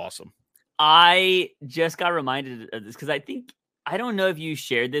was awesome. I just got reminded of this because I don't know if you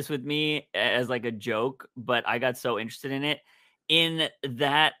shared this with me as like a joke, but I got so interested in it. In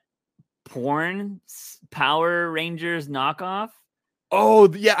that porn Power Rangers knockoff.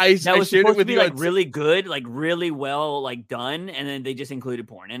 Oh yeah, I that was shared supposed it with to be you. Like really good, like really well, like done, and then they just included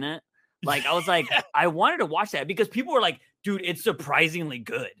porn in it. Like I was like, I wanted to watch that because people were like, "Dude, it's surprisingly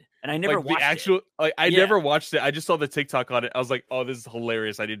good." and I never watched it. I never watched it. I just saw the TikTok on it. I was like, oh, this is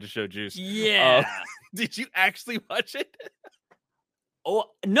hilarious. I need to show Juice. Yeah. Did you actually watch it? Oh,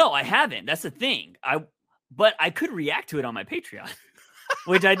 no, I haven't. That's the thing. But I could react to it on my Patreon,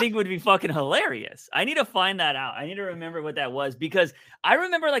 which I think would be fucking hilarious. I need to find that out. I need to remember what that was, because I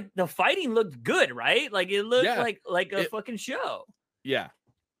remember like the fighting looked good, right? Like it looked like a fucking show. Yeah.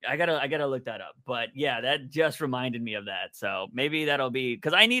 I gotta look that up. But yeah, that just reminded me of that. So maybe that'll be,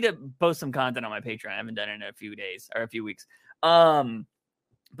 because I need to post some content on my Patreon. I haven't done it in a few days or a few weeks.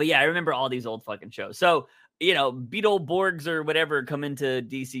 But yeah, I remember all these old fucking shows. So, Beetleborgs or whatever come into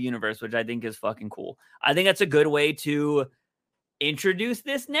DC Universe, which I think is fucking cool. I think that's a good way to introduce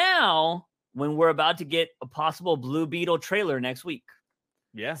this now when we're about to get a possible Blue Beetle trailer next week.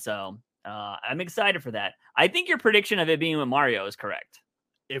 Yeah. So I'm excited for that. I think your prediction of it being with Mario is correct.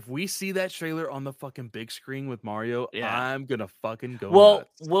 If we see that trailer on the fucking big screen with Mario, I'm gonna fucking go nuts.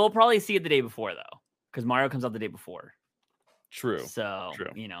 We'll probably see it the day before, though, because Mario comes out the day before. True. So,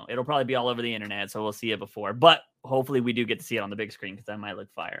 it'll probably be all over the internet, so we'll see it before. But hopefully we do get to see it on the big screen, because that might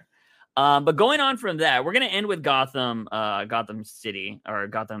look fire. But going on from that, we're going to end with Gotham City.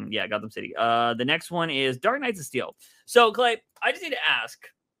 The next one is Dark Knights of Steel. So, Clay, I just need to ask,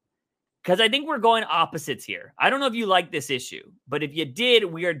 because I think we're going opposites here. I don't know if you like this issue, but if you did,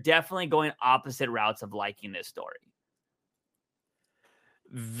 we are definitely going opposite routes of liking this story.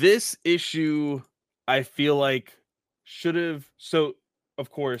 This issue, I feel like, should have. So, of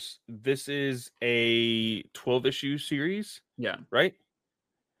course, this is a 12-issue series. Yeah. Right?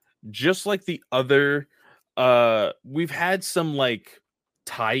 Just like the other, we've had some like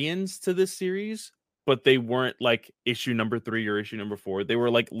tie-ins to this series, but they weren't like issue number 3 or issue number 4. They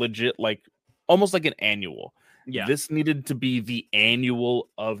were like legit, like almost like an annual. Yeah. This needed to be the annual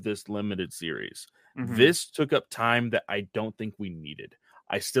of this limited series. Mm-hmm. This took up time that I don't think we needed.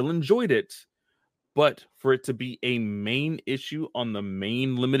 I still enjoyed it, but for it to be a main issue on the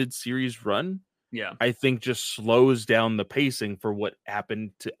main limited series run, I think just slows down the pacing for what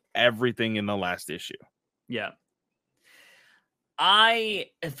happened to everything in the last issue. Yeah.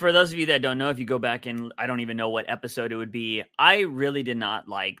 For those of you that don't know, if you go back and I don't even know what episode it would be, I really did not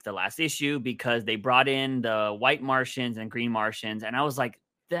like the last issue because they brought in the white Martians and green Martians. And I was like,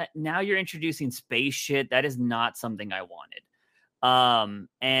 that now you're introducing space shit. That is not something I wanted.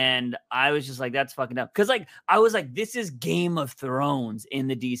 And I was just like, that's fucking up. Cause like, I was like, this is Game of Thrones in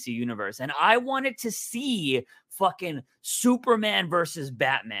the DC universe. And I wanted to see fucking Superman versus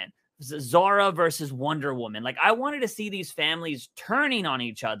Batman, Zara versus Wonder Woman. Like, I wanted to see these families turning on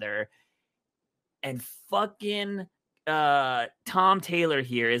each other, and fucking, Tom Taylor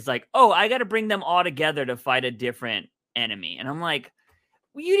here is like, oh, I got to bring them all together to fight a different enemy. And I'm like,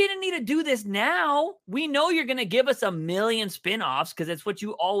 well, you didn't need to do this now. We know you're going to give us a million spinoffs because it's what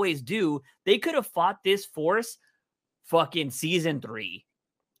you always do. They could have fought this force fucking season 3.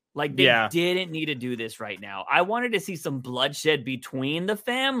 Like, they didn't need to do this right now. I wanted to see some bloodshed between the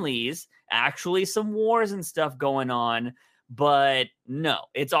families, actually some wars and stuff going on. But no,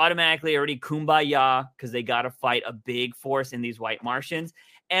 it's automatically already kumbaya because they got to fight a big force in these white Martians.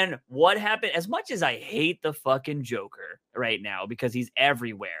 And what happened, as much as I hate the fucking Joker right now because he's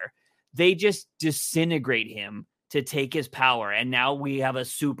everywhere, they just disintegrate him to take his power. And now we have a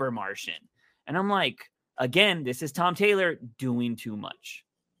super Martian. And I'm like, again, this is Tom Taylor doing too much,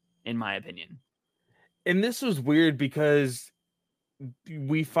 in my opinion. And this was weird because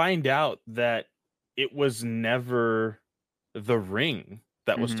we find out that it was never the Ring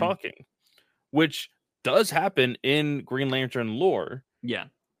that was talking, which does happen in Green Lantern lore. Yeah.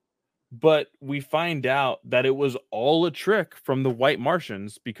 But we find out that it was all a trick from the white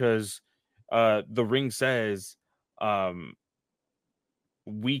Martians because the Ring says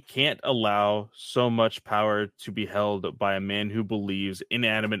we can't allow so much power to be held by a man who believes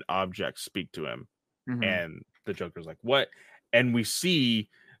inanimate objects speak to him. And the Joker's like, what? And we see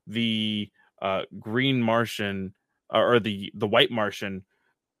the green Martian or the white Martian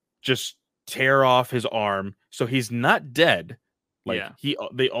just tear off his arm. So he's not dead. Like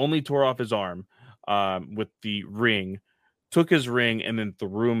they only tore off his arm with the ring, took his ring, and then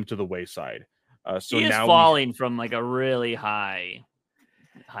threw him to the wayside. So he is now falling from like a really high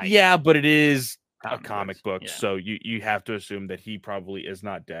height. Yeah, but it is a comic book, so you have to assume that he probably is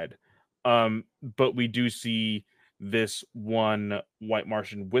not dead. But we do see this one white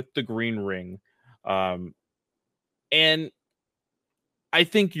Martian with the green ring, and I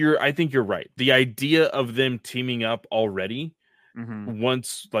think you're right. The idea of them teaming up already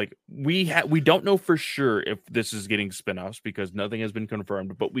once like we don't know for sure if this is getting spinoffs because nothing has been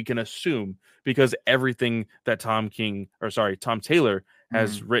confirmed, but we can assume because everything that Tom Taylor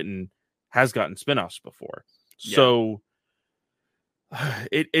has written has gotten spinoffs before. So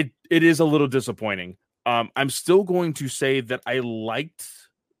it is a little disappointing. I'm still going to say that I liked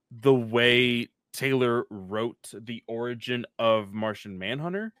the way Taylor wrote the origin of Martian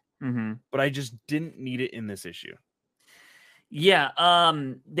Manhunter, but I just didn't need it in this issue. Yeah,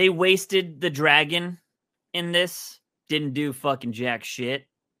 they wasted the dragon in this. Didn't do fucking jack shit.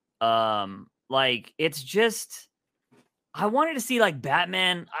 Like it's just, I wanted to see like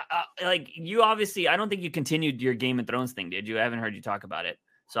Batman. Like you obviously, I don't think you continued your Game of Thrones thing, did you? I haven't heard you talk about it,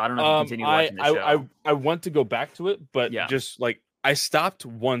 so I don't know if you continued watching the show. I want to go back to it, but just like I stopped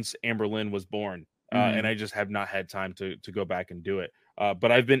once Amber Lynn was born, and I just have not had time to go back and do it.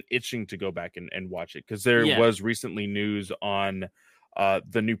 But I've been itching to go back and watch it because there was recently news on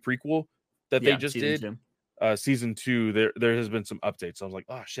the new prequel that they just did. Season 2, there has been some updates. I was like,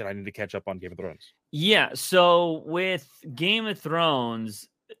 oh shit, I need to catch up on Game of Thrones. Yeah, so with Game of Thrones,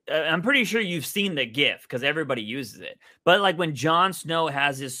 I'm pretty sure you've seen the GIF because everybody uses it. But like when Jon Snow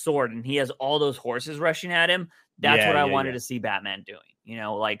has his sword and he has all those horses rushing at him, that's what I wanted to see Batman doing. You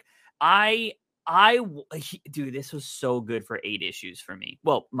know, like dude, this was so good for 8 issues for me.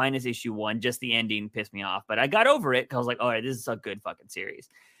 Well, minus issue 1, just the ending pissed me off, but I got over it because I was like, all right, this is a good fucking series.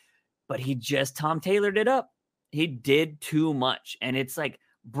 But he just Tom Taylored it up. He did too much. And it's like,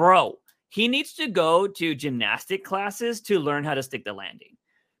 bro, he needs to go to gymnastic classes to learn how to stick the landing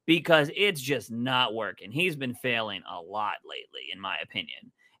because it's just not working. He's been failing a lot lately, in my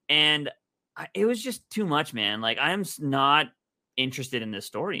opinion. And it was just too much, man. Like, I'm not interested in this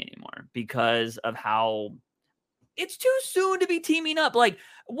story anymore because of how it's too soon to be teaming up. Like,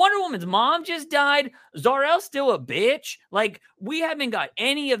 Wonder Woman's mom just died. Zor-El's still a bitch. Like, we haven't got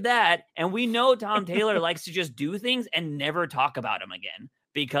any of that. And we know Tom Taylor likes to just do things and never talk about him again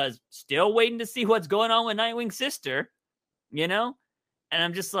because still waiting to see what's going on with Nightwing's sister, you know? And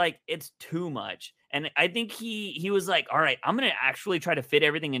I'm just like, it's too much. And I think he was like, all right, I'm going to actually try to fit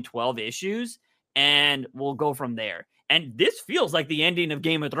everything in 12 issues and we'll go from there. And this feels like the ending of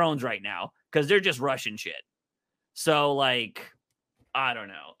Game of Thrones right now because they're just rushing shit. So, like, I don't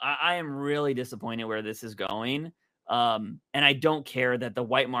know. I am really disappointed where this is going. And I don't care that the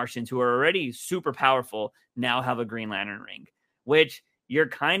White Martians, who are already super powerful, now have a Green Lantern ring, which you're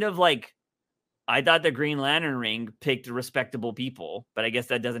kind of like, I thought the Green Lantern ring picked respectable people, but I guess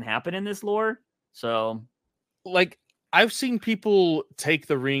that doesn't happen in this lore. So, like, I've seen people take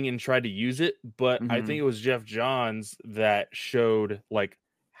the ring and try to use it, but I think it was Jeff Johns that showed, like,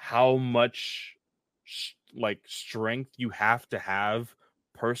 how much strength you have to have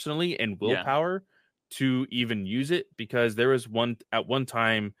personally and willpower to even use it, because there was one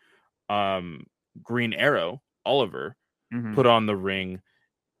time Green Arrow Oliver put on the ring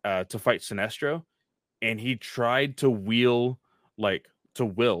to fight Sinestro, and he tried to will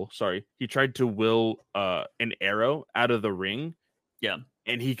an arrow out of the ring,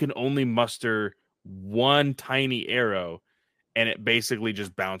 and he can only muster one tiny arrow, and it basically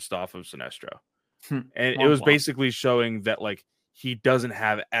just bounced off of Sinestro. And it was basically showing that, like, he doesn't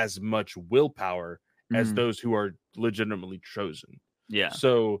have as much willpower as those who are legitimately chosen. Yeah.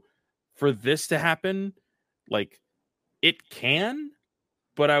 So for this to happen, like, it can,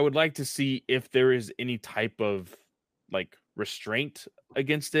 but I would like to see if there is any type of, like, restraint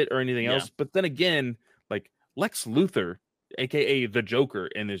against it or anything else. But then again, like, Lex Luthor, aka the Joker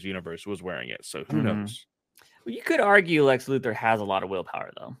in this universe, was wearing it. So who knows? Well, you could argue Lex Luthor has a lot of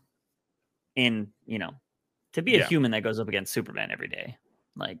willpower, though. In, you know, to be a human that goes up against Superman every day,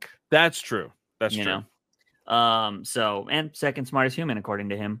 like, that's true. That's true. Know? So, and second smartest human according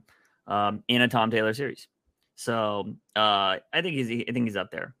to him, in a Tom Taylor series. So, I think he's up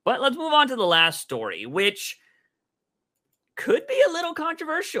there. But let's move on to the last story, which could be a little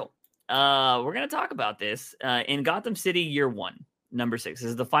controversial. We're gonna talk about this in Gotham City Year 1, number 6. This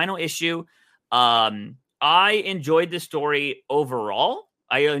is the final issue. I enjoyed this story overall.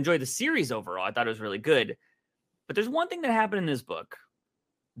 I enjoyed the series overall. I thought it was really good. But there's one thing that happened in this book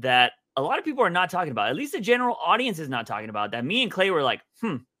that a lot of people are not talking about. At least the general audience is not talking about. That me and Clay were like, I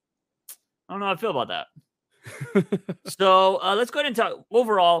don't know how I feel about that. So let's go ahead and talk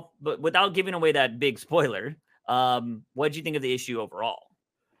overall, but without giving away that big spoiler. What did you think of the issue overall?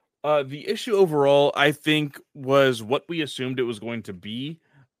 The issue overall, I think, was what we assumed it was going to be.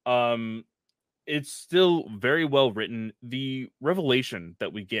 It's still very well written. The revelation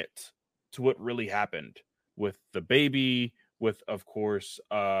that we get to what really happened with the baby, with, of course,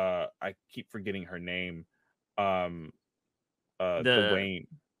 I keep forgetting her name. the Wayne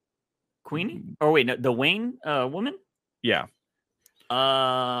Queenie? Or wait, no, the Wayne woman? Yeah.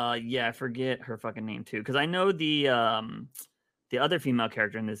 Yeah, I forget her fucking name too, because I know the other female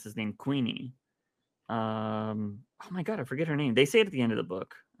character in this is named Queenie. Oh my god, I forget her name. They say it at the end of the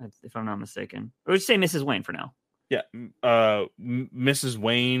book, if I'm not mistaken. Or just say Mrs. Wayne for now. Yeah, Mrs.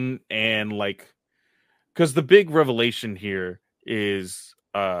 Wayne, and like, because the big revelation here is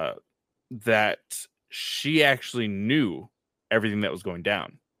that she actually knew everything that was going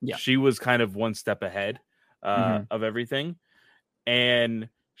down. Yeah, she was kind of one step ahead of everything, and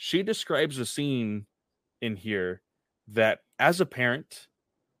she describes a scene in here that, as a parent,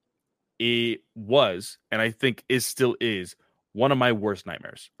 it was, and I think still is, one of my worst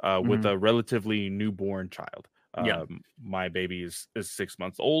nightmares with a relatively newborn child. My baby is 6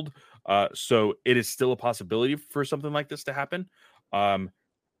 months old, so it is still a possibility for something like this to happen.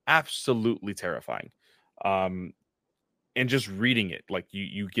 Absolutely terrifying. And just reading it, like,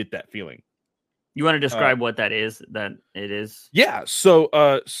 you get that feeling. You want to describe what that is? That it is? Yeah.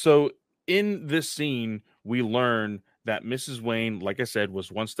 So in this scene, we learn that Mrs. Wayne, like I said,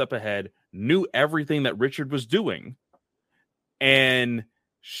 was one step ahead, knew everything that Richard was doing, and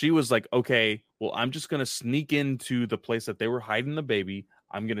she was like, okay, well, I'm just going to sneak into the place that they were hiding the baby.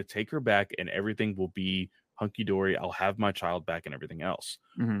 I'm going to take her back, and everything will be hunky-dory. I'll have my child back and everything else.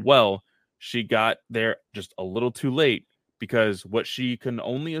 Well, she got there just a little too late, because what she can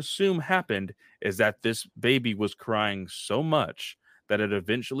only assume happened is that this baby was crying so much that it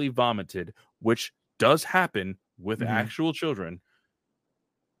eventually vomited, which does happen with actual children.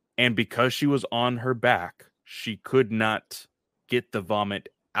 And because she was on her back, she could not get the vomit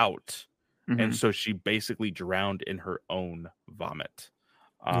out. And so she basically drowned in her own vomit.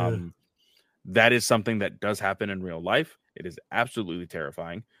 That is something that does happen in real life. It is absolutely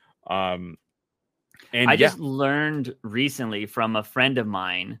terrifying. And I just learned recently from a friend of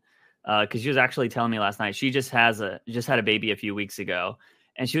mine, because she was actually telling me last night, she just had a baby a few weeks ago,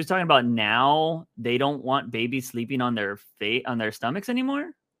 and she was talking about now they don't want babies sleeping on their stomachs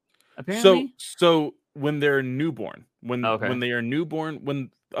anymore. Apparently, so when they're newborn, when they are newborn,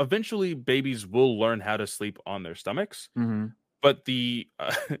 when eventually babies will learn how to sleep on their stomachs, but the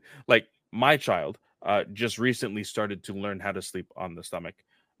like my child just recently started to learn how to sleep on the stomach.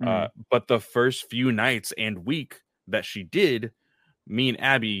 But the first few nights and week that she did, me and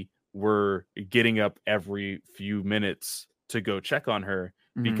Abby were getting up every few minutes to go check on her,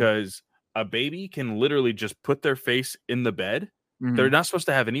 because a baby can literally just put their face in the bed. They're not supposed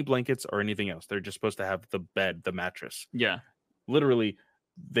to have any blankets or anything else. They're just supposed to have the bed, the mattress. Yeah. Literally,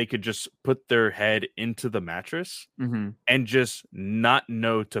 they could just put their head into the mattress and just not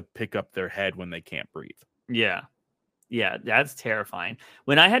know to pick up their head when they can't breathe. Yeah. Yeah, that's terrifying.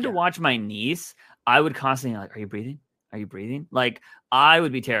 When I had to watch my niece, I would constantly like, "Are you breathing? Are you breathing?" Like, I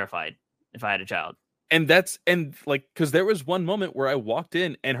would be terrified if I had a child. And like, because there was one moment where I walked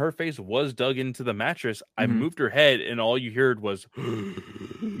in and her face was dug into the mattress. I moved her head, and all you heard was,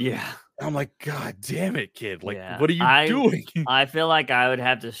 yeah. I'm like, God damn it, kid! Like, what are you doing? I feel like I would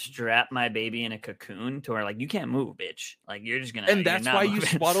have to strap my baby in a cocoon to where, like, you can't move, bitch. Like, you're just gonna. And that's why you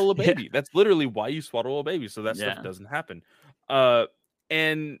swaddle a baby. That's literally why you swaddle a baby, so that stuff doesn't happen.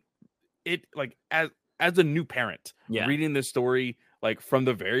 And it, like, as a new parent, reading this story, like, from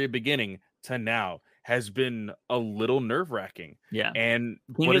the very beginning to now, has been a little nerve-wracking. Yeah. And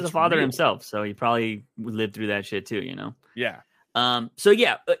he is a father himself, so he probably lived through that shit too, you know? Yeah. So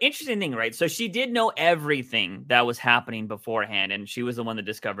yeah, interesting thing, right? So she did know everything that was happening beforehand, and she was the one that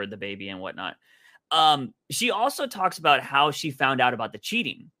discovered the baby and whatnot. She also talks about how she found out about the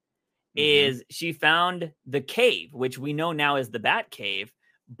cheating. Is she found the cave, which we know now is the Bat Cave,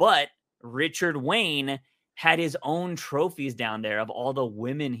 but Richard Wayne had his own trophies down there of all the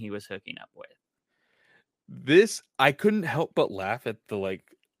women he was hooking up with. I couldn't help but laugh at the, like,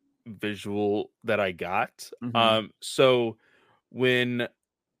 visual that I got. So when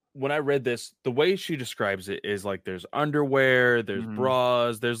I read this, the way she describes it is like there's underwear, there's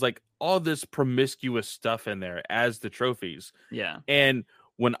bras, there's like all this promiscuous stuff in there as the trophies. Yeah. And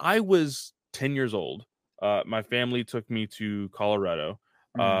when I was 10 years old, my family took me to Colorado,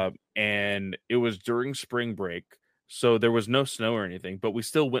 and it was during spring break, so there was no snow or anything, but we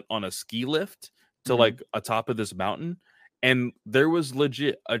still went on a ski lift to like atop of this mountain, and there was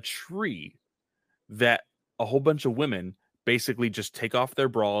legit a tree that a whole bunch of women basically just take off their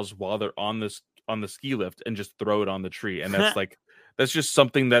bras while they're on the ski lift and just throw it on the tree, and that's like that's just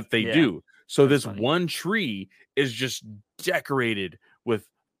something that they do. So that's this one tree is just decorated with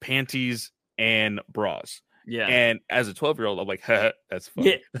panties and bras, Yeah. And as a 12-year-old, I'm like, that's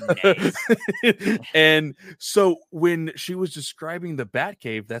funny. Yeah, nice. And so when she was describing the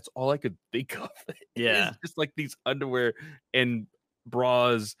Batcave, that's all I could think of. Yeah. It's just like these underwear and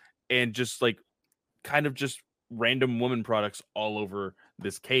bras and just like kind of just random woman products all over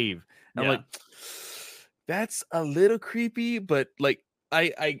this cave. And I'm like, that's a little creepy, but like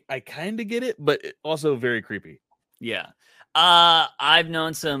I kind of get it, but also very creepy. Yeah. I've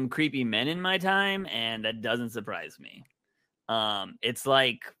known some creepy men in my time, and that doesn't surprise me. It's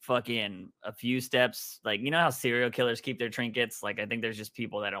like fucking a few steps, like, you know how serial killers keep their trinkets? Like, I think there's just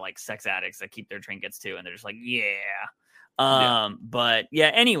people that are like sex addicts that keep their trinkets too, and they're just like, but yeah,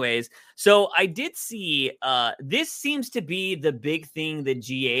 anyways, so I did see this seems to be the big thing the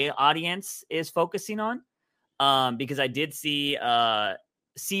GA audience is focusing on. Because I did see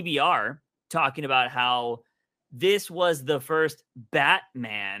CBR talking about how this was the first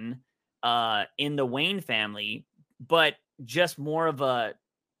Batman in the Wayne family, but just more of a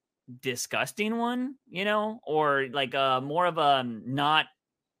disgusting one, you know, or like more of a not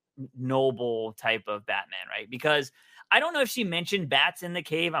noble type of Batman, right? Because I don't know if she mentioned bats in the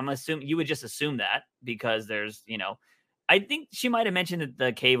cave. I'm assuming you would just assume that because there's, you know, I think she might have mentioned that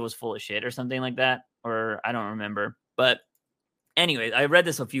the cave was full of shit or something like that, or I don't remember. But anyways, I read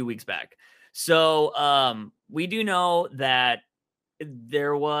this a few weeks back. So we do know that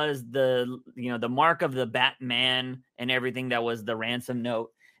there was the, you know, the mark of the Batman and everything that was the ransom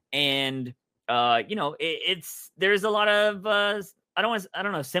note. And you know, there's a lot of I don't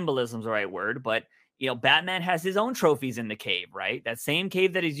know if symbolism is the right word, but you know, Batman has his own trophies in the cave, right? That same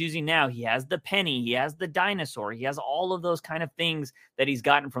cave that he's using now. He has the penny, he has the dinosaur, he has all of those kind of things that he's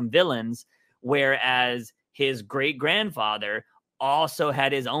gotten from villains, whereas his great grandfather also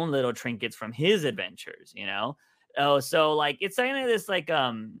had his own little trinkets from his adventures, you know? Oh, so like it's kind of this like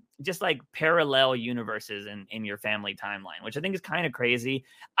just like parallel universes in your family timeline, which I think is kind of crazy.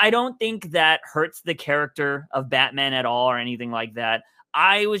 I don't think that hurts the character of Batman at all or anything like that.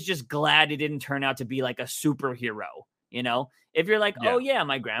 I was just glad it didn't turn out to be like a superhero, you know? If you're like, oh yeah,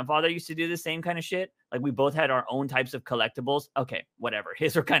 my grandfather used to do the same kind of shit. Like we both had our own types of collectibles. Okay, whatever.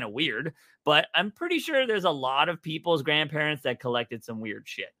 His are kind of weird, but I'm pretty sure there's a lot of people's grandparents that collected some weird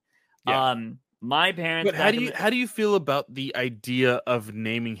shit. Yeah. My parents. But how do you feel about the idea of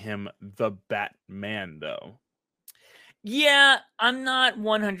naming him the Batman though? Yeah, I'm not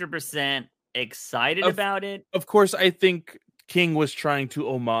 100% excited about it. Of course, I think King was trying to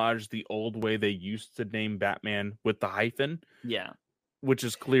homage the old way they used to name Batman with the hyphen. Yeah. Which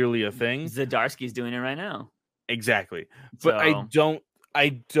is clearly a thing. Zdarsky's doing it right now. Exactly. But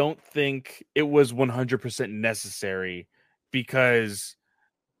I don't think it was 100% necessary because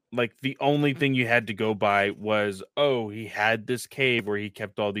like the only thing you had to go by was, oh, he had this cave where he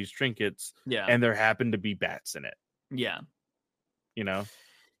kept all these trinkets and there happened to be bats in it. Yeah. You know?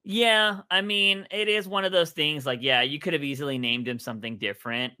 Yeah, I mean, it is one of those things like, yeah, you could have easily named him something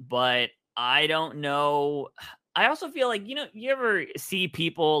different, but I don't know. I also feel like, you know, you ever see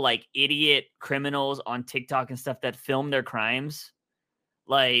people like idiot criminals on TikTok and stuff that film their crimes?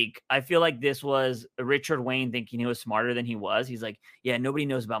 Like, I feel like this was Richard Wayne thinking he was smarter than he was. He's like, yeah, nobody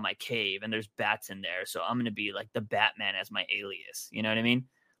knows about my cave and there's bats in there. So I'm going to be like the Batman as my alias. You know what I mean?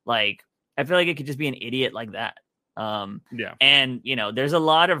 Like, I feel like it could just be an idiot like that. And, you know, there's a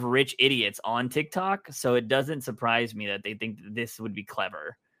lot of rich idiots on TikTok. So it doesn't surprise me that they think that this would be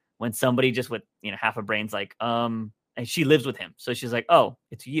clever when somebody just with, you know, half a brain's like, and she lives with him. So she's like, oh,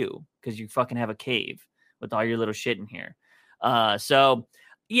 it's you because you fucking have a cave with all your little shit in here. So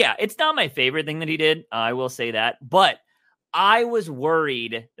yeah, it's not my favorite thing that he did. I will say that, but I was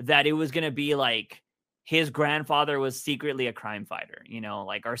worried that it was going to be like his grandfather was secretly a crime fighter, you know,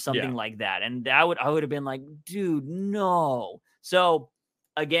 like, or something like that. And I would have been like, dude, no. So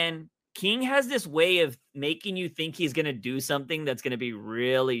again, King has this way of making you think he's going to do something that's going to be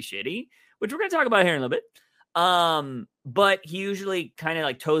really shitty, which we're going to talk about here in a little bit. But he usually kind of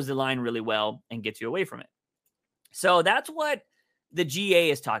like toes the line really well and gets you away from it. So that's what the GA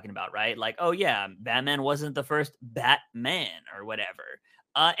is talking about, right? Like, oh yeah, Batman wasn't the first Batman or whatever.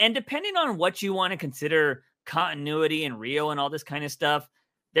 And depending on what you want to consider continuity and Rio and all this kind of stuff,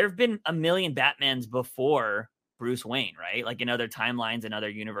 there have been a million Batmans before Bruce Wayne, right? Like in other timelines and other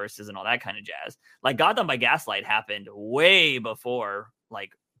universes and all that kind of jazz. Like Gotham by Gaslight happened way before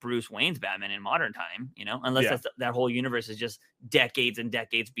like Bruce Wayne's Batman in modern time, you know, unless that whole universe is just decades and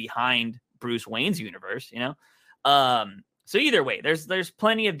decades behind Bruce Wayne's universe, you know? So either way, there's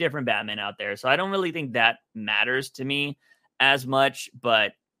plenty of different Batman out there. So I don't really think that matters to me as much,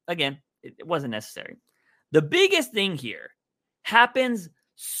 but again, it wasn't necessary. The biggest thing here happens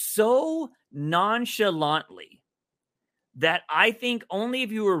so nonchalantly that I think only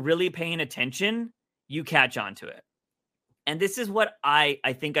if you were really paying attention, you catch on to it. And this is what I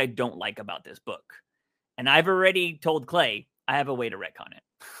think I don't like about this book. And I've already told Clay I have a way to retcon it.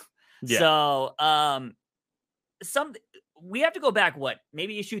 Yeah. So we have to go back,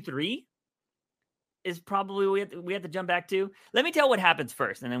 maybe issue 3 is probably we have to jump back to. Let me tell what happens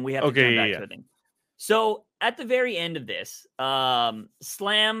first, and then we have to jump back to a thing. So at the very end of this,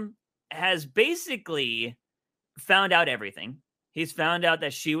 Slam has basically found out everything. He's found out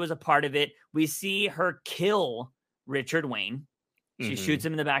that she was a part of it. We see her kill Richard Wayne. She shoots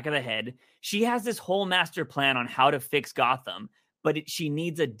him in the back of the head. She has this whole master plan on how to fix Gotham, but she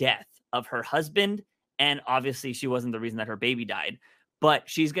needs a death of her husband. And obviously she wasn't the reason that her baby died, but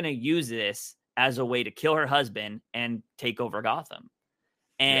she's going to use this as a way to kill her husband and take over Gotham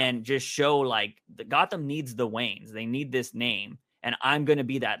and just show like the Gotham needs the Waynes. They need this name. And I'm going to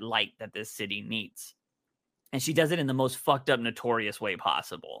be that light that this city needs. And she does it in the most fucked up, notorious way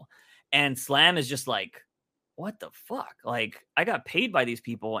possible. And Slam is just like, what the fuck? Like, I got paid by these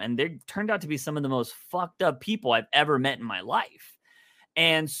people, and they turned out to be some of the most fucked up people I've ever met in my life.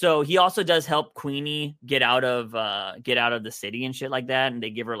 And so he also does help Queenie get out of the city and shit like that. And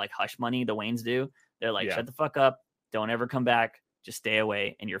they give her like hush money. The Waynes do. They're like, shut the fuck up. Don't ever come back. Just stay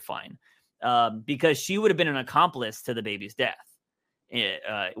away and you're fine. Because she would have been an accomplice to the baby's death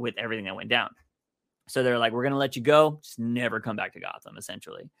with everything that went down. So they're like, we're going to let you go. Just never come back to Gotham,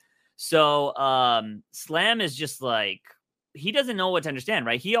 essentially. So Slam is just like, he doesn't know what to understand,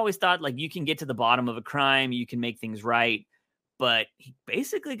 right? He always thought like you can get to the bottom of a crime. You can make things right. But he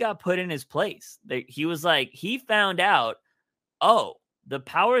basically got put in his place. He was like, he found out, oh, the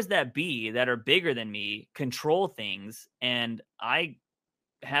powers that be that are bigger than me control things. And I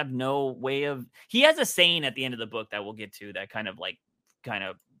have no way of, he has a saying at the end of the book that we'll get to that kind of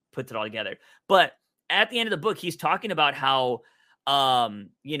puts it all together. But at the end of the book, he's talking about how,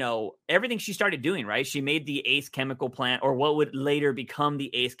 everything she started doing, right? She made the Ace chemical plant, or what would later become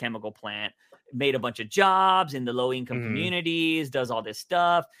the Ace chemical plant, made a bunch of jobs in the low income communities, does all this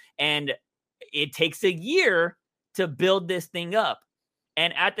stuff. And it takes a year to build this thing up.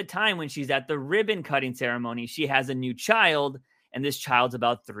 And at the time when she's at the ribbon cutting ceremony, she has a new child, and this child's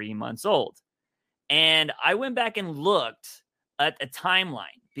about 3 months old. And I went back and looked at a timeline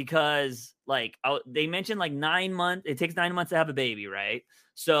because they mentioned like 9 months. It takes 9 months to have a baby, right?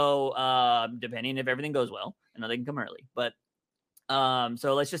 So depending if everything goes well, I know they can come early, but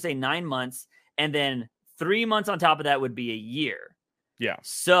so let's just say 9 months. And then 3 months on top of that would be a year. Yeah.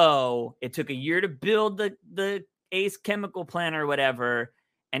 So it took a year to build the Ace chemical plant or whatever.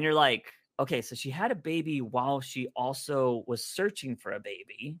 And you're like, okay, so she had a baby while she also was searching for a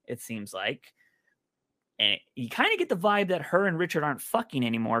baby, it seems like. And you kind of get the vibe that her and Richard aren't fucking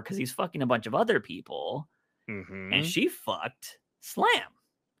anymore because he's fucking a bunch of other people. And she fucked Slam.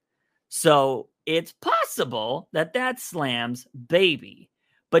 So it's possible that that's Slam's baby.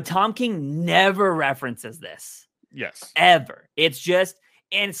 But Tom King never references this. Yes. Ever. It's just,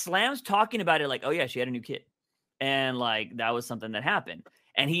 and Slam's talking about it like, oh yeah, she had a new kid. And like, that was something that happened.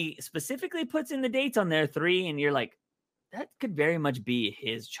 And he specifically puts in the dates on there, 3, and you're like, that could very much be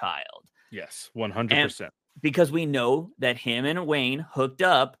his child. Yes, 100%. Because we know that him and Wayne hooked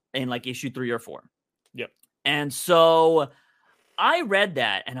up in like issue 3 or 4. Yep. And so I read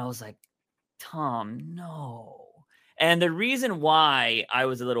that and I was like, Tom, no. And the reason why I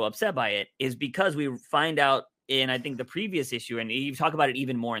was a little upset by it is because we find out in, I think, the previous issue, and you talk about it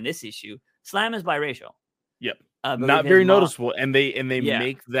even more in this issue, Slam is biracial. Yep. Not very noticeable. And they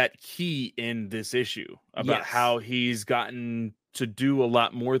make that key in this issue about how he's gotten to do a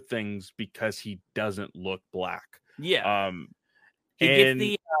lot more things because he doesn't look black. Yeah. He gets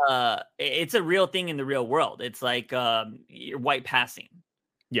the it's a real thing in the real world. It's like you're white passing.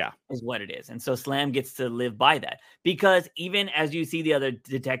 Yeah. Is what it is. And so Slam gets to live by that. Because even as you see the other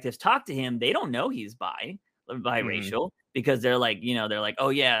detectives talk to him, they don't know he's biracial. Because they're like, oh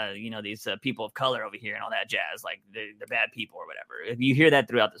yeah, these people of color over here and all that jazz, like they're bad people or whatever. If you hear that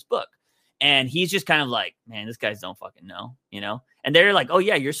throughout this book. And he's just kind of like, man, these guys don't fucking know, And they're like, oh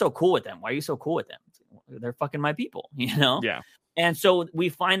yeah, you're so cool with them. Why are you so cool with them? They're fucking my people, Yeah. And so we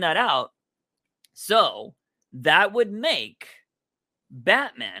find that out. So that would make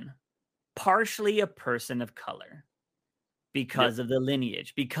Batman partially a person of color because of the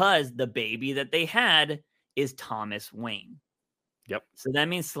lineage, because the baby that they had is Thomas Wayne. Yep. So that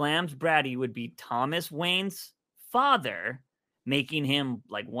means Slam's Braddy would be Thomas Wayne's father, making him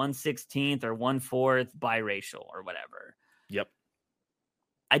like 1/16 or 1/4 biracial or whatever. Yep.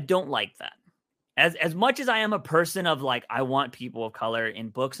 I don't like that. As much as I am a person of like, I want people of color in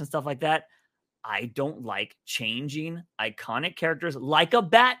books and stuff like that, I don't like changing iconic characters like a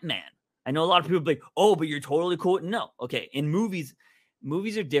Batman. I know a lot of people be like, oh, but you're totally cool. No. Okay. In movies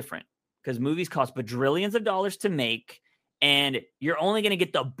are different because movies cost bajillions of dollars to make, and you're only going to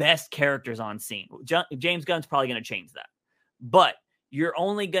get the best characters on scene. James Gunn's probably going to change that. But you're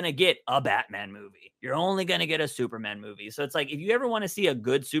only going to get a Batman movie. You're only going to get a Superman movie. So it's like, if you ever want to see a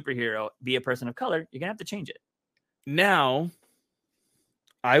good superhero be a person of color, you're going to have to change it. Now,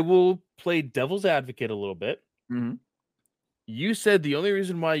 I will play devil's advocate a little bit. Mm-hmm. You said the only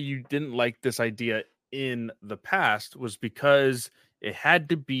reason why you didn't like this idea in the past was because it had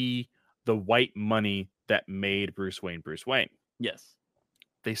to be the white money that made Bruce Wayne Bruce Wayne. Yes.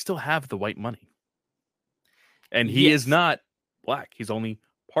 They still have the white money. And he is not black. He's only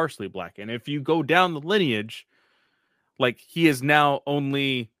partially black. And if you go down the lineage, like, he is now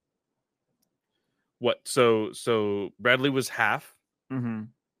only what? So Bradley was half. Mm-hmm.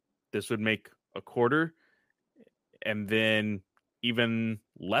 This would make a quarter. And then even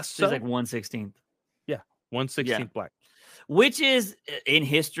less so. So It's like 1/16. Yeah, 1/16 black. Which is, in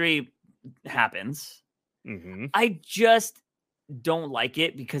history, happens. Mm-hmm. I just don't like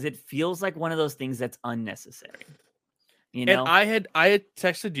it because it feels like one of those things that's unnecessary. You know? And I had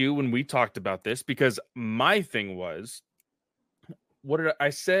texted you when we talked about this because my thing was,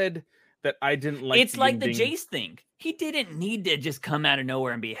 I said that I didn't like. It's like ending. The Jace thing. He didn't need to just come out of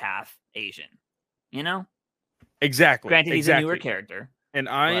nowhere and be half Asian. You know? Exactly. Granted, he's a newer character. And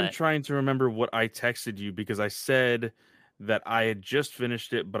I am trying to remember what I texted you because I said that I had just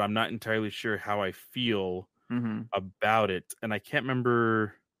finished it, but I'm not entirely sure how I feel about it. And I can't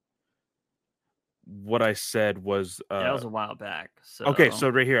remember what I said was... that was a while back. So. Okay, so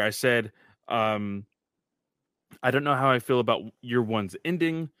right here, I said, I don't know how I feel about year one's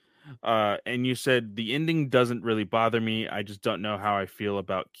ending. And you said, the ending doesn't really bother me. I just don't know how I feel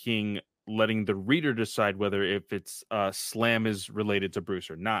about King letting the reader decide whether if it's Slam is related to Bruce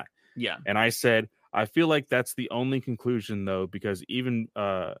or not. Yeah. And I said, I feel like that's the only conclusion, though, because even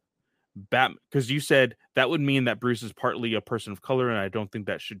because you said that would mean that Bruce is partly a person of color, and I don't think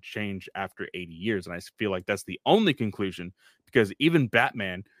that should change after 80 years. And I feel like that's the only conclusion, because even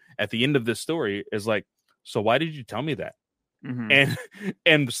Batman at the end of this story is like, so why did you tell me that? Mm-hmm.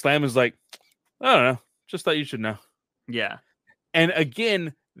 And Slam is like, I don't know, just thought you should know. Yeah. And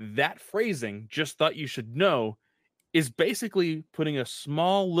again, that phrasing, just thought you should know, is basically putting a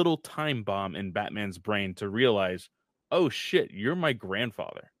small little time bomb in Batman's brain to realize, oh shit, you're my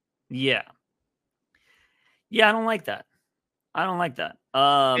grandfather. Yeah. Yeah, I don't like that.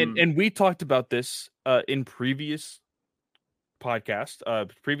 And we talked about this in previous podcasts,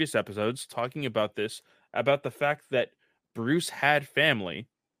 previous episodes, talking about this, about the fact that Bruce had family,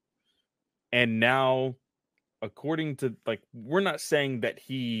 and now, according to, like, we're not saying that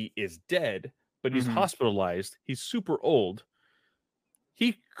he is dead, but he's hospitalized. He's super old.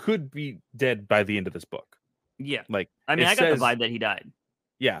 He could be dead by the end of this book. Yeah. Like, I mean, I got the vibe that he died.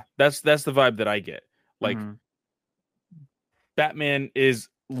 Yeah, that's the vibe that I get. Like, Batman is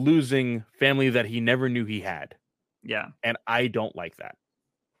losing family that he never knew he had. Yeah. And I don't like that.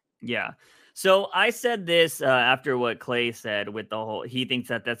 Yeah. So I said this after what Clay said with the whole, he thinks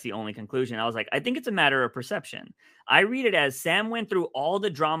that that's the only conclusion. I was like, I think it's a matter of perception. I read it as Sam went through all the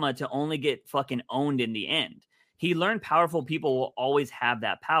drama to only get fucking owned in the end. He learned powerful people will always have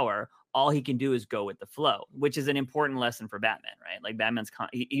that power. All he can do is go with the flow, which is an important lesson for Batman, right? Like, Batman's,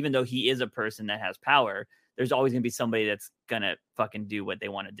 even though he is a person that has power, there's always going to be somebody that's going to fucking do what they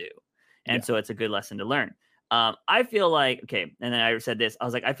want to do. And so it's a good lesson to learn. I feel like, okay, and then I said this, I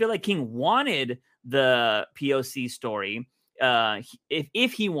was like, I feel like King wanted the POC story.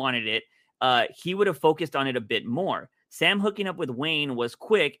 If he wanted it, he would have focused on it a bit more. Sam hooking up with Wayne was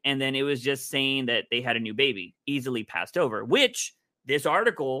quick, and then it was just saying that they had a new baby, easily passed over, which this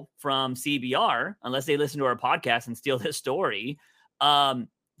article from CBR, unless they listen to our podcast and steal this story,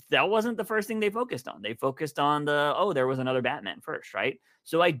 that wasn't the first thing they focused on. They focused on there was another Batman first, right?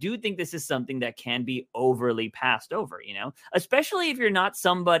 So I do think this is something that can be overly passed over, you know, especially if you're not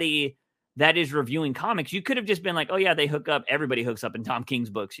somebody that is reviewing comics. You could have just been like, oh yeah, they hook up. Everybody hooks up in Tom King's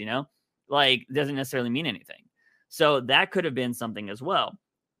books, you know, like, doesn't necessarily mean anything. So that could have been something as well.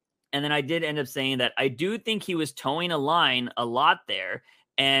 And then I did end up saying that I do think he was towing a line a lot there.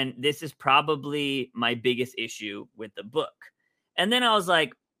 And this is probably my biggest issue with the book. And then I was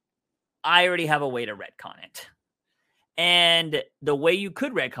like, I already have a way to retcon it. And the way you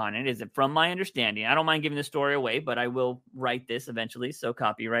could retcon it is that, from my understanding, I don't mind giving the story away, but I will write this eventually. So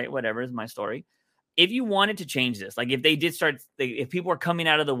copyright, whatever, is my story. If you wanted to change this, like if they did start, if people were coming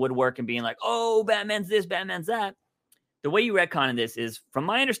out of the woodwork and being like, oh, Batman's this, Batman's that, the way you retcon this is, from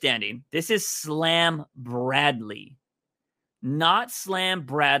my understanding, this is Slam Bradley, not Slam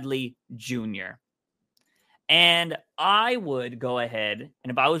Bradley Jr. And I would go ahead,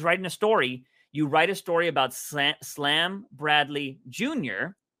 and if I was writing a story, you write a story about Slam Bradley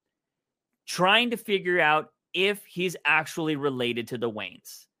Jr. trying to figure out if he's actually related to the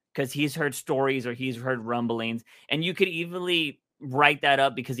Waynes, because he's heard stories or he's heard rumblings, and you could easily write that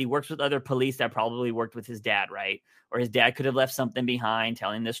up because he works with other police that probably worked with his dad, right? Or his dad could have left something behind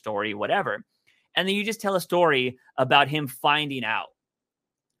telling this story, whatever. And then you just tell a story about him finding out.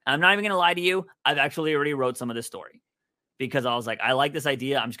 I'm not even going to lie to you. I've actually already wrote some of this story because I was like, I like this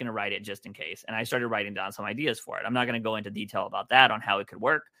idea. I'm just going to write it just in case. And I started writing down some ideas for it. I'm not going to go into detail about that on how it could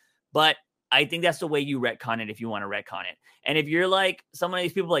work, but I think that's the way you retcon it if you want to retcon it. And if you're like some of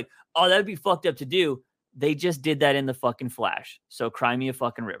these people like, oh, that'd be fucked up to do. They just did that in the fucking Flash. So cry me a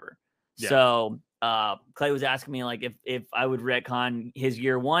fucking river. Yeah. So Clay was asking me like if I would retcon his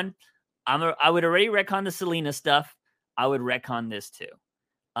year one. I would already retcon the Selena stuff. I would retcon this too.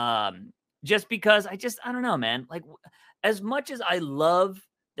 Just because I don't know, man. Like as much as I love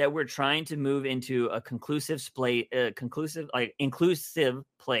that we're trying to move into a inclusive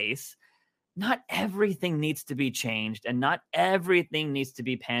place, not everything needs to be changed and not everything needs to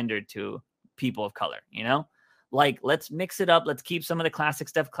be pandered to people of color, you know? Like, let's mix it up. Let's keep some of the classic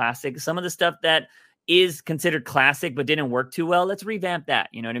stuff classic. Some of the stuff that is considered classic but didn't work too well, let's revamp that.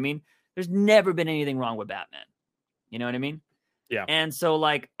 You know what I mean? There's never been anything wrong with Batman. You know what I mean? Yeah. And so,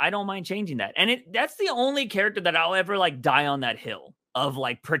 like, I don't mind changing that. And that's the only character that I'll ever, like, die on that hill of,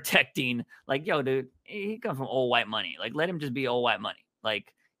 like, protecting. Like, yo, dude, he comes from old white money. Like, let him just be old white money.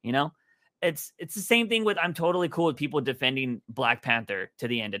 Like, you know? It's the same thing with, I'm totally cool with people defending Black Panther to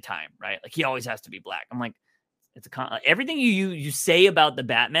the end of time, right? Like, he always has to be black. I'm like, everything you say about the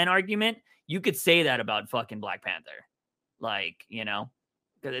Batman argument, you could say that about fucking Black Panther. Like, you know,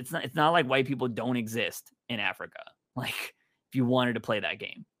 because it's not like white people don't exist in Africa. Like, if you wanted to play that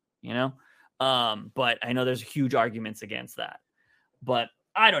game, you know? But I know there's huge arguments against that. But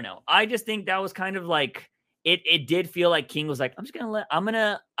I don't know. I just think that was kind of like, it did feel like King was like, I'm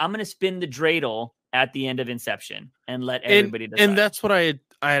gonna spin the dreidel at the end of Inception and let everybody decide. And that's what I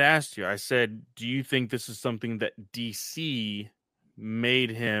had asked you. I said, do you think this is something that DC made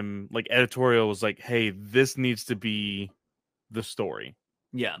him, like, editorial was like, hey, this needs to be the story?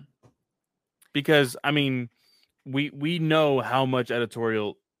 Yeah. Because I mean, we know how much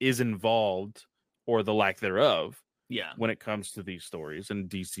editorial is involved, or the lack thereof, when it comes to these stories and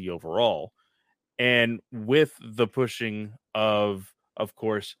DC overall. And with the pushing of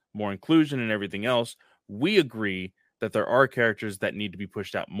course, more inclusion and everything else, we agree that there are characters that need to be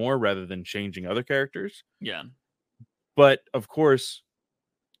pushed out more rather than changing other characters. Yeah. But of course,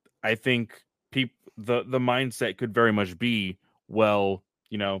 I think the mindset could very much be, well,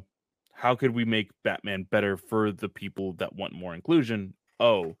 you know, how could we make Batman better for the people that want more inclusion?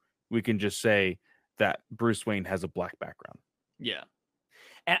 Oh, we can just say that Bruce Wayne has a black background. Yeah.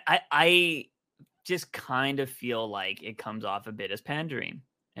 And I just kind of feel like it comes off a bit as pandering,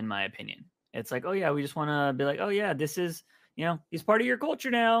 in my opinion. It's like, oh yeah, we just want to be like, oh yeah, this is, you know, he's part of your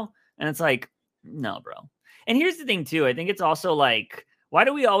culture now. And it's like, no, bro. And here's the thing too. I think it's also like, why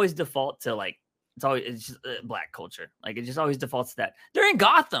do we always default to like, it's just black culture. Like it just always defaults to that. They're in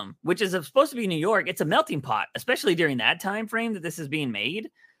Gotham, which is supposed to be New York. It's a melting pot, especially during that time frame that this is being made.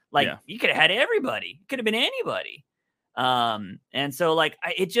 Like you could have had everybody. It could have been anybody. And so like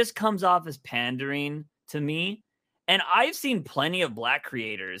it just comes off as pandering to me. And I've seen plenty of black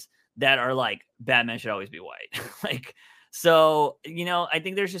creators that are like, Batman should always be white. Like, so, you know, I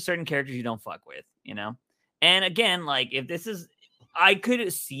think there's just certain characters you don't fuck with, you know? And again, like if this is, I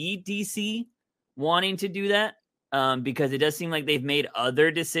could see DC wanting to do that, because it does seem like they've made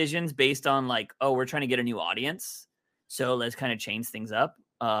other decisions based on like, oh, we're trying to get a new audience, so let's kind of change things up.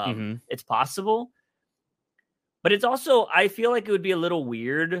 It's possible. But it's also, I feel like it would be a little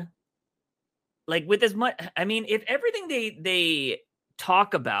weird. Like with as much, I mean, if everything they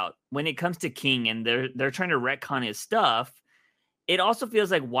talk about when it comes to King and they're trying to retcon his stuff, it also feels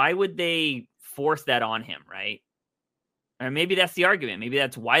like, why would they force that on him, right? Or maybe that's the argument. Maybe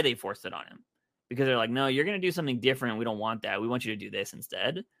that's why they forced it on him. Because they're like, no, you're going to do something different. We don't want that. We want you to do this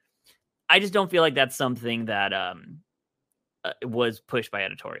instead. I just don't feel like that's something that was pushed by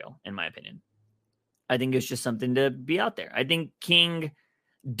editorial, in my opinion. I think it's just something to be out there. I think King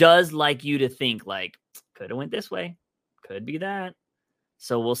does like you to think like, could have went this way, could be that.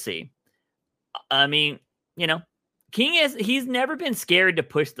 So we'll see. I mean, you know, he's never been scared to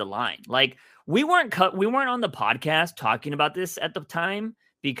push the line. Like we weren't on the podcast talking about this at the time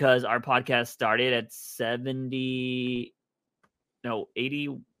because our podcast started at 78,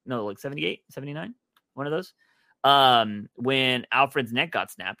 79, one of those, when Alfred's neck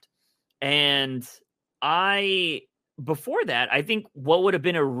got snapped. And before that, I think what would have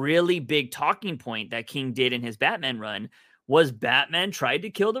been a really big talking point that King did in his Batman run was Batman tried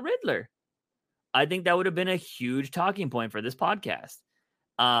to kill the Riddler. I think that would have been a huge talking point for this podcast.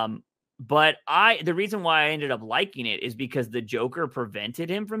 But the reason why I ended up liking it is because the Joker prevented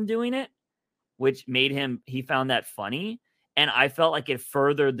him from doing it, which made he found that funny. And I felt like it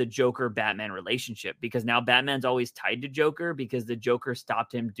furthered the Joker-Batman relationship because now Batman's always tied to Joker because the Joker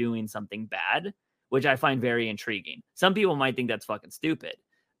stopped him doing something bad, which I find very intriguing. Some people might think that's fucking stupid,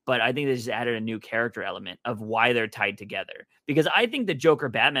 but I think they just added a new character element of why they're tied together. Because I think the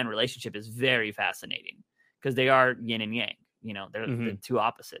Joker-Batman relationship is very fascinating because they are yin and yang. You know, they're the two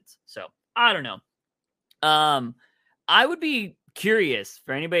opposites. So I don't know. I would be curious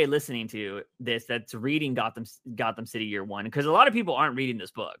for anybody listening to this that's reading Gotham City Year One, because a lot of people aren't reading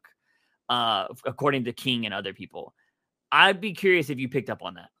this book, according to King and other people. I'd be curious if you picked up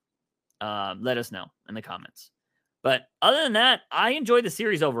on that. Let us know in the comments. But other than that, I enjoyed the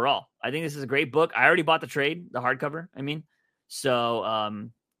series overall. I think this is a great book. I already bought the trade, the hardcover. So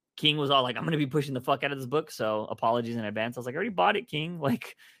King was all like, "I'm going to be pushing the fuck out of this book." So apologies in advance. I was like, "I already bought it, King.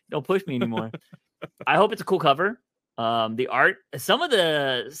 Like, don't push me anymore." I hope it's a cool cover. The art, some of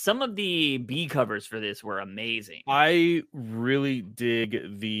the B covers for this were amazing. I really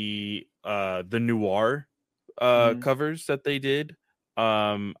dig the noir covers that they did.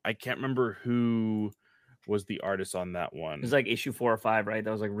 I can't remember who was the artist on that one. It was like issue 4 or 5, right?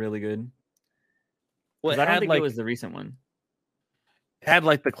 That was like really good. Well, I don't think it was the recent one. It had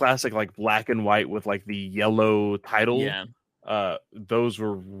like the classic like black and white with like the yellow title. Yeah. Those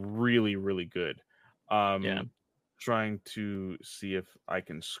were really, really good. Yeah. Trying to see if I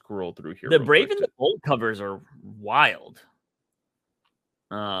can scroll through here. The Brave and the Bold covers are wild.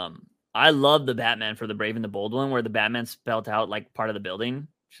 I love the Batman for the Brave and the Bold one, where the Batman spelled out like part of the building,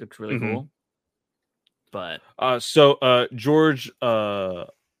 which looks really cool. But George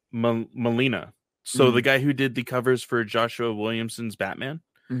Molina, so the guy who did the covers for Joshua Williamson's Batman,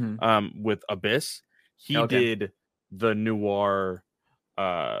 with Abyss, he did the noir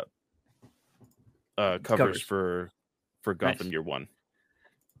covers for Gotham Year One.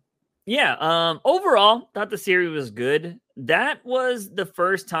 Yeah. Overall, thought the series was good. That was the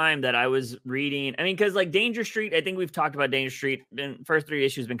first time that I was reading. I mean, because like Danger Street, I think we've talked about Danger Street. First 3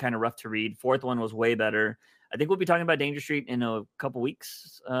 issues been kind of rough to read. 4th one was way better. I think we'll be talking about Danger Street in a couple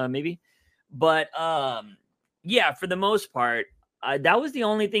weeks, maybe. But yeah, for the most part, that was the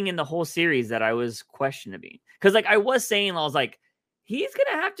only thing in the whole series that I was questioning. Because like I was saying, I was like, he's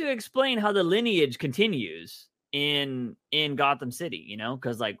gonna have to explain how the lineage continues in Gotham City, you know,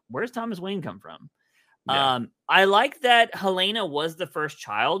 because like where's Thomas Wayne come from? Yeah. I like that Helena was the first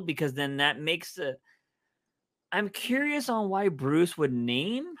child, because then that makes I'm curious on why Bruce would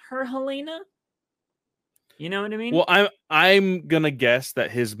name her Helena. You know what I mean? Well, I'm gonna guess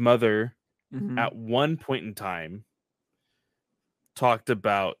that his mother at one point in time talked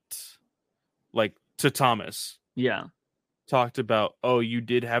about, like, to Thomas. Yeah. Talked about, oh, you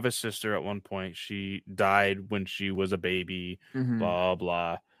did have a sister at one point. She died when she was a baby, blah,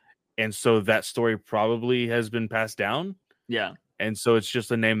 blah. And so that story probably has been passed down. Yeah. And so it's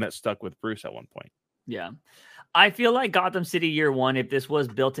just a name that stuck with Bruce at one point. Yeah. I feel like Gotham City Year One, if this was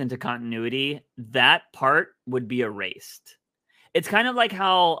built into continuity, that part would be erased. It's kind of like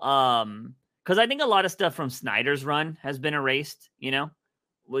how, because I think a lot of stuff from Snyder's run has been erased, you know?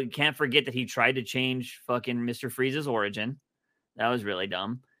 We can't forget that he tried to change fucking Mr. Freeze's origin. That was really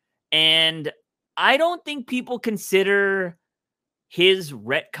dumb. And I don't think people consider his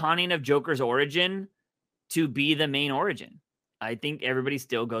retconning of Joker's origin to be the main origin. I think everybody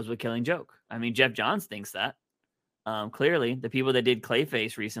still goes with Killing Joke. I mean, Jeff Johns thinks that. Clearly, the people that did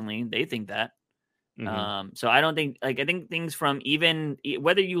Clayface recently, they think that. So I don't think, like, I think things from even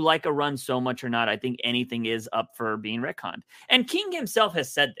whether you like a run so much or not, I think anything is up for being retconned. And King himself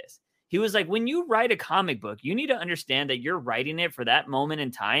has said this. He was like, when you write a comic book, you need to understand that you're writing it for that moment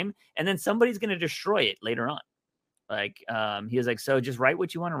in time, and then somebody's going to destroy it later on. Like, he was like, so just write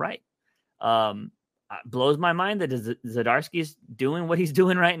what you want to write. Blows my mind that Zdarsky's doing what he's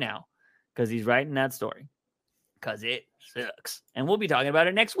doing right now, because he's writing that story, because it sucks. And we'll be talking about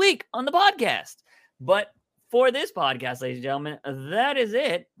it next week on the podcast. But for this podcast, ladies and gentlemen, that is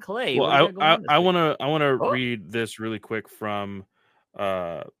it. Clay, well, I want to read this really quick from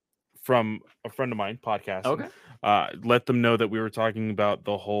a friend of mine, podcast. Okay. Let them know that we were talking about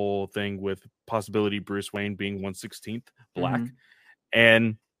the whole thing with possibility Bruce Wayne being 1/16 black,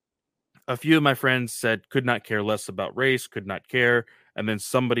 And a few of my friends said, could not care less about race, could not care. And then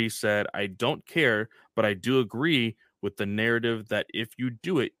somebody said, I don't care, but I do agree with the narrative that if you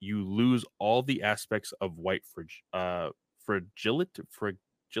do it, you lose all the aspects of white fragility.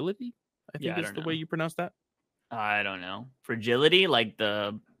 I think is the way you pronounce that. I don't know. Fragility, like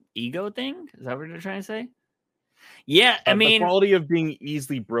the ego thing? Is that what you're trying to say? Yeah, I mean... the quality of being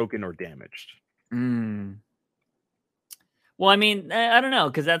easily broken or damaged. Well, I mean, I don't know,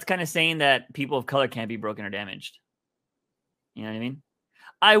 because that's kind of saying that people of color can't be broken or damaged. You know what I mean?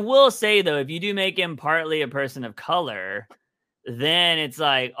 I will say, though, if you do make him partly a person of color, then it's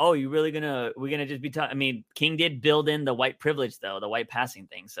like, oh, we're gonna just be talking. I mean, King did build in the white privilege, though, the white passing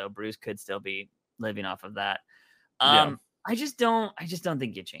thing, so Bruce could still be living off of that. I just don't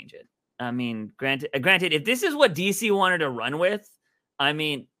think you change it. I mean, granted, if this is what DC wanted to run with, I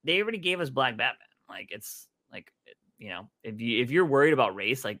mean, they already gave us Black Batman. Like, it's like, you know, if you're worried about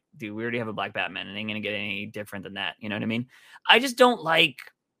race, like, dude, we already have a Black Batman, and it ain't gonna get any different than that. You know what I mean? I just don't like.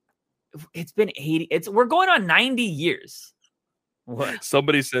 It's been 80. We're going on 90 years. What?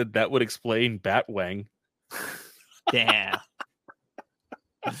 Somebody said that would explain Batwang. Damn.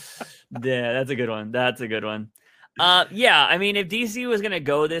 Yeah, that's a good one. Yeah, I mean, if DC was gonna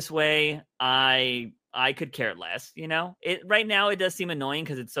go this way, I could care less. You know, right now it does seem annoying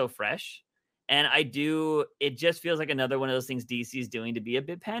because it's so fresh, and it just feels like another one of those things DC is doing to be a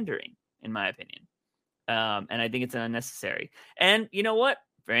bit pandering, in my opinion. And I think it's unnecessary. And you know what?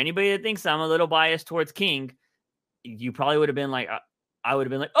 For anybody that thinks I'm a little biased towards King, you probably would have been like, I would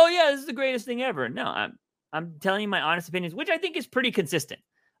have been like, oh yeah, this is the greatest thing ever. No, I'm telling you my honest opinions, which I think is pretty consistent.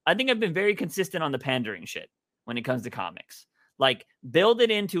 I think I've been very consistent on the pandering shit when it comes to comics. Like, build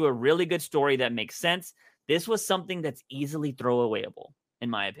it into a really good story that makes sense. This was something that's easily throwawayable, in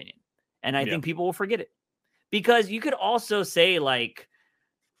my opinion. And I think people will forget it. Because you could also say, like,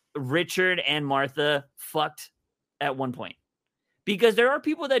 Richard and Martha fucked at one point. Because there are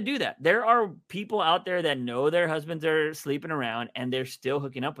people that do that. There are people out there that know their husbands are sleeping around and they're still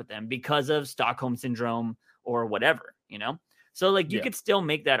hooking up with them because of Stockholm Syndrome or whatever, you know? So, like, you could still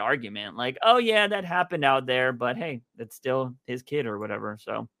make that argument. Like, oh, yeah, that happened out there, but hey, that's still his kid or whatever.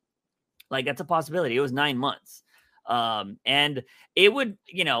 So, like, that's a possibility. It was 9 months. And it would,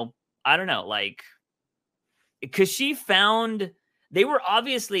 you know, I don't know, like, because they were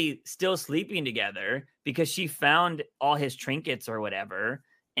obviously still sleeping together because she found all his trinkets or whatever,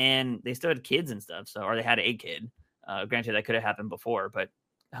 and they still had kids and stuff. So, or they had a kid. Granted, that could have happened before, but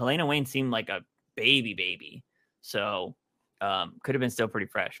Helena Wayne seemed like a baby. So, could have been still pretty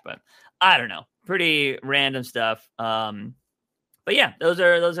fresh, but I don't know. Pretty random stuff. But yeah, those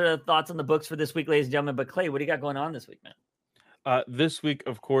are the thoughts on the books for this week, ladies and gentlemen. But Clay, what do you got going on this week, man? This week,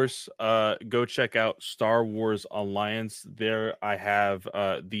 of course, go check out Star Wars Alliance. There I have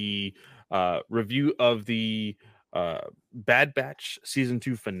the review of the Bad Batch Season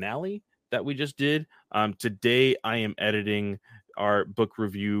 2 finale that we just did. Today, I am editing our book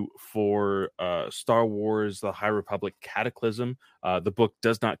review for Star Wars The High Republic Cataclysm. The book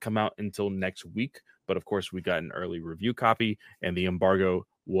does not come out until next week, but of course, we got an early review copy, and the embargo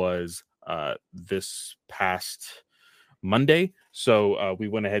was this past Monday, so we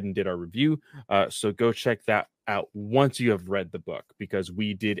went ahead and did our review. So go check that out once you have read the book, because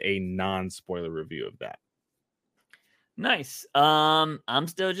we did a non-spoiler review of that. Nice. I'm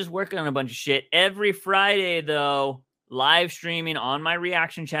still just working on a bunch of shit. Every Friday, though, live streaming on my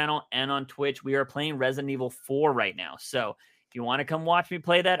reaction channel and on Twitch, we are playing Resident Evil 4 right now. So if you want to come watch me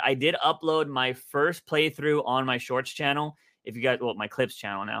play that, I did upload my first playthrough on my Shorts channel. If you guys, my Clips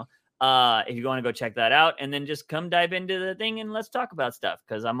channel now. If you want to go check that out, and then just come dive into the thing and let's talk about stuff,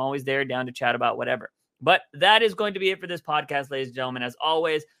 because I'm always there, down to chat about whatever. But that is going to be it for this podcast, ladies and gentlemen. As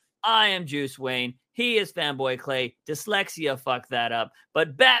always, I am Juice Wayne. He is Fanboy Clay. Dyslexia fucked that up.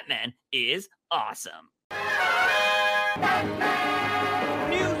 But Batman is awesome.